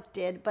Pollock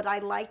did, but I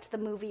liked the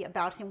movie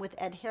about him with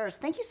Ed Harris.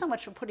 Thank you so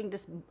much for putting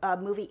this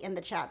movie in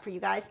the chat for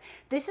you guys.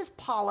 This is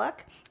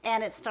Pollock,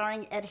 and it's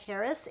starring Ed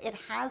Harris. It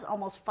has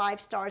almost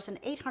 5 stars and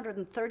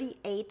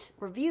 838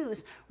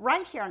 reviews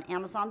right here on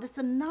Amazon. This is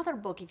another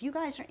book. If you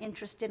guys are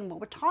interested in what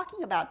we're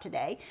talking about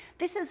today,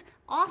 this is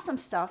awesome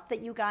stuff that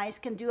you guys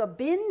can do a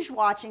binge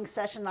watching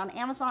session on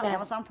Amazon,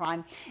 Amazon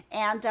Prime,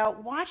 and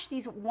watch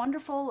these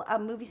wonderful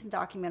movies and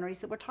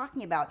documentaries that we're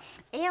talking about.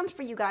 And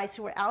for you guys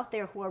who are out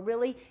there who are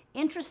really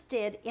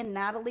interested in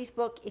Nathalie's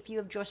book, if you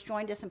have just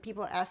joined us and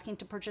people are asking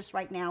to purchase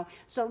right now,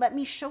 so let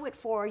me show it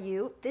for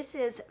you. This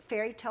is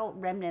Tale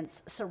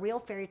Remnants,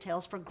 Surreal Fairy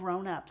Tales for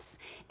Grown-Ups.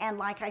 And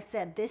like I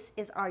said, this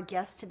is our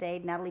guest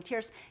today, Nathalie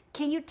Tierce.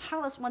 Can you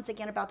tell us once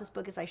again about this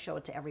book as I show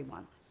it to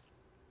everyone?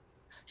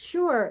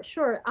 Sure.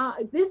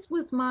 This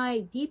was my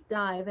deep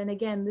dive. And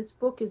again, this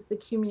book is the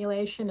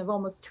accumulation of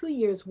almost 2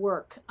 years'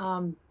 work.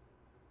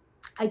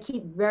 I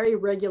keep very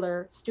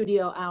regular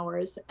studio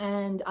hours,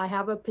 and I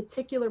have a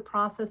particular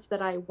process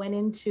that I went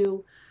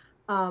into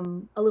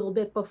a little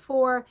bit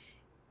before.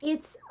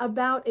 It's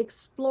about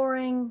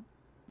exploring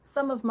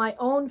some of my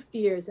own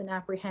fears and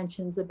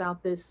apprehensions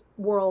about this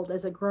world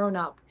as a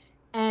grown-up.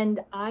 And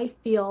I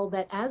feel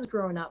that as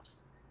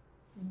grown-ups,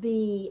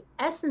 the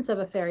essence of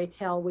a fairy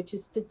tale, which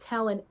is to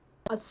tell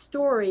a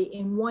story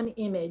in one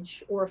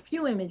image or a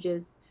few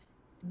images,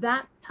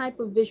 that type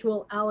of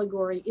visual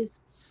allegory is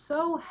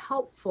so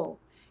helpful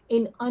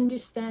in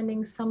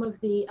understanding some of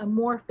the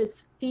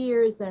amorphous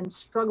fears and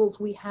struggles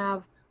we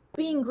have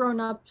being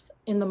grown-ups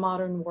in the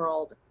modern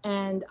world.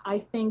 And I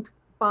think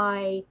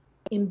by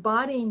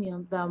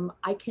embodying them,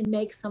 I can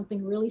make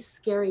something really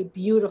scary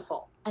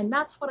beautiful. And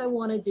that's what I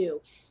want to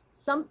do.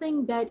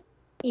 Something that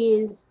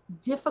is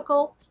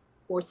difficult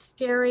or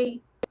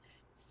scary,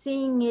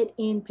 seeing it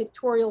in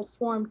pictorial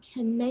form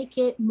can make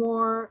it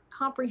more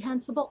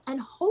comprehensible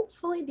and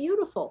hopefully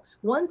beautiful.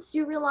 Once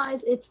you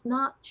realize it's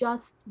not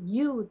just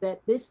you,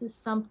 that this is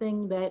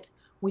something that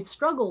we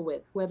struggle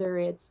with, whether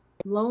it's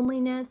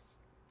loneliness,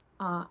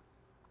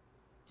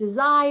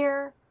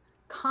 desire,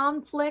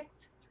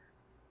 conflict,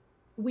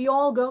 we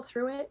all go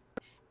through it.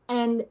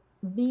 And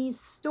these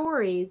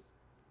stories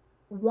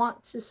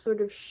want to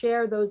sort of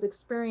share those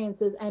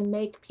experiences and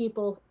make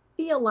people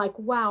feel like,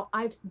 wow,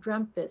 I've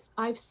dreamt this,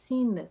 I've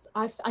seen this,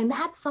 and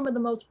that's some of the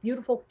most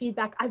beautiful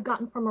feedback I've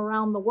gotten from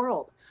around the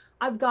world.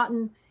 I've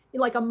gotten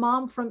like a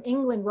mom from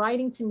England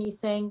writing to me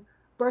saying,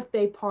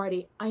 birthday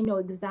party, I know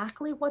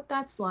exactly what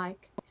that's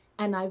like,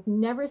 and I've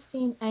never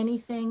seen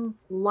anything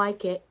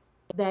like it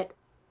that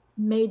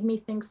made me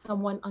think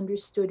someone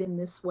understood in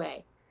this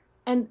way.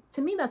 And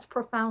to me, that's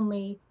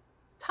profoundly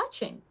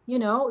touching,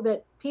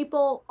 that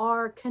people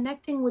are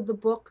connecting with the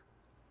book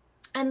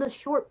and the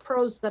short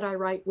prose that I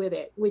write with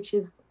it, which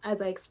is,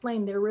 as I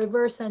explained, they're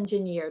reverse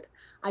engineered.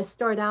 I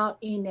start out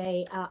in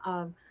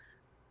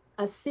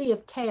a sea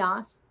of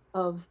chaos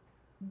of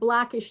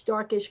blackish,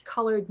 darkish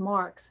colored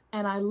marks,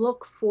 and I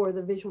look for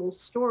the visual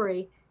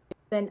story.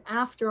 Then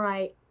after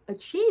I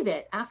achieve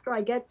it, after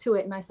I get to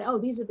it and I say, oh,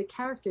 these are the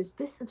characters,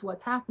 this is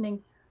what's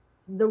happening,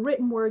 the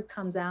written word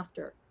comes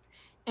after.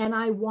 And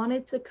I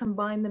wanted to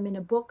combine them in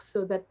a book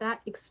so that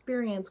that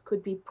experience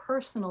could be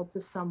personal to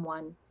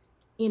someone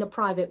in a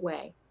private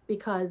way.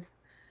 Because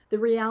the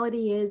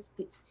reality is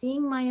that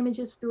seeing my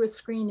images through a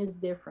screen is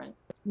different.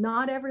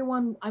 Not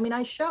everyone, I mean,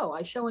 I show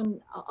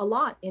in a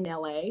lot in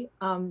LA.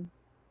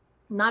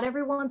 Not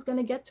everyone's going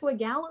to get to a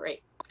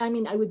gallery. I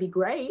mean, it would be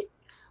great,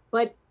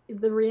 but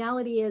the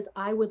reality is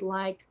I would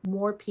like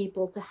more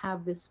people to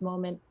have this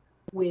moment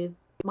with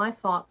my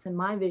thoughts and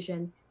my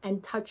vision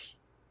and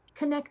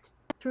connect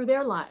through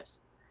their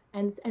lives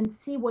and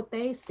see what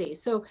they see.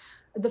 So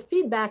the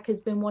feedback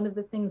has been one of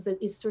the things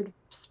that is sort of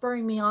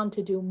spurring me on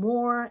to do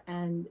more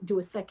and do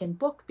a second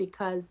book,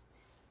 because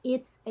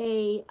it's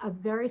a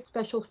very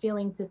special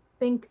feeling to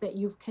think that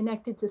you've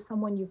connected to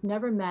someone you've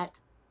never met,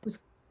 who's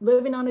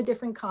living on a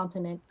different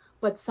continent,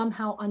 but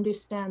somehow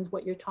understands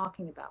what you're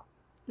talking about.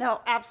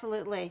 No,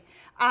 absolutely.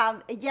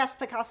 Yes,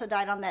 Picasso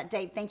died on that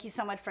date. Thank you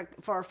so much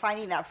for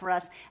finding that for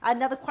us.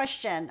 Another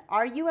question.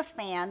 Are you a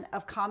fan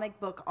of comic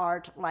book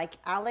art like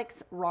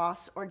Alex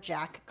Ross or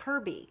Jack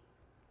Kirby?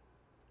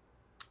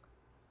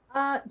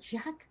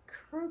 Jack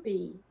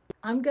Kirby.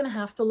 I'm going to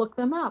have to look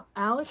them up.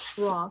 Alex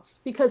Ross,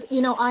 because,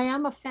 I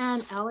am a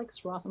fan.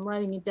 Alex Ross, I'm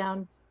writing it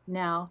down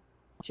now.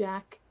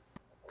 Jack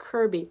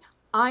Kirby.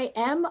 I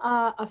am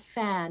a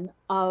fan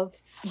of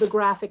the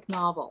graphic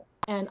novel,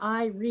 and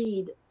I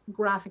read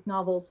graphic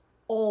novels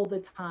all the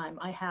time.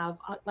 I have,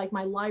 like,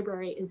 my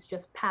library is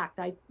just packed.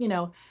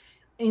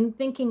 In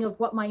thinking of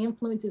what my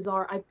influences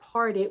are, I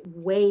part it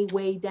way,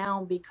 way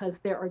down because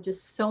there are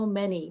just so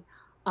many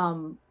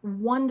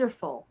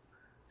wonderful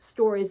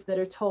stories that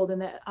are told.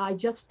 And that I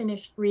just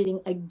finished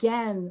reading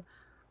again,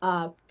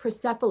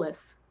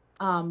 Persepolis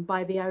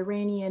by the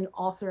Iranian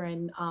author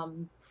and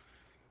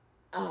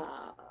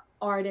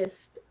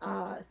artist,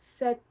 I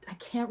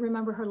can't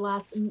remember her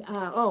last,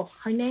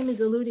 her name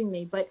is eluding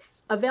me, but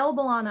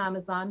available on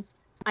Amazon.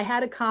 I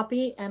had a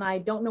copy and I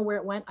don't know where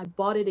it went. I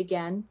bought it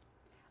again.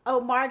 Oh,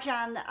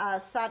 Marjan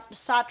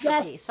Satrapi.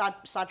 Yes.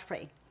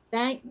 Satrapi.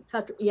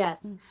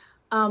 Yes.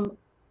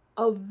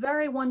 A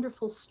very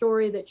wonderful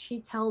story that she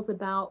tells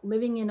about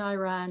living in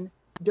Iran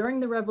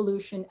during the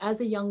revolution as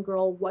a young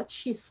girl, what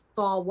she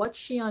saw, what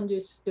she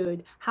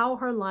understood, how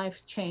her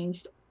life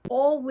changed,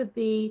 all with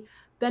the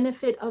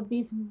benefit of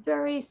these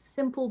very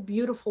simple,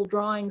 beautiful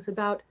drawings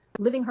about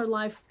living her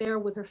life there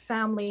with her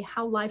family,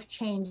 how life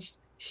changed.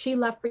 She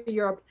left for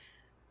Europe.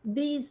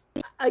 These,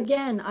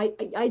 again,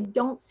 I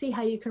don't see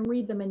how you can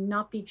read them and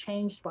not be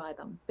changed by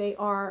them. They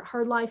are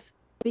her life,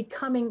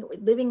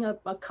 living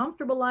a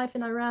comfortable life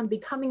in Iran,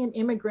 becoming an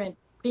immigrant,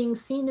 being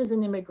seen as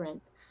an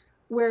immigrant,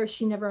 where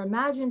she never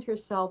imagined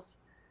herself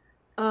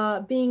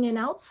being an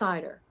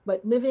outsider,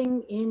 but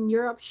living in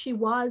Europe she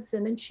was,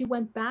 and then she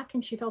went back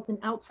and she felt an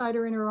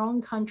outsider in her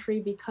own country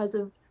because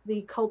of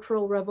the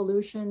Cultural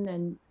Revolution,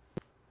 and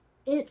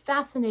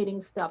fascinating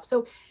stuff.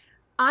 So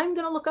I'm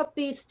going to look up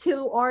these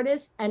two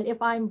artists, and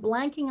if I'm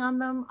blanking on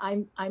them,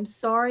 I'm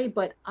sorry,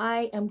 but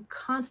I am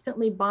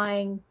constantly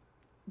buying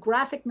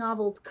graphic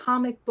novels,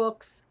 comic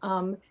books.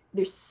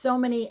 There's so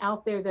many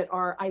out there that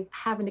I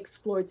haven't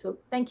explored. So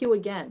thank you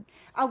again.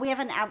 We have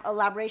an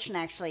elaboration,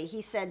 actually.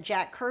 He said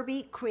Jack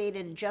Kirby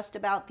created just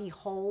about the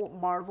whole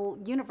Marvel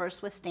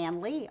universe with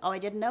Stan Lee. Oh, I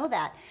didn't know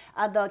that.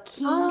 The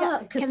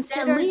king,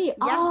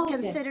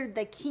 considered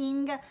the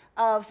king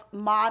of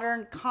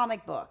modern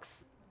comic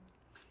books.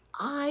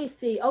 I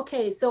see.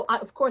 Okay, so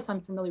of course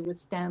I'm familiar with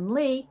Stan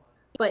Lee,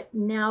 but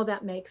now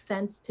that makes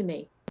sense to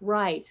me.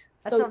 Right.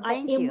 So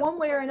in one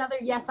way or another,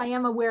 yes, I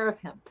am aware of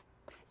him.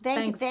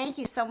 Thank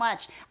you so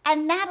much.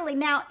 And Nathalie,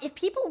 now, if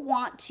people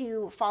want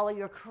to follow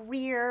your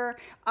career,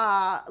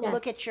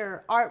 look at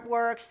your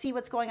artwork, see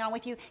what's going on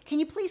with you, can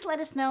you please let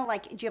us know,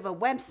 like, do you have a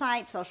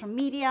website, social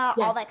media,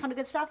 all that kind of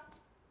good stuff?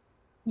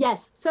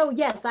 Yes. So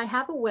yes, I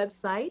have a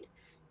website.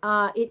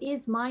 It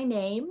is my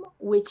name,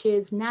 which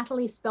is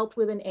Nathalie spelt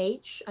with an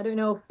H. I don't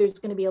know if there's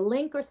going to be a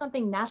link or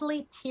something,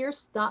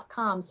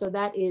 NathalieTierce.com. So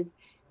that is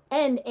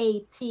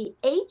NATHALIE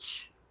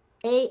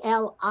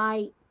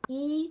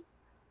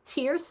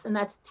Tierce, and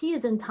that's T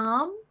as in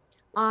Tom,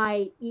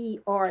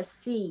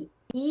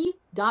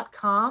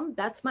 IERCE.com.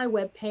 That's my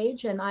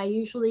webpage, and I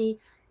usually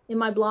in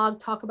my blog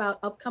talk about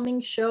upcoming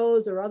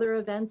shows or other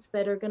events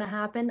that are going to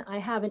happen. I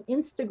have an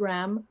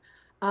Instagram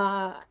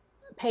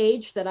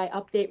page that I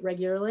update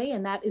regularly,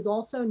 and that is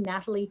also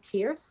Nathalie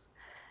Tierce.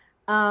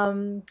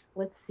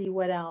 Let's see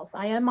what else.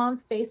 I am on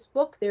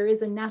Facebook. There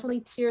is a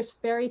Nathalie Tierce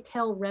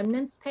Tale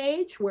Remnants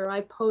page where I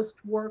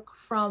post work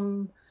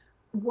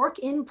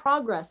in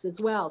progress as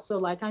well. So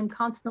like I'm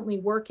constantly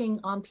working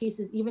on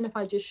pieces, even if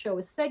I just show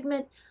a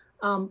segment.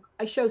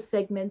 I show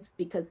segments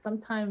because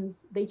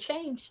sometimes they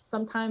change.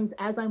 Sometimes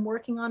as I'm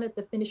working on it,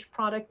 the finished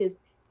product is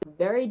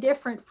very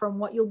different from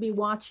what you'll be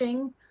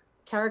watching.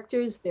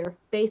 Characters, their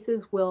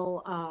faces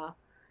will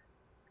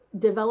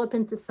develop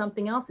into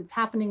something else. It's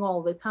happening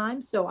all the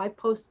time. So I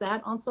post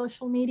that on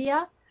social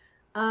media.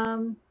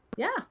 Please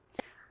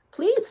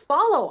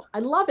follow. I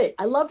love it.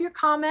 I love your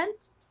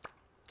comments.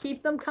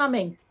 Keep them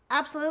coming.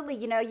 Absolutely.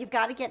 You know, you've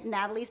got to get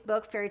Natalie's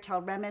book,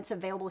 Tale Remnants,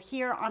 available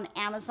here on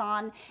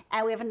Amazon.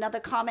 And we have another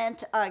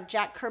comment.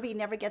 Jack Kirby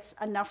never gets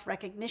enough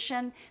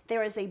recognition.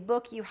 There is a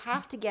book you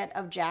have to get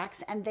of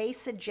Jack's, and they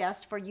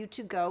suggest for you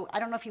to go. I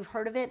don't know if you've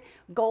heard of it,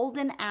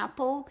 Golden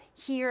Apple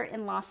here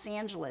in Los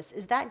Angeles.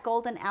 Is that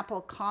Golden Apple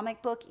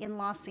comic book in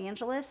Los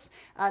Angeles?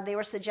 They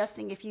were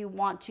suggesting if you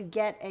want to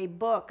get a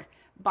book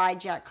by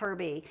Jack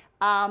Kirby.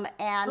 And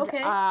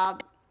Okay.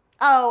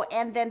 Oh,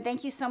 and then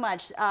thank you so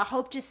much.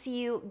 Hope to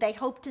see you. They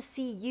hope to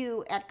see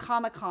you at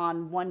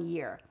Comic-Con one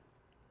year.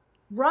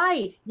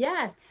 Right.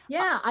 Yes.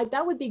 Yeah.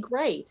 That would be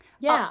great.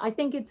 Yeah. I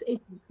think it's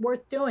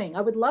worth doing.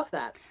 I would love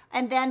that.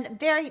 And then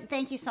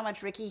thank you so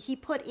much, Ricky. He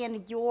put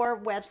in your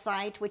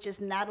website, which is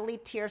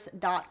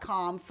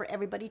NatalieTierce.com for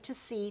everybody to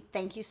see.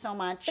 Thank you so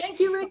much. Thank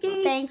you,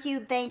 Ricky. Thank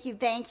you, thank you,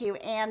 thank you.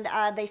 And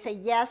they say,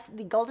 yes,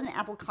 the Golden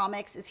Apple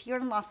Comics is here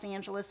in Los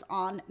Angeles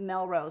on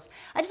Melrose.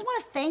 I just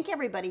want to thank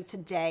everybody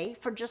today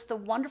for just the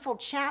wonderful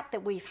chat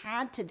that we've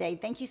had today.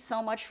 Thank you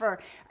so much for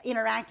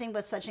interacting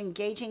with such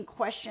engaging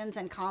questions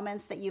and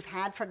comments that you've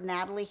had for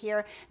Natalie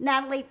here.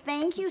 Natalie,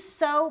 thank you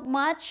so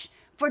much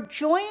for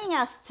joining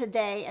us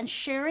today and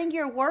sharing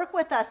your work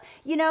with us.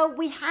 You know,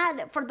 we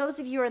had, for those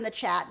of you who are in the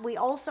chat, we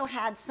also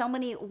had so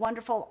many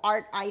wonderful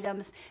art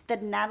items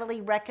that Natalie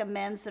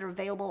recommends that are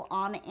available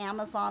on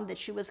Amazon that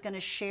she was going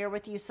to share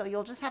with you. So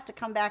you'll just have to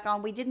come back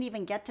on. We didn't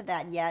even get to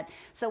that yet.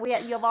 So you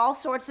have all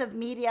sorts of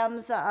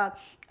mediums,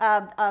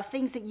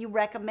 things that you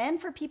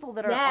recommend for people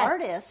that are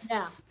artists.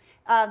 Yeah.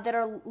 That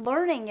are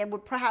learning and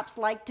would perhaps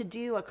like to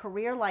do a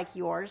career like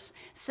yours.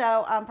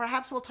 So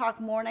perhaps we'll talk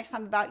more next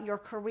time about your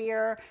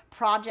career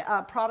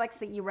products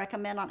that you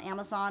recommend on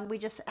Amazon. We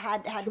just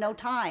had no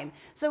time.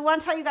 So I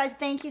want to tell you guys,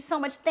 thank you so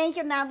much. Thank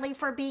you, Natalie,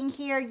 for being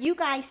here. You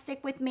guys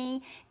stick with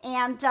me.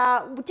 And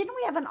didn't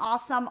we have an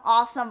awesome,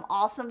 awesome,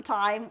 awesome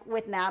time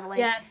with Natalie?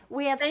 Yes.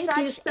 We had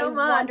such a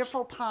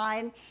wonderful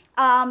time.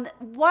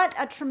 What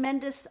a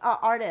tremendous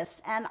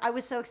artist, and I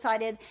was so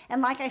excited.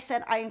 And like I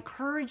said, I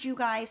encourage you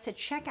guys to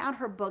check out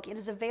her book. It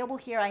is available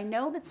here. I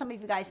know that some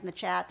of you guys in the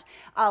chat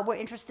were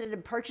interested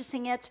in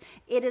purchasing it.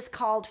 It is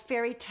called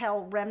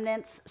Tale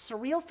Remnants,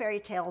 Surreal Fairy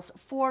Tales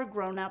for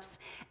Grown-Ups.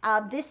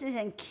 This is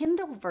in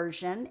Kindle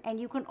version, and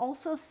you can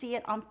also see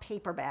it on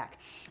paperback.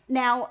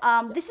 Now,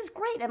 this is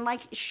great, and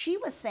like she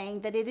was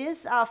saying, that it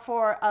is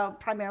for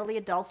primarily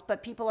adults,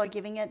 but people are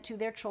giving it to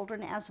their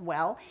children as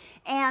well.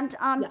 And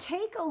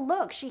take a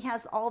look. She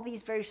has all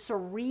these very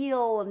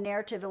surreal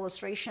narrative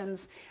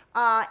illustrations,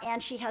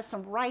 and she has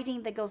some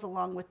writing that goes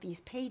along with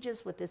these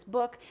pages, with this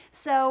book.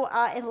 So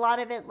a lot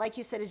of it, like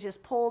you said, is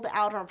just pulled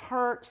out of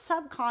her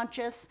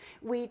subconscious.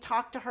 We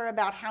talked to her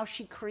about how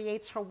she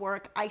creates her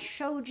work. I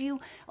showed you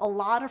a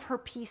lot of her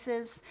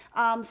pieces,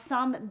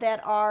 some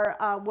that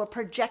were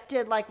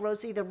projected, like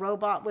Rosie the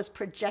Robot was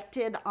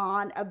projected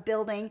on a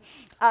building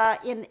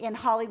in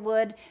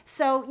Hollywood.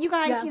 So you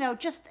guys, you know,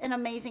 just an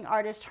amazing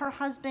artist. Her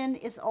husband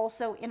is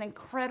also an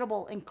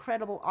incredible,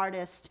 incredible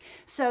artist.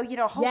 So, you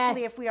know,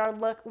 hopefully if we are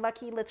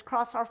lucky, let's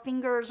cross our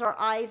fingers, our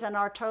eyes, and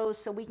our toes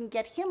so we can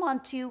get him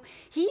on too.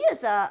 He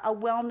is a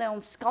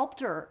well-known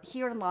sculptor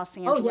here in Los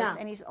Angeles,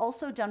 and he's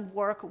also done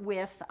work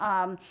with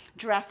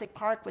Jurassic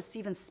Park with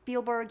Steven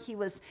Spielberg. He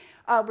was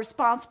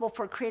responsible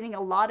for creating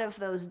a lot of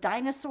those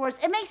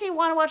dinosaurs. It makes me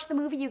want to watch the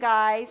movie, you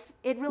guys.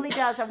 It really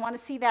does. I want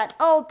to see that.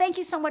 Oh, thank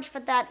you so much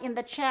for that in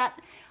the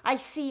chat. I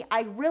see.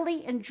 I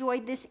really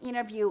enjoyed this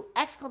interview!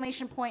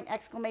 Exclamation point,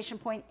 exclamation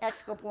point,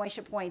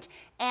 exclamation point,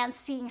 and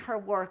seeing her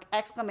work!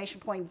 Exclamation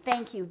point.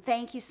 Thank you.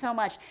 Thank you so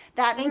much.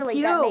 That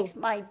that makes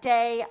my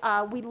day.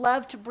 We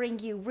love to bring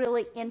you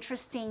really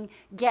interesting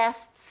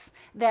guests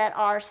that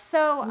are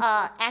so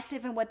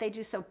active in what they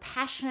do, so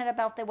passionate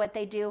about what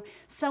they do,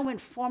 so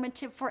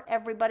informative for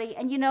everybody.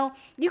 And you know,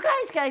 you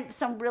guys got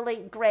some really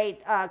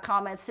great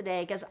comments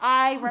today, because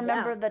I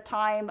remember the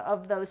time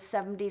of those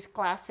 70s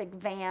classic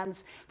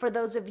vans. For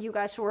those of you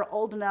guys who are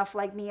old enough,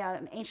 like me,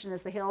 I'm ancient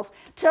as the hills,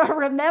 to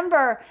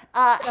remember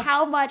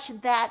how much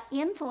that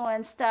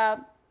influenced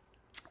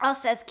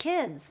us as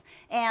kids.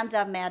 And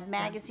Mad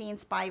Magazine,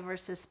 Spy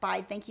versus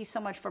Spy. Thank you so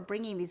much for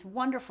bringing these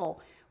wonderful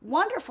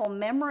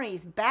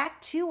memories back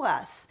to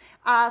us.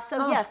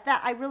 Yes,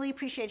 that I really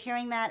appreciate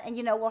hearing that. And,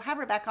 you know, we'll have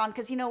her back on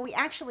because, you know, we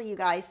actually, you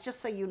guys, just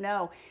so you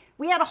know,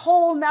 we had a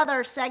whole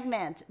nother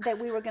segment that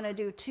we were going to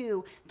do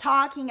too,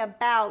 talking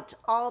about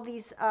all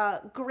these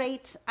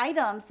great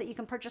items that you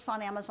can purchase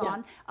on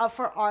Amazon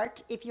for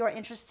art. If you're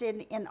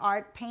interested in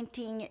art,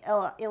 painting,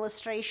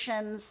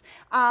 illustrations,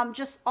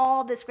 just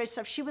all this great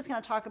stuff. She was going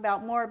to talk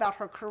about more about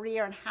her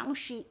career and how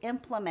she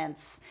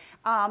implements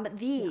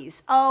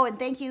these. Oh, and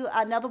thank you.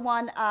 Another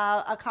one,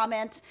 a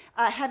comment,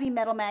 Heavy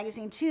Metal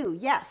Magazine too.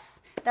 Yes.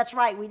 That's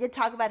right. We did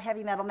talk about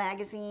Heavy Metal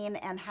Magazine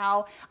and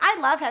how I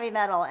love heavy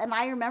metal. And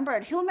I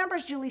remembered, who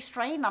remembers Julie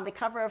Strain on the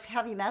cover of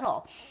Heavy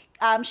Metal?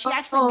 She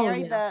actually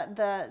married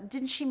yeah.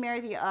 didn't she marry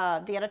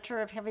the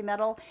editor of Heavy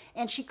Metal?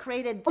 And she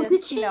created Oh, did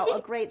this, she?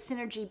 a great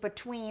synergy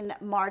between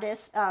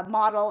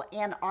model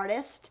and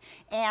artist,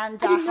 and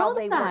I didn't how know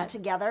they that. worked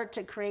together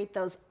to create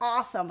those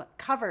awesome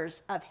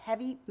covers of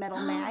Heavy Metal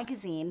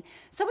magazine.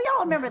 So we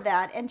all remember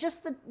that, and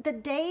just the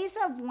days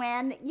of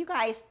when, you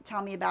guys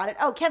tell me about it.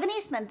 Oh, Kevin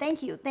Eastman,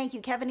 thank you,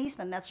 Kevin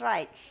Eastman. That's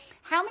right.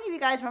 How many of you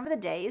guys remember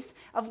the days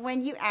of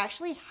when you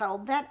actually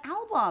held that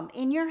album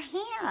in your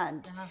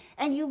hand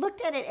and you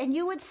looked at it and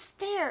you would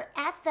stare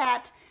at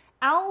that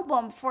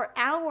album for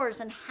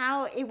hours, and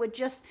how it would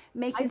just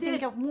make you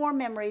think of more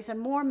memories and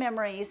more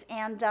memories.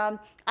 And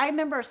I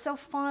remember so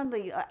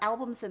fondly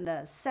albums in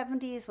the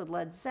 70s with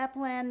Led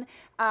Zeppelin,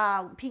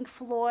 Pink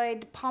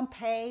Floyd,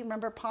 Pompeii.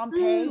 Remember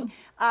Pompeii?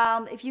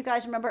 If you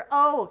guys remember,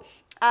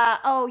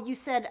 you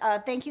said,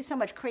 thank you so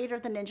much, creator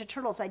of the Ninja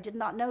Turtles. I did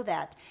not know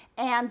that.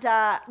 And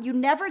you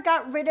never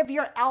got rid of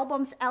your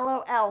albums,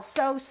 LOL.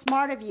 So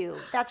smart of you.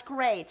 That's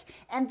great.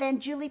 And then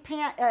Julie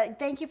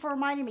thank you for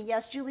reminding me.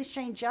 Yes, Julie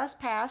Strain just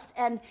passed.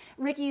 And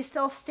Ricky, you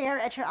still stare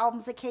at your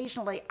albums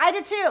occasionally. I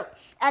do too.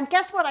 And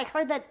guess what? I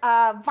heard that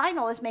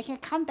vinyl is making a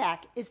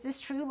comeback. Is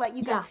this true?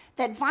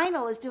 That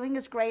vinyl is doing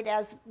as great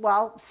as,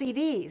 well,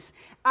 CDs.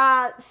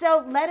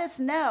 So let us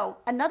know.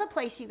 Another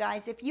place, you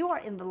guys, if you are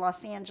in the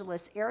Los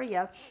Angeles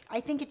area,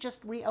 I think it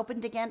just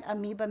reopened again,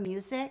 Amoeba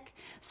Music.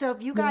 So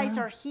if you guys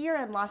are here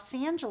in Los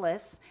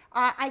Angeles,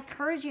 I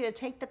encourage you to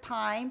take the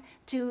time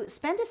to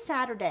spend a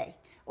Saturday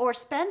or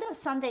spend a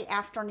Sunday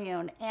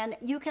afternoon, and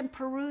you can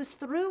peruse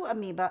through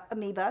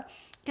Amoeba,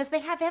 because they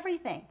have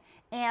everything.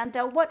 And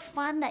what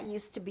fun that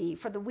used to be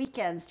for the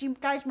weekends. Do you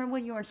guys remember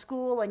when you were in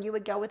school and you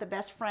would go with a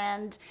best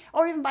friend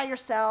or even by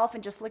yourself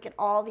and just look at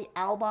all the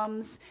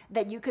albums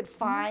that you could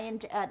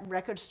find at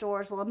record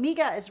stores? Well,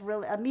 Amoeba is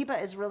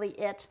really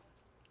it.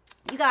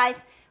 You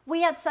guys,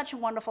 we had such a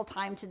wonderful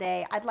time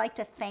today. I'd like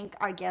to thank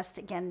our guest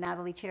again,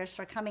 Nathalie Tierce,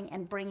 for coming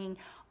and bringing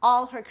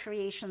all her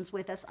creations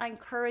with us. I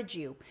encourage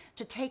you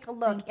to take a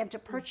look and to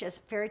purchase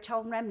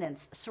Tale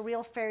Remnants,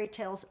 surreal fairy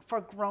tales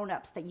for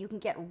grown-ups that you can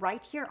get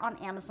right here on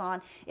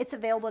Amazon. It's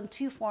available in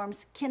 2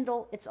 forms,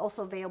 Kindle. It's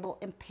also available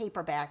in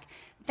paperback.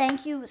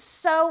 Thank you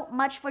so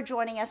much for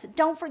joining us.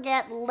 Don't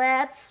forget,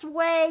 let's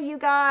sway, you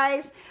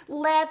guys.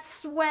 Let's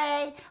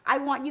sway. I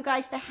want you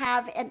guys to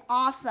have an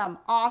awesome,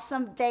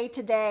 awesome day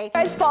today. You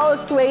guys follow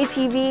Sway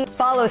TV.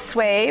 Follow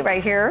Sway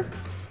right here.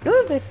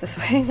 Ooh, it's this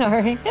way,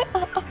 sorry.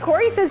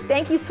 Corey says,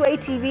 thank you, Sway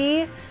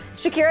TV.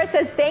 Shakira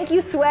says, thank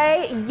you,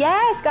 Sway.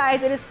 Yes,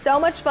 guys, it is so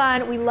much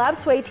fun. We love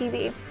Sway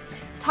TV.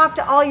 Talk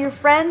to all your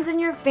friends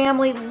and your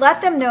family.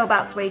 Let them know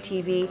about Sway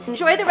TV.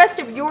 Enjoy the rest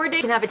of your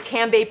day and have a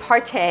Tambay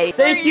party.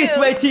 Thank you,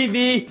 Sway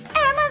TV.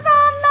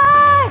 Amazon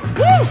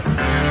Live! Woo!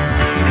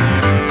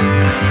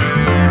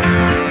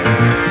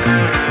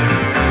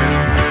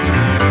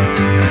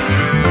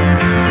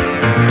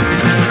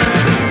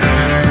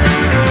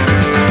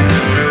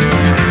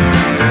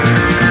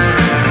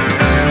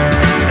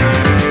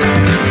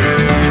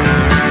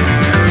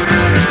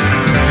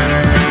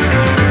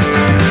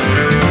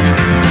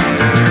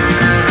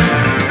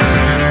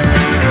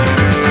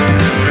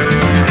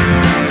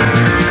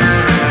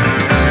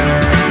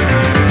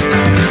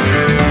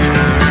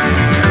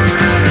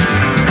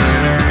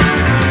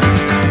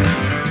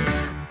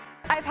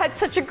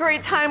 Such a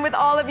great time with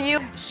all of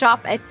you.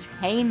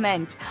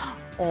 Shop-attainment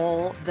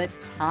all the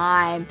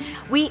time.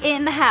 We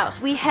in the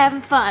house, we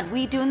having fun,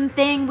 we doing the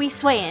thing, we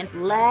swaying.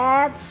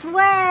 Let's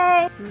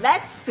sway.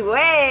 Let's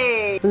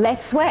sway.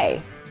 Let's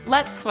sway.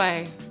 Let's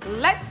sway.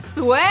 Let's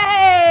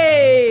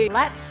sway.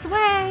 Let's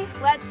sway.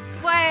 Let's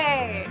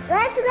sway.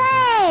 Let's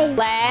sway!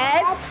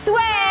 Let's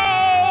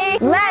sway.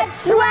 Let's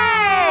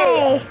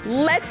sway!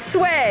 Let's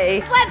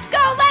sway. Let's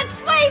go. Let's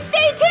sway.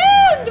 Stay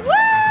tuned.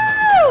 Woo!